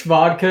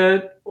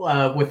vodka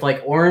with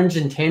like orange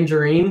and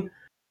tangerine.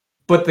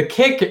 But the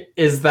kick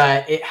is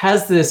that it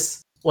has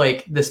this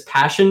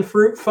passion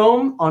fruit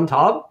foam on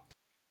top,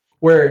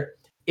 where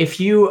if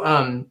you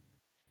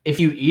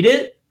eat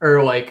it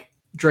or like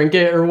drink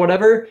it or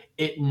whatever,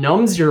 it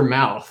numbs your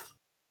mouth.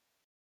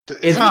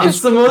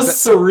 It's the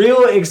most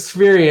surreal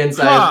experience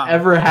I've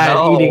ever had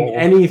eating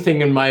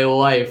anything in my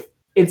life.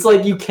 It's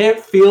like you can't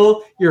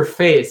feel your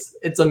face.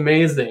 It's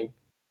amazing.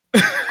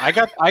 I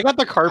got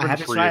the carbon had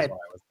to freeze try when it.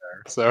 I was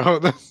there.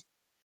 So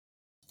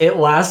It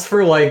lasts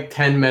for like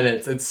 10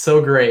 minutes. It's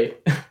so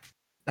great.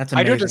 That's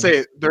I amazing. do have to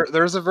say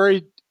there's a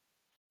very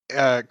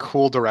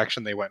cool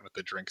direction they went with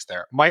the drinks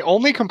there. My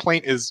only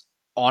complaint is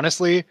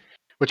honestly,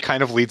 which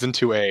kind of leads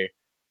into a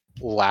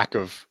lack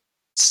of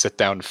sit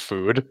down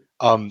food.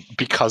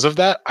 Because of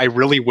that, I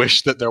really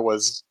wish that there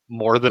was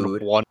more than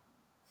Food. one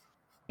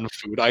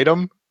food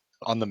item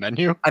on the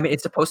menu. I mean,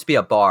 it's supposed to be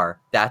a bar.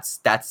 That's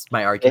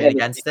my They argument had a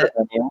against secret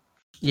it. menu.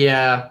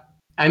 Yeah.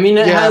 I mean,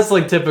 it Yeah. has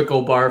like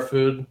typical bar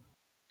food.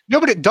 No,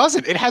 but it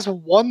doesn't. It has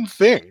one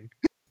thing.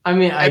 I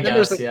mean, I And then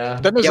there's guess, a- yeah.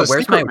 Then there's Yeah, a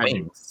where's my secret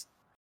menu. wings?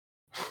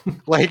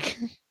 Like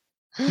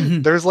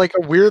Mhm. there's like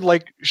a weird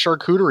like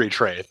charcuterie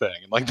tray thing.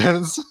 Like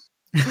that's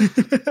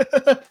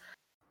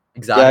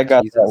Exotic Yeah, I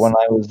got cheeses. that when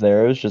I was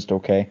there. It was just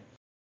okay.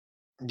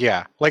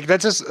 yeah. Like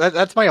that's just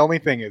that's my only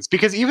thing is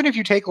because even if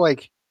you take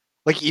like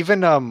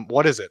even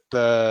what is it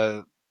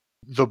the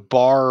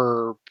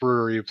bar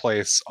brewery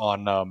place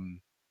on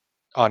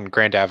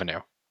Grand Avenue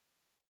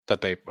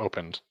that they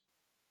opened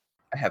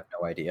I have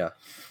no idea.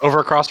 over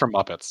across from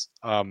Muppets.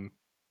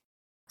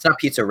 It's not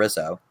Pizza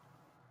Rizzo.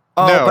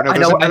 Oh, No, but no, I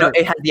there's know. another-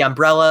 It has the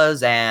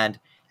umbrellas and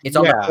it's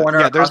on Yeah, the corner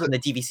yeah, across there's from a-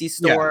 the DVC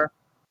store.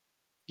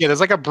 Yeah, there's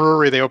like a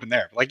brewery they opened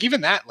there. Like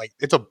even that, like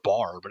it's a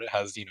bar, but it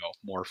has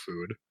more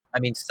food. I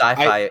mean,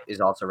 Sci-Fi is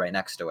also right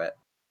next to it.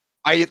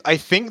 I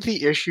think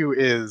the issue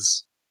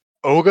is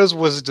Oga's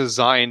was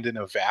designed in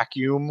a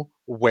vacuum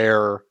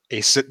where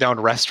a sit down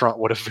restaurant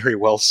would have very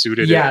well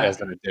suited Yeah. it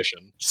as an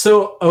addition.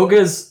 So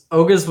Oga's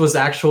was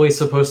actually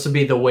supposed to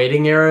be the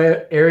waiting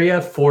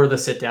area for the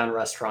sit down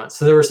restaurant.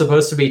 So there were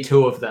supposed to be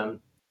two of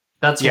them.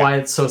 That's Yeah. why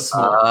it's so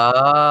small.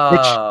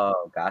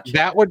 Oh, gotcha.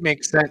 That would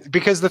make sense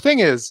because the thing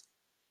is,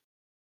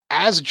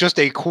 as just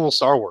a cool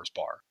Star Wars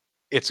bar,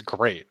 it's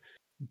great.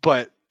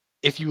 But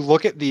if you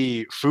look at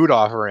the food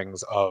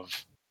offerings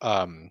of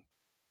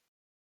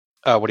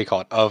what do you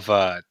call it, of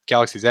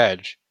Galaxy's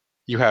Edge,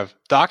 you have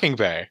Docking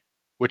Bay,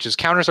 which is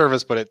counter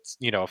service, but it's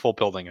a full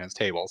building and it's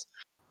tables.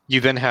 You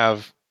then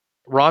have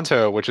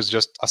Ronto, which is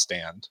just a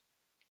stand.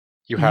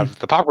 You have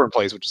the Popcorn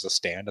Place, which is a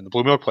stand, and the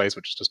Blue Milk Place,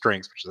 which is just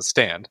drinks, which is a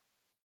stand.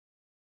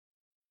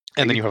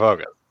 And then you have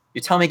Oga.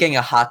 You tell me getting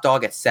a hot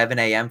dog at 7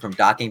 a.m. from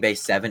Docking Bay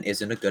 7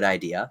 isn't a good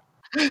idea?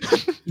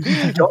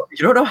 You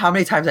don't know how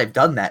many times I've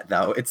done that,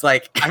 though. It's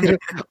like...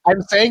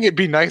 I'm saying it'd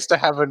be nice to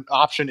have an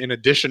option in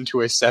addition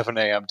to a 7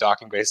 a.m.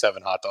 Docking Bay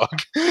 7 hot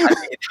dog. I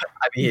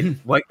mean,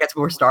 what gets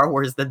more Star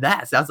Wars than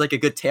that? Sounds like a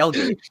good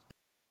tailgate.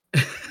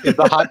 Is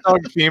the hot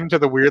dog themed to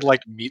the weird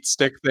meat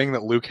stick thing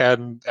that Luke had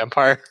in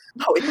Empire?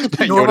 No, it's just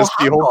That normal Yoda hot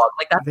steals? dog.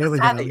 Like that's There we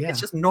the go, sad thing. yeah.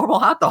 It's just normal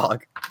hot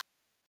dog.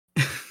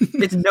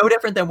 It's no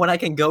different than what I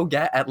can go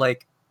get at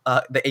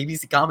the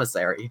ABC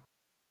commissary.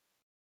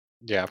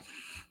 Yeah.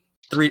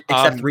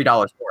 Except $3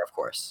 more, of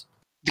course.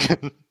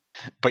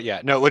 But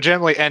yeah, no,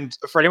 legitimately, and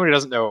for anyone who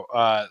doesn't know,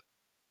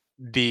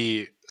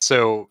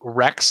 so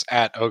Rex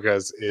at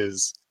Oga's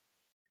is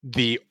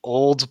the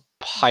old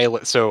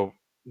pilot. So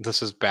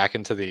this is back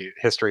into the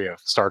history of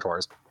Star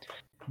Tours.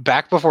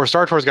 Back before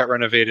Star Tours got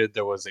renovated,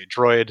 there was a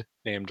droid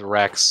named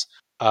Rex,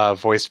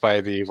 voiced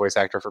by the voice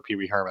actor for Pee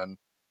Wee Herman.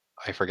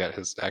 I forget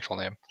his actual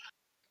name.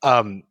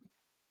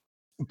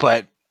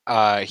 But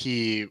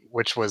he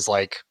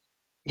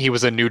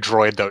was a new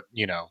droid that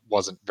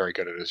wasn't very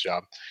good at his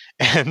job,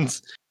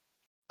 and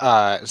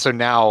so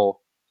now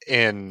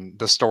in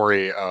the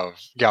story of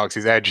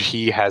Galaxy's Edge,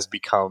 he has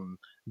become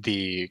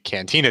the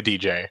Cantina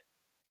DJ.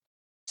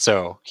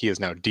 So he is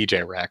now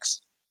DJ Rex.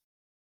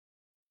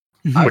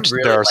 I Which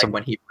really there are like some.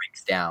 when he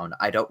breaks down.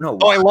 I don't know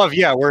Oh, why. I love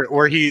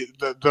where he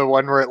the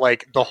one where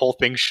the whole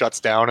thing shuts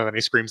down and then he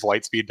screams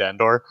 "Lightspeed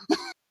Dandor."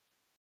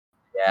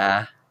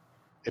 Yeah.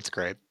 It's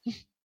great.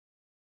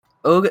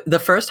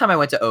 The first time I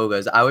went to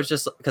Oga's, I was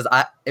just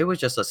it was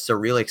just a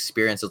surreal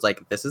experience. It was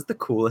like, this is the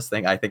coolest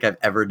thing I think I've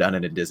ever done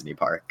in a Disney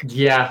park.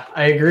 Yeah,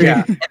 I agree.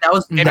 Yeah. And that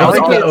was I that was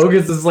think all- that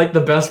Oga's is like the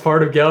best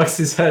part of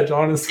Galaxy's Edge,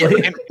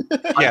 honestly.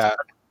 Yeah.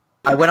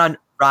 I went on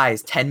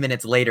Rise 10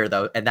 minutes later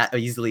though, and that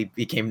easily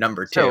became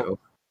number 2.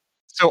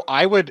 So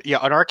I would, in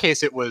our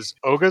case, it was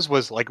Oga's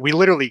was we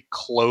literally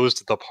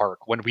closed the park.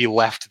 When we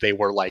left, they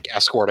were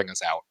escorting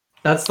us out.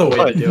 That's the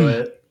way to do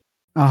it.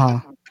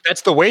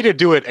 That's the way to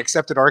do it,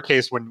 except in our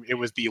case, when it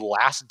was the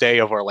last day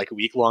of our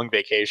week-long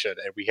vacation,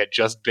 and we had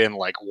just been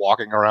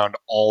walking around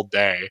all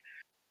day,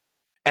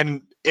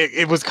 and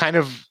it was kind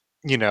of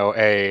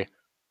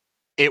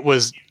it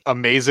was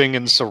amazing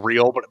and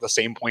surreal, but at the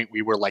same point,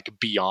 we were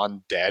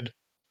beyond dead.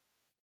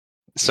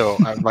 So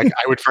I'm I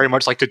would very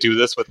much like to do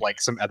this with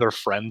some other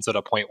friends at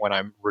a point when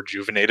I'm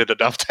rejuvenated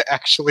enough to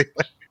actually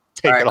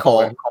take All right, it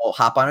all in. Cole,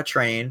 hop on a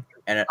train,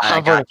 and I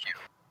Hop got on- you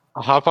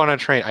I'll hop on a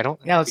train. I don't.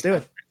 Yeah, let's do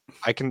it.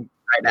 I can.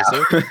 right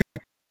now.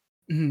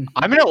 Mhm.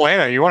 I'm in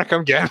Atlanta. You want to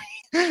come get me?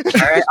 all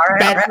right.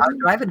 I'm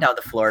driving down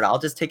to Florida. I'll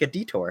just take a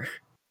detour.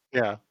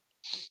 Yeah.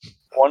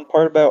 One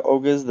part about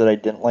Oga's that I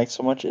didn't like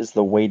so much is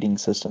the waiting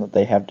system that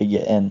they have to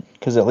get in.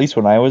 Because at least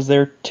when I was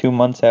there 2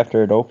 months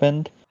after it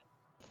opened,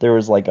 there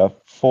was a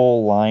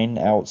full line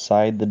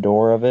outside the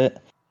door of it.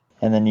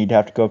 And then you'd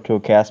have to go up to a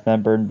cast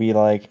member and be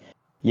like,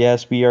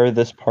 yes, we are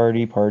this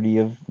party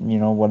of,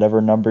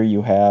 whatever number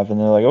you have. And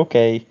they're like,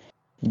 okay,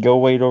 go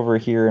wait over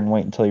here and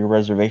wait until your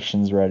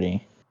reservation's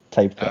ready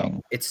type Oh.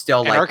 thing. It's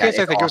still In like our that. case,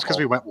 I It's think it was because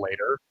awful. we went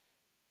later.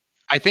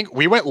 I think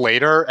we went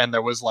later, and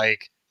there was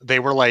they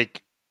were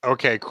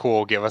okay,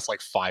 cool, give us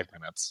 5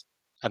 minutes,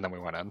 and then we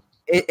went in.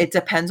 It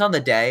depends on the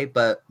day,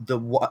 but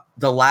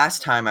the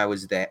last time I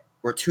was there,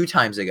 or 2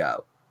 times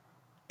ago,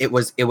 it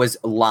was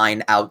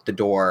line out the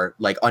door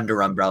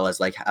under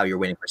umbrellas, how you're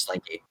waiting for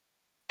Slinky.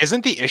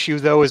 Isn't the issue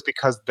though is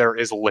because there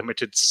is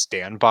limited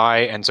standby,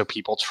 and so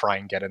people try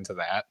and get into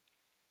that?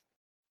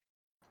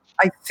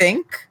 I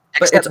think,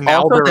 but Except it's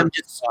now also they're- them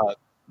just.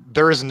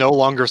 There is no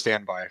longer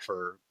standby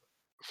for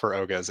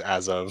Oga's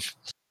as of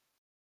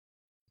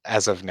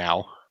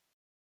now.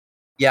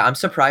 Yeah, I'm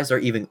surprised they're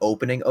even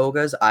opening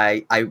Oga's.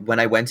 I when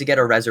I went to get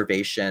a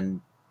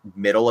reservation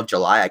middle of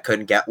July, I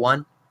couldn't get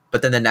one.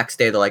 But then the next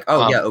day they're like,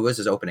 "Oh yeah, Oga's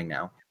is opening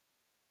now."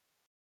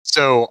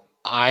 So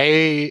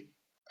I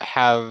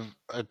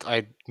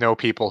know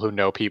people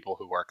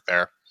who work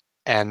there,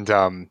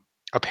 and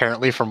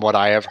apparently, from what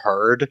I have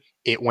heard,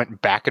 it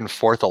went back and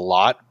forth a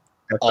lot.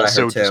 That's what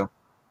Also, I heard too.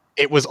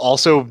 It was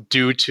also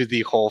due to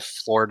the whole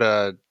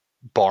Florida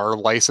bar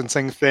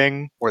licensing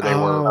thing, where they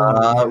were.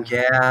 Oh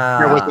yeah.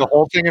 There was the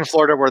whole thing in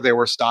Florida where they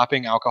were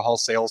stopping alcohol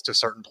sales to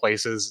certain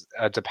places,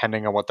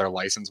 depending on what their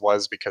license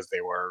was, because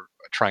they were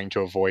trying to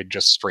avoid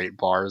just straight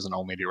bars and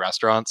only do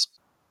restaurants.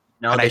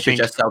 No, and they I should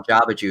think- just sell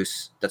Java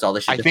Juice. That's all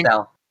they should I just think-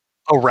 sell.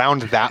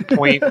 Around that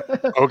point,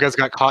 Oga's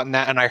got caught in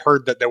that, and I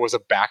heard that there was a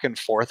back and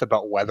forth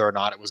about whether or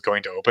not it was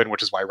going to open,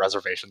 which is why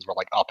reservations were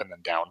up and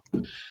then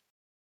down.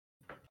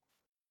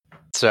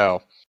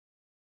 So,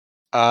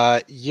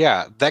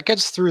 yeah, that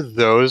gets through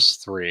those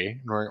 3.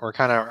 We're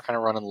kind of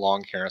running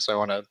long here, so I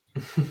want to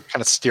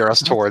kind of steer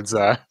us towards You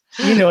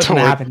know what's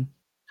gonna Toward- happen.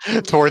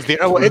 towards the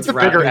oh, it's a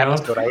bigger Wrapping up.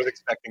 episode. I was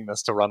expecting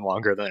this to run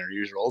longer than our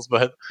usuals,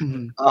 but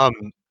Mhm.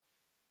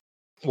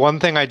 one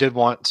thing I did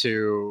want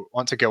to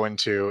go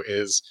into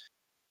is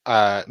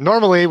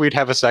normally we'd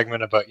have a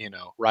segment about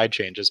ride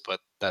changes, but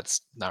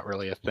that's not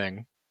really a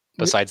thing.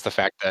 Besides the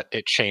fact that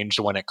it changed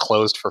when it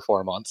closed for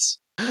 4 months,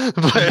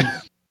 but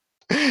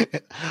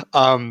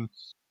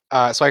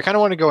so I kind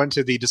of want to go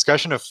into the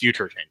discussion of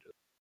future changes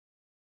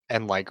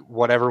and like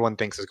what everyone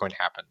thinks is going to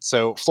happen.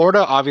 So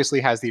Florida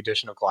obviously has the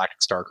addition of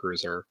Galactic Star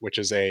Cruiser, which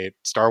is a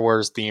Star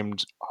Wars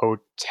themed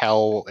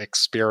hotel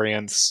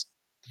experience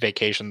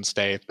vacation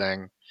stay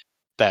thing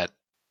that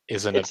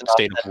is in It's a an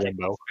state of authentic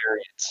limbo.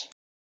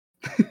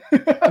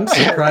 experience. I'm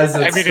surprised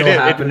I it's mean, still it-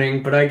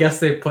 happening, but I guess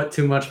they put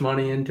too much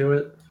money into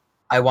it.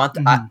 I want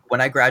Mhm. when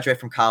I graduate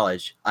from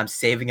college, I'm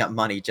saving up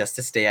money just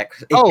to stay at.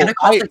 It's Oh, gonna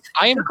cost I am. it's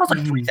gonna cost like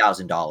Mhm.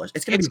 $3,000.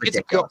 It's gonna be It's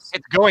ridiculous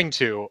going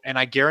to, and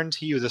I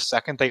guarantee you, the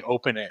second they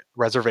open it,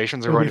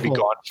 reservations are It'll going be to be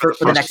full. gone for For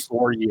the the first next-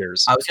 4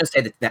 years. I was gonna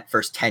say that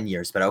first 10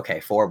 years, but okay,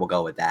 4 we'll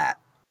go with that.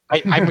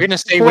 I'm going to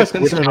say Four with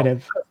is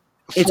conservative.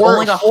 It's four-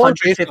 only four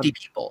 150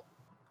 people.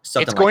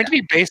 Something It's like going that. to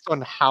be based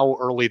on how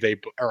early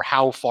or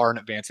how far in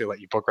advance they let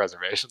you book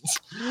reservations.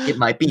 It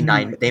might be Mhm.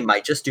 9. They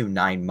might just do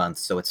 9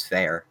 months, so it's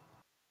fair.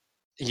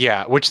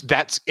 Yeah,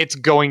 it's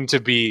going to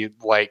be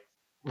like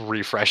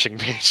refreshing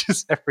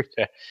pages every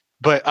day.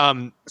 But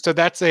so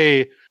that's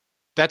a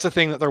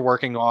thing that they're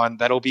working on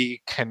that'll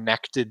be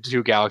connected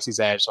to Galaxy's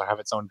Edge, so have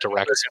its own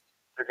direct.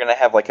 They're gonna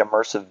have like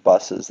immersive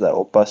buses that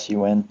will bus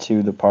you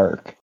into the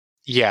park.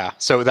 Yeah,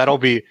 so that'll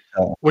be,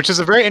 Oh. which is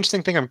a very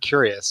interesting thing. I'm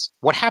curious,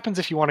 what happens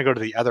if you want to go to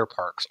the other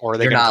parks, or are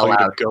they You're going to not tell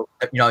you allowed. to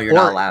go? No, you're Or-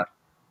 not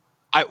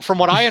allowed. From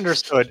what I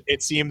understood,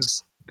 it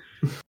seems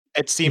You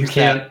that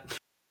can't.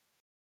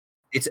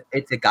 It's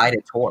a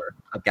guided tour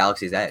of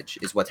Galaxy's Edge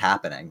is what's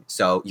happening.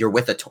 So you're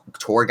with a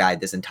tour guide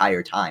this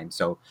entire time.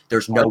 So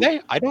there's are no they?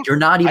 I don't. you're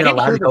not even didn't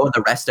allowed hear to go in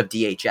the rest of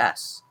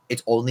DHS.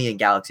 It's only in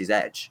Galaxy's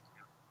Edge.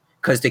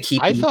 Because to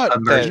keep I you thought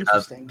submerged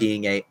that- of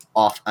being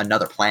off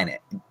another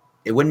planet.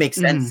 It wouldn't make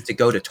sense to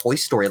go to Toy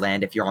Story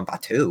Land if you're on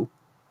Batuu.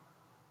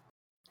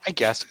 I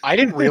guess I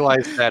didn't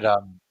realize that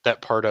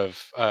that part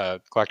of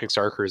Galactic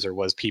Star Cruiser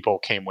was people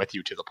came with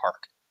you to the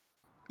park.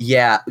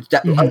 Yeah,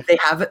 Mhm. they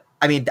have it.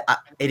 I mean,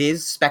 it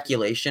is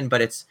speculation, but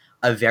it's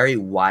a very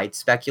wide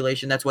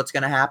speculation. That's what's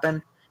going to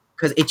happen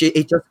because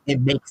it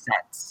makes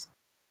sense.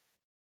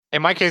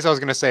 In my case, I was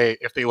going to say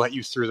if they let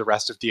you through the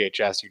rest of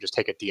DHS, you just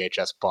take a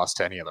DHS bus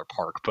to any other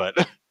park. But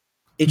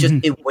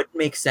It wouldn't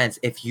make sense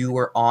if you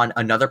were on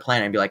another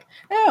planet and be like,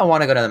 I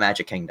want to go to the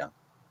Magic Kingdom.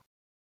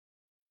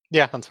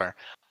 yeah, that's fair.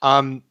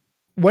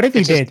 What if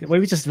you It's just- did? What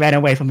if you just ran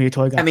away from your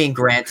toy guide? I mean,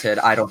 granted,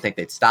 I don't think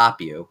they'd stop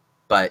you,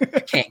 but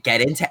you can't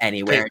get into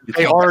anywhere. You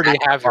They can't get already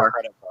back have your park.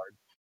 credit card.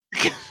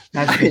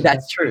 I mean,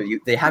 that's true.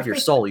 They have your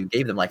soul. You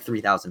gave them like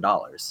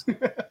 $3,000.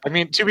 I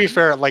mean, to be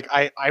fair, like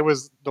I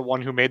was the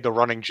one who made the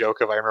running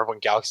joke of I remember when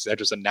Galaxy's Edge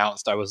was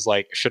announced, I was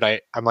like,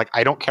 I'm like,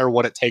 I don't care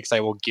what it takes, I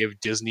will give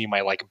Disney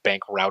my like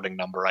bank routing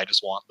number. I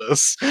just want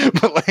this.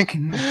 But like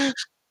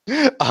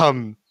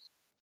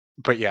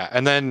but yeah,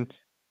 and then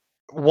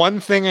one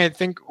thing I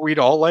think we'd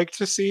all like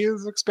to see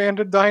is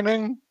expanded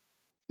dining.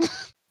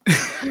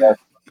 Yeah.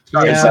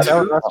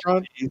 A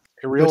restaurant,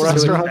 a real Which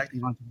is really restaurant. exactly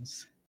what it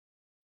is.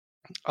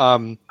 I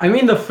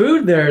mean, the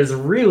food there is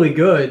really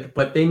good,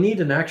 but they need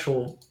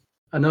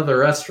another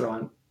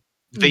restaurant.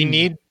 They Mm.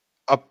 need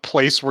a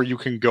place where you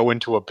can go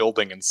into a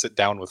building and sit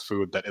down with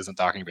food that isn't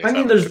Docking Bay I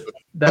mean, 7.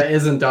 that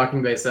isn't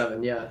Docking Bay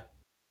 7, yeah.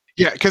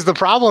 Yeah, because the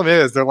problem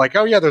is they're like,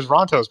 oh yeah, there's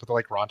Ronto's, but they're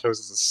like, Ronto's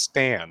is a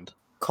stand.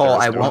 Cole,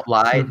 There's I no- won't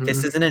lie. Mhm.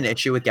 This isn't an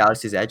issue with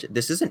Galaxy's Edge.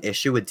 This is an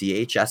issue with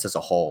DHS as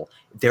a whole.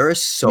 There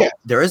is Yeah.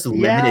 limited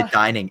Yeah.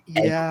 dining.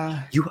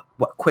 Yeah.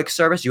 Quick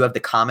service. You have the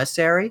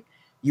commissary.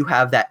 You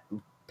have that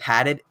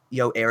padded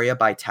area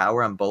by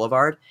Tower on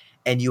Boulevard,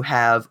 and you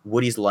have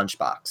Woody's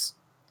Lunchbox.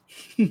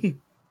 And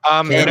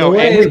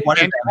way- One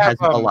of and them has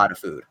a lot of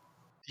food.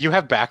 you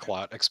have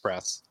Backlot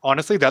Express.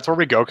 Honestly, that's where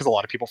we go because a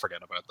lot of people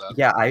forget about that.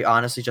 Yeah, I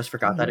honestly just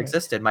forgot that Yeah.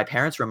 existed. My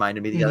parents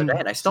reminded me the other Mhm. day,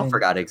 and I still Same.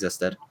 forgot it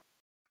existed.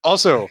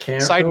 Also,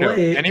 Can't side note,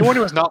 relate. anyone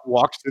who has not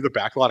walked through the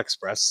Backlot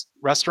Express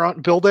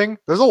restaurant building,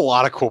 there's a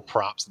lot of cool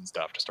props and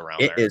stuff just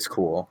around It there. is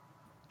cool.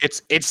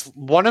 It's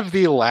one of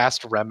the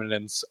last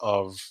remnants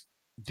of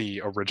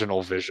the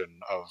original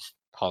vision of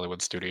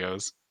Hollywood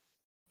Studios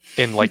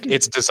in like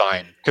its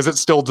design, because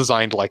it's still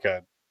designed like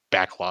a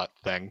backlot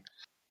thing.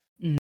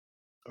 Mhm.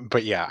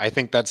 But yeah, I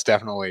think that's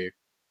definitely,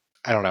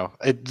 I don't know,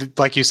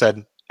 like you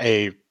said,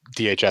 a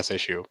DHS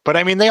issue. But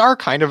I mean, they are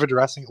kind of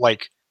addressing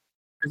like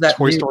Is that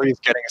Toy new- Story is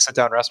getting a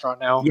sit-down restaurant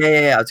now.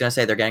 Yeah. I was gonna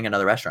say they're getting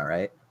another restaurant,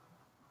 right?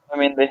 I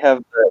mean, they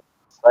have the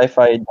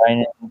sci-fi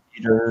dining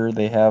theater.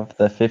 They have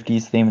the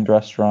 50s themed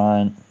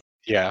restaurant.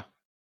 Yeah,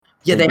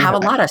 Yeah, they do have a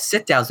that. lot of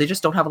sit downs. They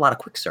just don't have a lot of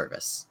quick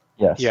service.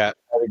 Yes. yeah.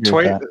 I agree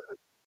with that.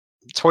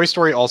 Toy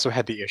Story also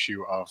had the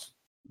issue of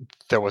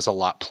there was a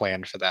lot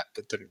planned for that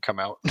didn't come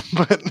out.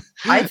 But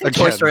I think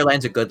Toy again, Story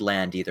Land's a good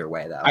land either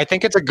way, though. I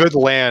think it's a good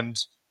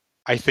land.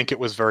 I think it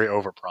was very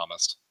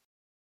overpromised.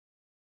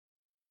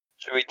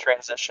 Should we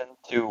transition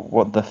to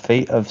what the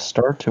fate of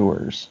Star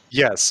Tours?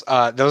 Yes,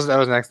 that was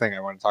the next thing I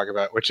want to talk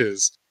about, which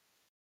is,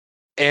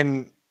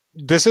 and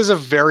this is a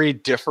very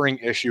differing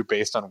issue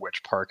based on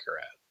which park you're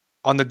at.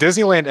 On the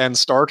Disneyland end,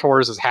 Star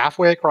Tours is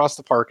halfway across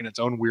the park in its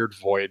own weird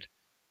void,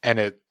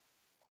 and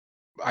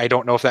I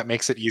don't know if that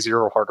makes it easier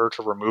or harder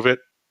to remove it,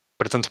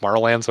 but it's in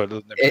Tomorrowland, so it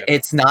doesn't.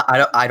 It's not.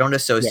 I don't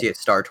associate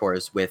Star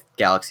Tours with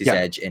Galaxy's Yeah.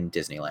 Edge in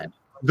Disneyland.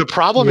 The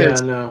problem Yeah,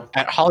 is no.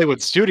 at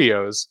Hollywood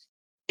Studios,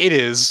 it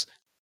is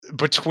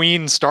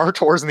between Star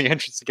Tours and the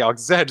entrance to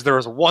Galaxy's Edge. There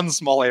is one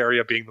small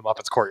area being the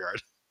Muppets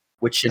Courtyard.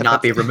 Which should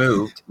not be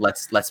removed.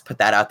 Let's put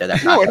that out there.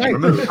 That's No, not and being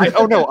removed.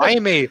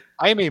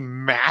 I am a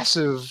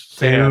massive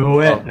fan Do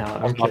it. of, No,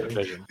 of I'm Muppet kidding.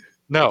 Vision.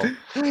 No,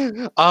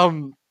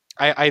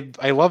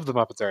 I love the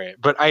Muppets area,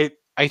 but I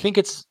think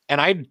it's, and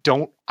I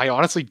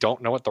honestly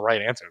don't know what the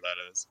right answer to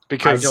that is,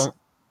 because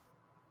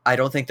I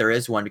don't think there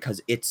is one, because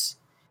it's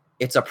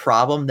a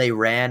problem they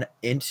ran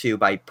into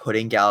by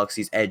putting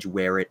Galaxy's Edge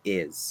where it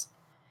is,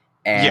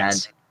 and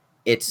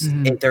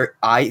Yes.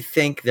 I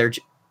think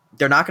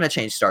they're not going to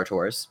change Star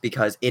Tours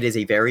because it is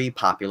a very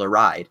popular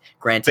ride.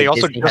 Granted, they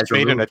also Disney just has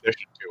made an removed,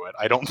 addition to it.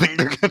 I don't think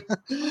they're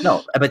gonna.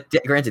 no, but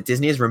granted,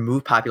 Disney has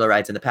removed popular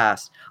rides in the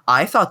past.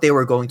 I thought they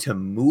were going to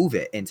move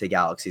it into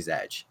Galaxy's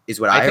Edge. Is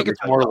what I think it's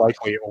originally more thought.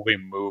 likely it will be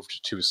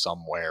moved to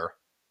somewhere.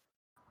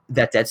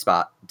 That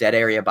dead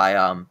area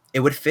by it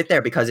would fit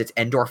there because it's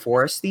Endor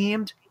Forest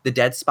themed. The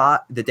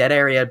dead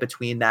area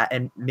between that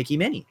and Mickey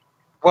Minnie.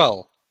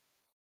 Well,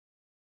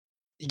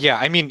 yeah,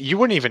 I mean, you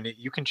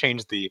can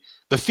change the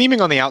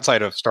theming on the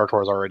outside of Star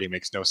Tours already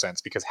makes no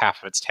sense because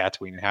half of it's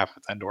Tatooine and half of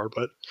it's Endor,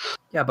 but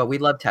Yeah, but we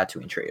love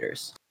Tatooine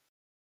traders.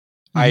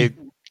 I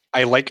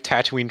like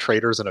Tatooine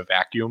traders in a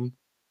vacuum.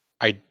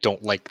 I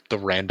don't like the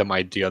random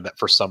idea that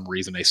for some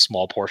reason a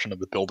small portion of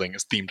the building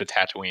is themed to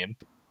Tatooine.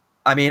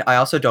 I mean, I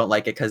also don't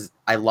like it because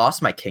I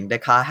lost my King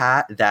Dakar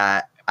hat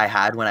that I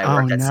had when I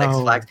worked at Six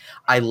no. Flags.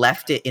 I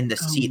left it in the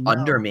seat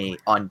under me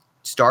on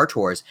Star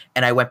Tours,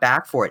 and I went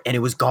back for it, and it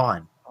was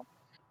gone.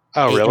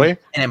 Oh, really?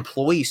 An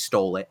employee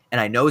stole it, and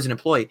I know it's an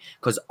employee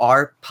because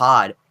our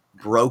pod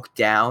broke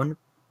down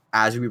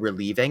as we were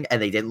leaving,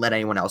 and they didn't let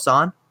anyone else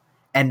on,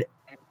 and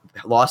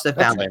lost and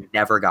That's found it,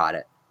 never got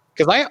it.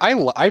 Because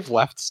I've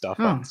left stuff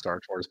Huh. on Star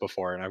Tours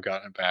before and I've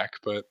gotten it back,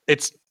 but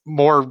it's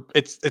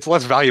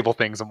less valuable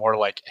things and more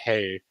like,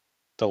 hey,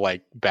 the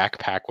like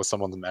backpack with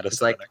someone's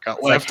medicine like- that got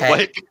it's like, left. hey.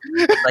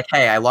 Like, Like,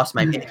 hey, I lost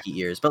my Mickey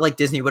ears, but like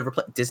Disney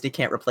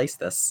can't replace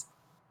this.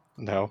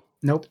 no.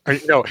 Nope.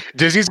 No,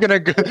 Disney's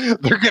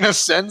they're gonna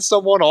send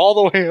someone all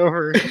the way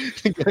over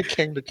to get a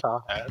King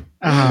Dakar hat.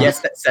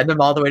 Yes, send them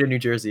all the way to New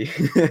Jersey.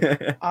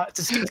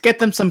 Just get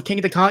them some King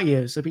of the Con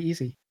ears. It'll be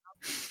easy.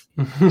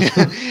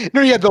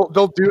 No, yeah,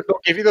 they'll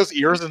give you those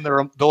ears and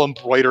they'll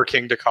embroider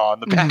King Dakar on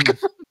the back.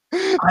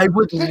 I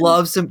would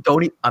love some.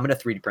 I'm gonna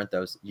 3D print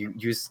those. You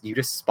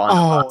just spawn a Oh,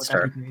 monster.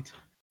 that'd be great.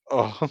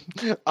 Oh,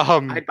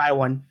 I'd buy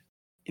one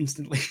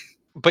instantly.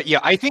 but yeah,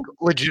 I think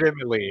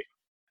legitimately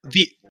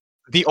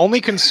the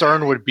only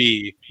concern would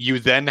be you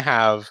then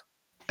have,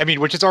 I mean,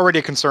 which is already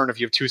a concern if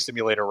you have two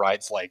simulator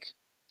rides like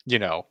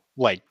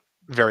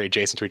very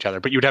adjacent to each other,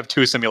 but you'd have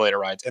two simulator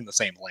rides in the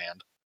same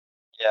land.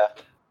 Yeah.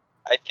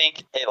 I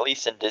think, at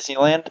least in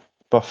Disneyland,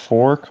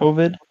 before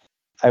COVID,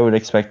 I would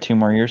expect 2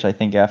 more years. I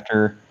think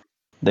after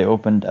they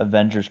opened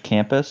Avengers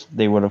Campus,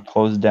 they would have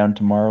closed down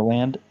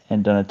Tomorrowland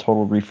and done a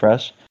total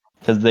refresh,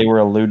 because they were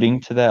alluding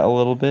to that a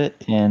little bit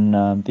in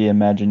the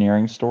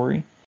Imagineering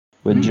story,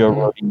 with Joe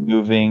Rohde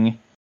moving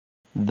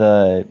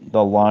the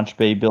Launch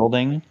Bay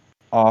building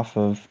off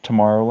of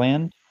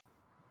Tomorrowland.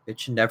 It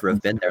should never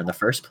have been there in the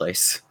first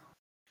place.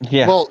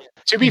 Yeah. Well,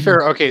 to be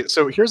fair, okay,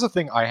 so here's the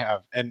thing I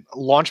have, and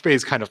Launch Bay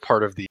is kind of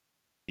part of the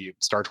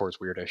Star Tours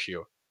weird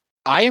issue.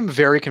 I am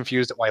very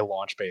confused at why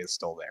Launch Bay is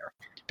still there.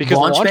 Because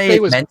Launch Bay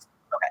was meant.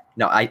 Okay,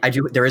 no, I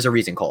do. There is a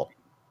reason, Cole.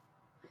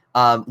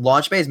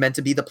 Launch Bay is meant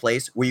to be the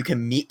place where you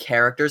can meet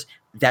characters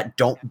that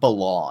don't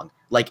belong.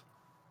 Like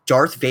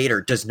Darth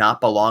Vader does not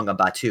belong on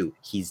Batuu.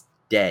 He's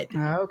dead.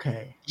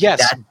 Okay. yes,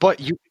 that- but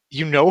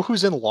you know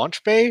who's in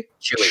Launch Bay?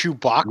 Chewie.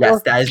 Chewbacca.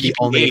 Yes, that is the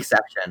only BB-8,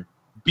 exception.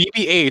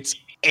 BB-8s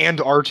and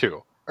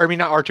R2. I mean,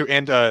 not R2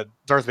 and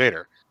Darth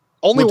Vader.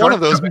 Only Well, one of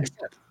Darth- those makes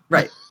sense.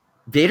 Right.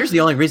 Vader's the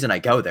only reason I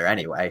go there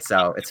anyway,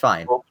 so it's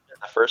fine. Opened in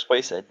the first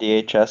place at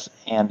DHS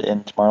and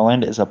in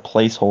Tomorrowland is a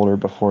placeholder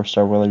before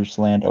Star Wars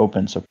Land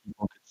opens, so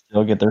people can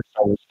still get their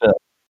Star Wars fill.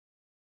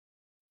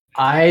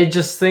 I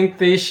just think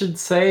they should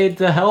say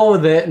to hell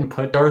with it and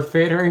put Darth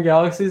Vader in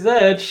Galaxy's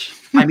Edge.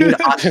 I mean,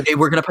 they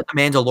were gonna put the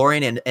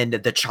Mandalorian and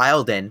the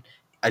child in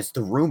as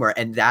the rumor,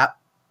 and that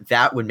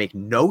would make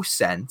no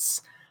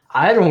sense.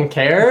 I don't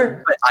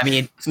care. But I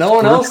mean, No one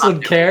screw else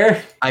would continuity.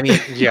 care. I mean,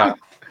 Yeah.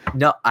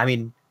 no, I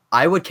mean,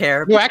 I would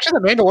care. No, actually,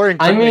 the Mandalorian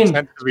I could make mean-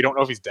 sense because we don't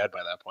know if he's dead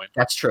by that point.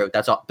 That's true.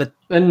 That's all. But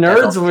The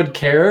nerds would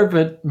care,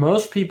 but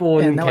most people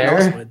wouldn't no one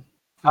else care.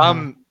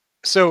 would.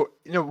 So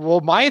well,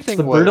 my It's thing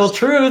the was brutal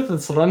truth.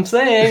 That's what I'm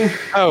saying.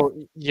 Oh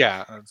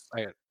yeah,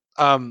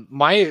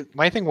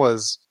 my thing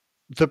was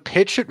the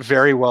pitch. It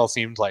very well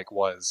seemed like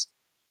was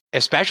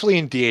especially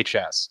in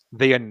DHS,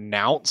 they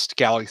announced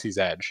Galaxy's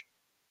Edge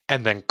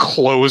and then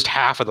closed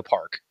half of the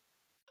park.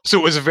 So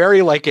it was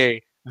very like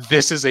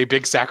this is a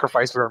big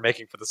sacrifice we are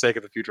making for the sake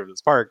of the future of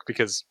this park,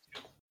 because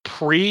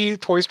pre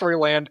Toy Story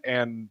Land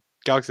and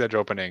Galaxy's Edge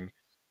opening,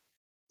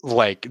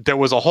 like there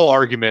was a whole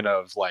argument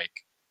of like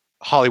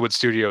Hollywood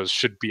Studios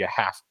should be a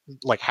half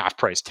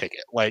price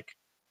ticket. Like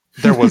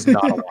there was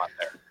not a lot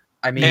there.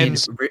 I mean,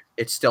 And-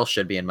 it still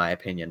should be, in my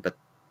opinion, but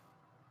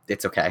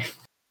it's okay.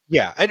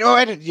 Yeah, I know.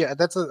 Yeah,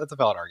 that's a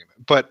valid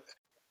argument. But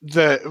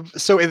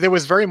so there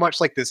was very much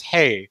like this.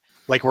 Hey,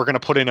 like we're gonna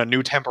put in a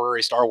new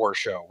temporary Star Wars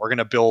show. We're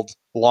gonna build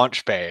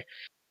Launch Bay,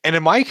 and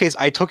in my case,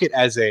 I took it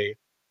as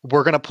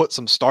we're gonna put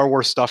some Star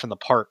Wars stuff in the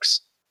parks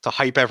to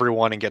hype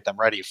everyone and get them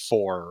ready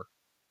for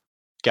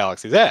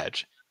Galaxy's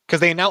Edge, because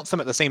they announced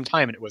them at the same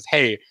time, and it was,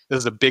 hey, this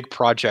is a big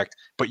project,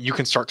 but you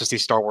can start to see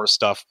Star Wars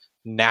stuff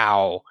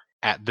now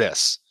at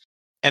this.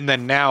 And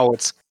then now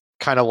it's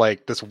kind of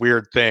like this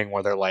weird thing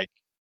where they're like,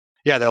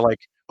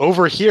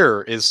 over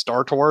here is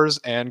Star Tours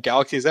and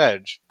Galaxy's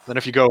Edge. Then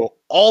if you go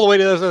all the way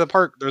to the other side of the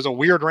park, there's a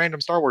weird random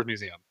Star Wars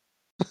museum.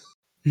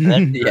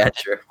 Yeah,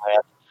 true.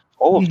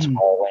 All of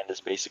Tomorrowland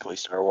is basically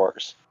Star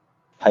Wars.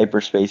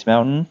 Hyperspace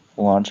Mountain,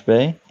 Launch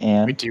Bay,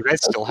 and Wait, do you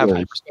guys still have Tours.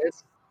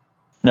 hyperspace?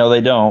 No,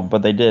 they don't,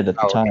 but they did at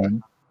the Oh, okay.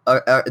 time.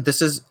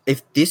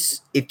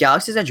 If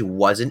Galaxy's Edge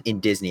wasn't in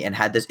Disney and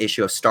had this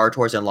issue of Star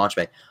Tours and Launch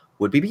Bay,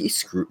 would we be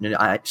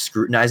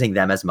scrutinizing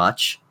them as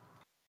much?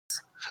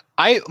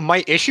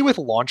 My issue with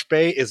Launch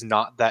Bay is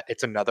not that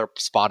it's another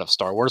spot of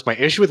Star Wars. My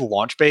issue with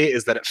Launch Bay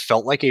is that it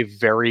felt like a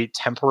very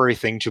temporary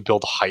thing to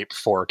build hype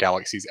for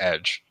Galaxy's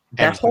Edge.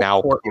 That And whole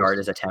now courtyard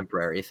is a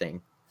temporary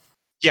thing.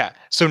 Yeah,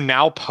 so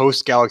now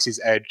post Galaxy's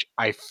Edge,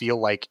 I feel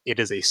like it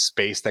is a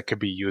space that could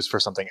be used for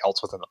something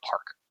else within the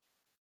park.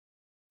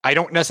 I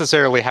don't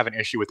necessarily have an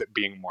issue with it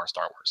being more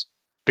Star Wars,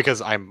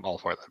 because I'm all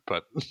for that,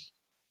 but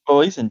Well,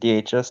 at least in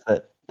DHS,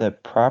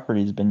 that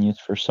property's been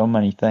used for so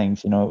many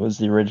things. You know, it was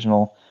the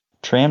original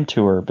tram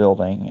tour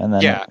building, and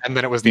then yeah, and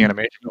then it was the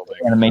animation building.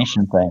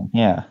 animation thing.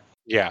 Yeah.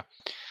 Yeah.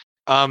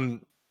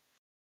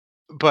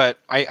 But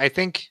I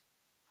think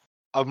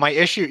my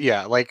issue,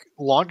 like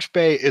Launch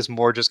Bay is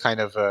more just kind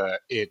of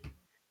it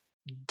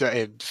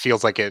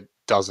feels like it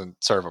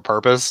doesn't serve a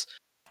purpose.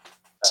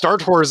 Star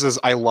Tours is,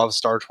 I love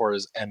Star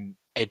Tours, and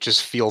it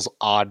just feels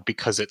odd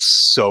because it's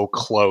so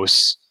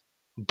close,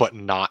 but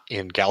not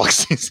in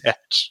Galaxy's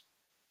Edge.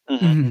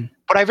 Mhm.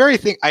 But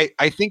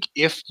I think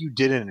if you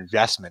did an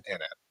investment in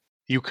it,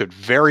 you could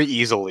very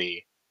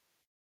easily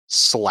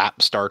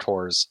slap Star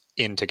Tours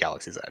into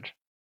Galaxy's Edge.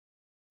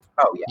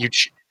 Oh yeah.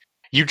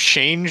 You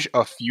change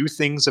a few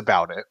things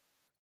about it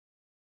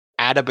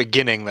at a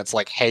beginning that's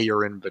like, hey,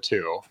 you're in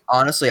Batuu.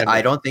 Honestly, And I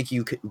then- don't think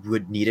you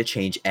would need to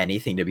change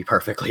anything, to be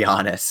perfully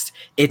honest.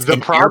 It's The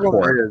an problem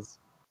airport. is,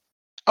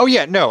 oh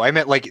yeah, no, I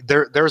meant like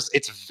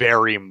it's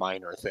very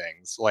minor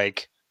things,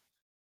 like,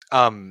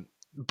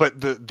 but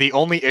the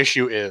only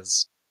issue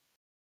is,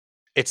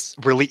 it's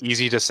really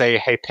easy to say,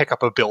 hey, pick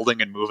up a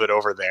building and move it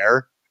over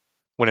there,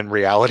 when in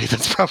reality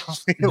that's probably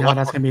a No, lot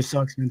that's more- gonna be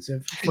so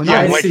expensive. Well, Yeah,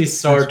 I no, like- see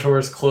Star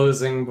Tours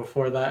closing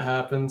before that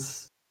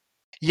happens.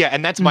 Yeah,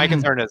 and that's my Mhm.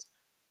 concern is,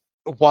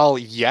 while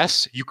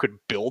yes, you could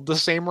build the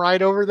same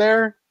ride over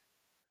there,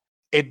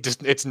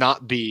 it's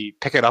not the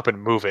pick it up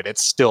and move it.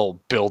 It's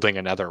still building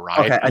another ride.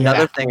 Okay, At another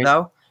that thing point-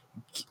 though,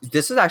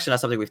 this is actually not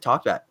something we've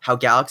talked about. How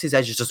Galaxy's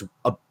Edge is just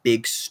a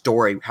big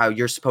story. How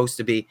you're supposed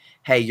to be,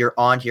 hey, you're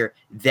on here,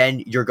 then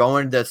you're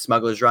going to the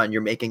Smuggler's Run,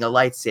 you're making a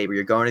lightsaber,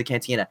 you're going to the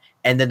cantina,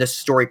 and then the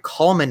story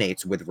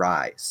culminates with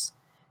Rise.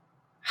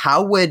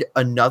 How would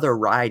another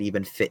ride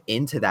even fit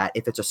into that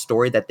if it's a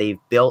story that they've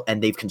built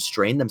and they've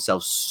constrained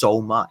themselves so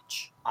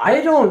much?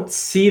 I don't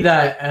see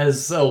that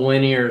as a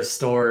linear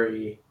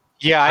story.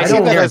 Yeah, I I see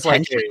don't that their as like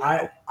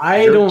intention.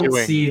 I You're don't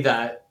doing- see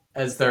that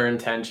as their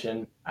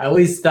intention. At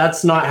least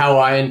that's not how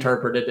I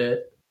interpreted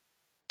it.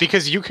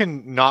 because you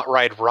can not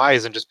ride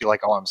Rise and just be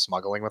like, oh, I'm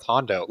smuggling with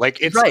Hondo. Like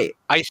it's Right.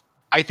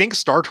 I think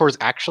Star Tours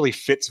actually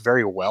fits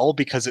very well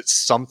because it's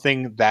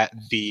something that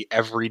the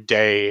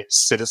everyday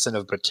citizen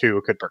of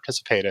Batuu could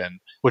participate in,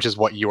 which is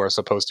what you are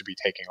supposed to be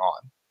taking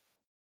on.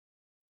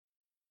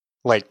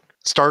 Like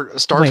Star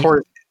Wait.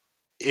 Tours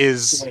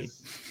is Wait.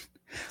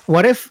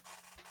 What if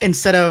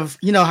instead of,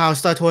 you know how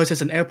Star Tours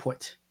is an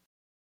airport?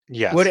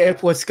 yes. Where do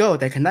airports go?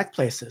 They connect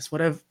places.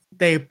 What if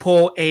they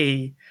pull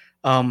a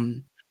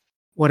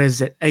what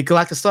is it? A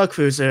Galactic Star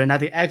Cruiser, and at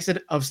the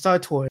exit of Star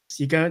Tours,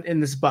 you go in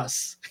this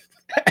bus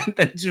and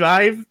then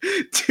drive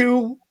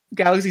to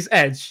Galaxy's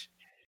Edge.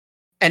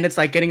 And it's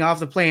like getting off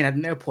the plane at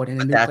an airport in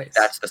a new place.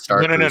 That's the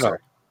Star No.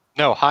 Cruiser.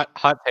 No, hot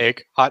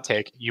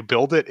take. You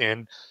build it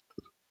in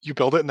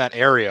that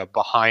area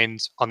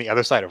behind on the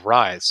other side of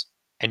Rise,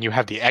 and you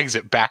have the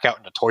exit back out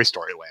into Toy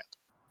Story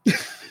Land.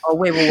 Oh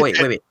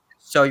wait.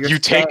 So you're You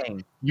take-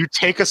 saying You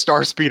take a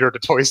Star Speeder to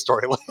Toy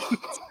Story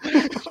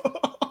Land.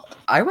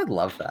 I would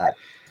love that.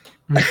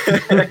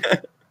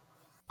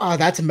 Oh,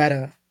 that's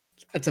meta.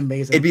 That's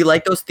amazing. It'd be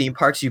like those theme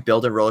parks you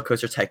build in Roller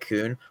Coaster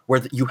Tycoon,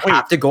 where you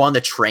have to go on the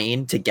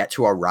train to get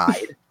to a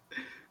ride.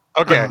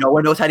 Okay. No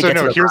one knows how to So get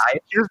no, to the ride.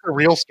 here's the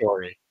real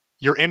story.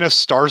 You're in a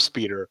star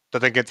speeder that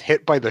then gets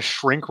hit by the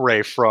shrink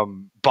ray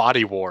from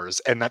Body Wars,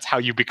 and that's how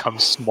you become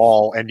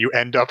small and you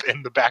end up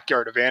in the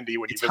backyard of Andy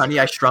when you It's visit. Honey,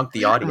 I Shrunk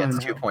the Audience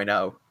Oh,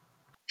 no.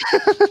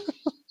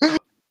 2.0.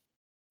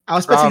 I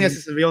was expecting this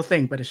as a real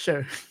thing, but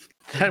sure,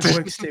 that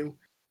works too.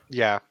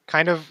 Yeah,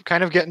 kind of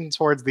getting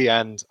towards the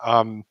end.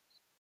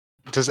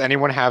 Does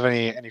anyone have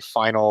any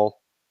final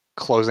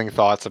closing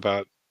thoughts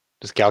about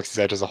just Galaxy's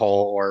Edge as a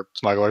whole or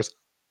Smugglers?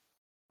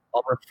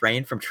 I'll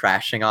refrain from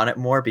trashing on it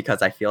more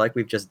because I feel like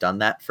we've just done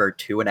that for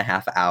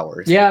 2.5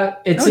 hours. Yeah,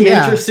 it's Oh, an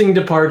yeah. interesting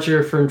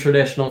departure from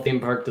traditional theme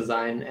park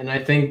design, and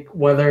I think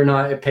whether or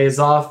not it pays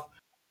off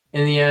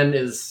in the end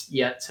is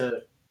yet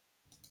to,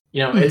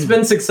 it's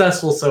been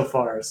successful so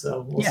far.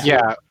 So we'll see.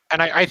 Yeah,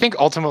 and I think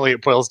ultimately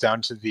it boils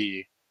down to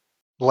the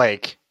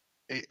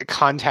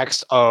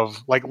context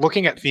of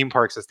looking at theme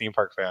parks as theme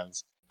park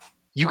fans.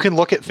 You can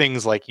look at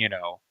things like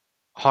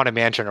Haunted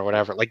Mansion or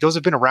whatever. Those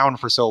have been around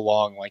for so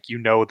long,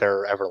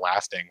 they're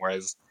everlasting.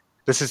 Whereas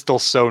this is still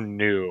so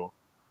new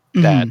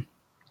that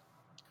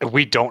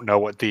we don't know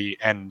what the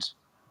end,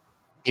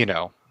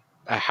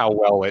 how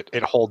well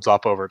it holds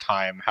up over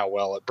time, how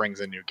well it brings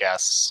in new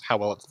guests, how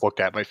well it's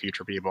looked at by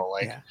future people.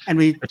 And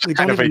we it's don't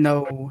kind of even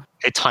know.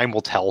 a time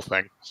will tell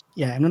thing.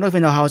 Yeah, and we don't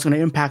even know how it's going to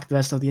impact the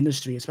rest of the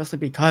industry, especially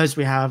because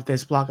we have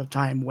this block of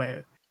time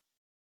where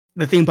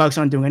the theme parks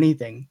aren't doing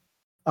anything.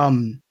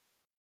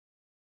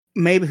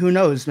 Maybe, who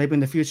knows? Maybe in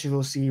the future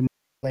we'll see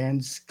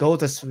lands go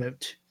this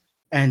route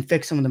and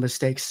fix some of the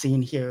mistakes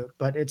seen here.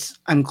 But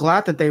I'm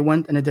glad that they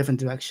went in a different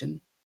direction.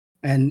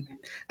 And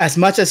as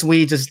much as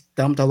we just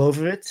dumped all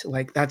over it,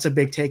 that's a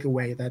big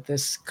takeaway that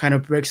this kind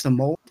of breaks the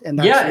mold. And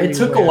that's Yeah, really it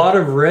took a where- lot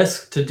of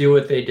risk to do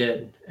what they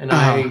did, and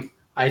I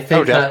think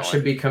that definitely.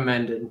 should be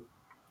commended.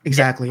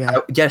 Exactly. Yeah.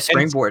 Yeah,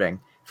 springboarding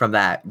from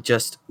that.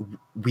 Just,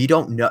 we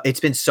don't know. It's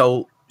been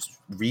so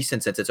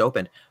recent since it's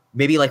opened.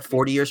 Maybe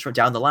 40 years from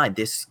down the line,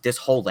 this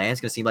whole land's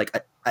gonna seem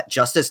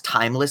just as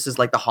timeless as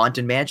the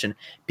Haunted Mansion,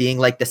 being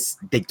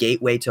the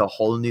gateway to a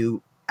whole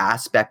new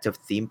aspect of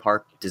theme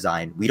park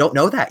design. We don't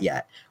know that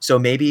yet, so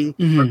maybe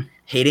we're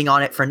hating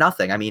on it for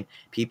nothing. I mean,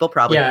 people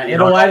probably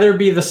It'll either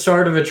be the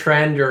start of a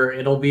trend or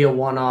it'll be a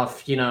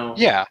one-off.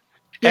 Yeah.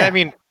 And I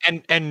mean,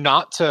 and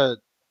not to.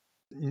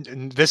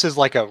 This is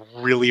a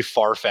really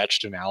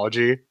far-fetched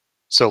analogy,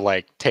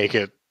 so take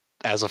it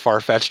as a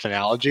far-fetched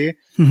analogy,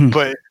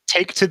 but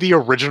take to the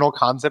original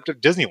concept of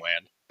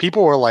Disneyland.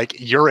 People were like,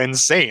 "You're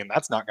insane.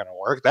 That's not going to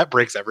work. That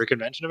breaks every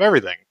convention of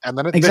everything." And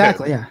then it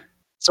Exactly. did. Yeah.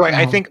 So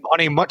I think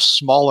on a much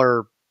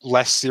smaller,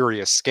 less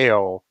serious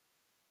scale,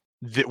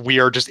 that we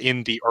are just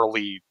in the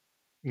early,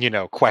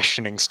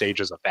 questioning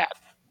stages of that.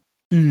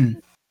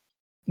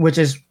 Which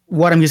is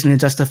what I'm using to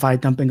justify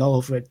dumping all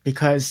over it,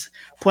 because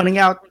pointing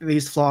out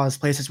these flaws,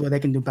 places where they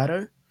can do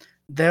better,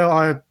 there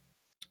are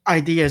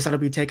ideas that'll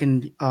be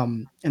taken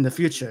in the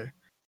future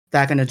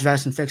that can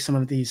address and fix some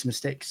of these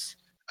mistakes.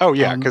 Oh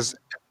yeah, because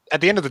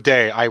at the end of the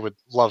day, I would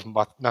love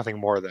nothing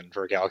more than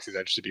for Galaxy's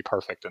Edge to be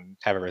perfect and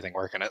have everything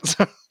work in it.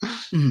 So.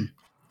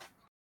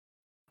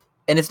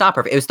 And it's not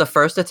perfect. It was the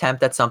first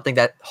attempt at something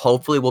that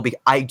hopefully will be.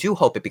 I do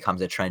hope it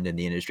becomes a trend in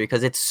the industry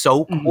because it's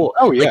so cool.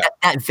 Oh yeah,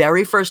 that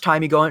very first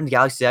time you go into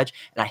Galaxy's Edge,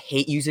 and I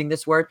hate using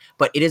this word,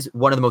 but it is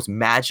one of the most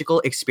magical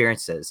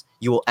experiences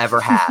you will ever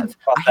have.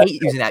 I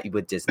hate using that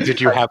with Disney. Did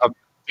you have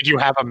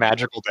a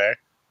magical day?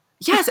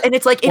 Yes, and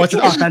it's Was it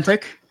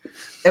authentic?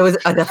 It was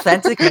an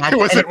authentic magic.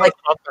 Was And, it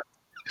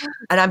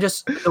and I'm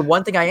just, the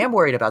one thing I am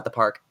worried about the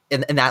park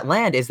in that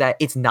land is that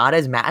it's not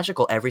as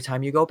magical every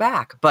time you go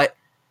back. But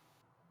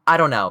I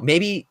don't know.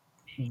 Maybe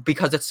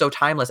because it's so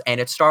timeless and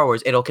it's Star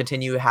Wars, it'll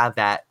continue to have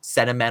that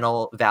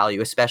sentimental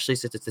value, especially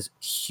since it's this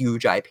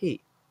huge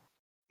IP.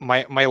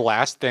 My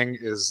last thing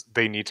is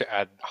they need to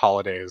add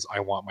holidays. I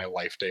want my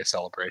Life Day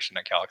celebration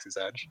at Galaxy's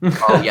Edge.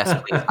 Oh yes,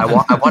 please. I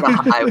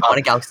want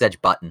a Galaxy's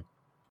Edge button.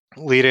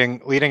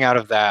 Leading out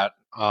of that,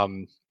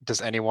 does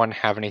anyone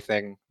have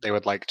anything they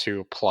would like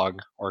to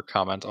plug or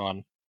comment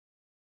on?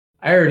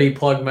 I already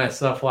plugged my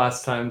stuff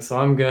last time, so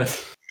I'm good.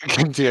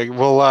 Yeah,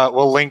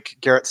 we'll link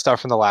Garrett's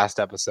stuff from the last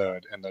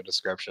episode in the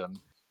description.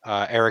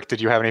 Eric,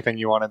 did you have anything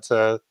you wanted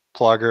to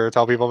plug or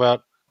tell people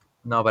about?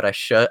 No, but I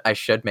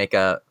should make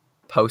a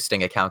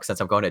posting account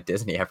since I'm going to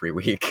Disney every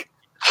week.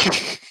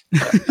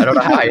 I don't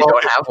know how I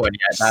don't have one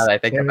yet. Now that I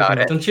think about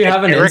it. Don't you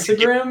have an Eric-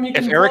 Instagram? You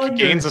can If Eric plug,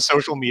 gains or- a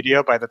social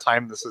media by the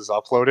time this is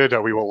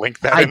uploaded, we will link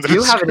that. I in the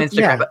do have an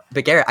description. Instagram,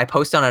 but Garrett, I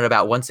post on it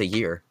about once a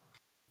year.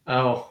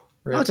 Oh,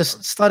 really? I'll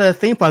just start a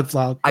theme park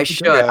vlog. I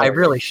should. I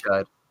really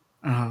should.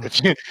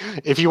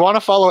 If you want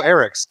to follow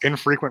Eric's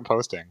infrequent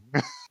posting,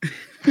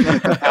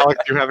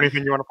 Alex, do you have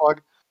anything you want to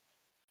plug?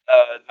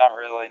 Not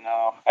really,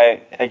 no.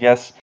 I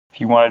guess if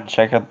you wanted to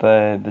check out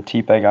the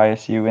TPEG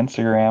ISU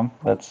Instagram,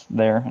 that's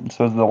there. And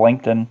so is the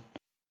LinkedIn.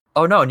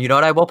 Oh no, and you know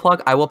what I will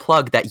plug? I will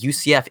plug that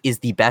UCF is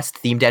the best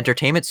themed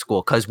entertainment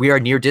school because we are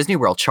near Disney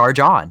World. Charge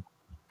on.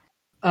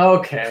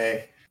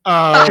 Okay.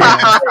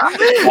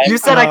 You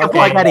said I could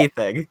plug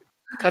anything.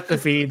 Cut the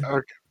feed.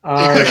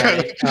 All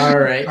right. All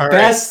right.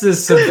 Best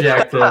is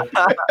subjective.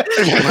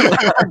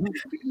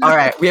 All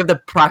right, we have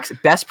the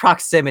best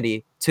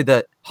proximity to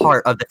the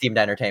heart of the themed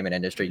entertainment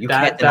industry. You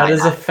can't deny That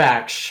is a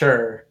fact,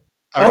 sure.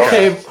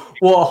 Okay. Okay,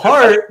 well,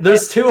 heart.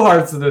 There's two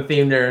hearts of the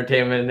themed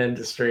entertainment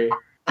industry.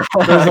 There's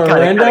Cut it,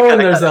 Orlando and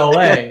there's cut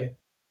LA.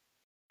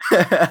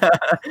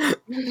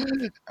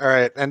 All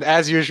right. And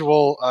as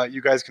usual,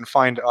 you guys can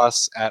find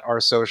us at our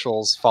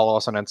socials. Follow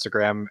us on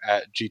Instagram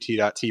at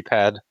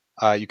gt.tped.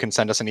 You can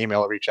send us an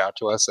email or reach out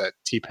to us at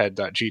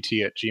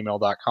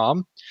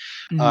tped.gt@gmail.com.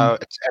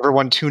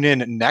 Everyone tune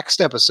in next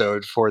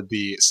episode for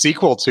the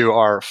sequel to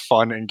our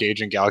fun,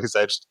 engaging Galaxy's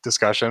Edge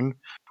discussion,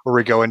 where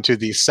we go into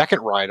the second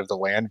ride of the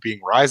land, being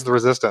Rise of the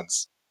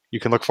Resistance. You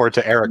can look forward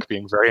to Eric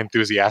being very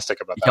enthusiastic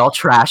about that. Y'all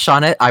trash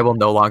on it, I will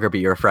no longer be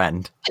your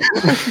friend.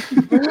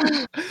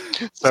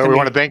 So we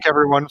want to thank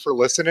everyone for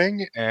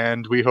listening,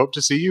 and we hope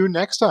to see you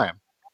next time.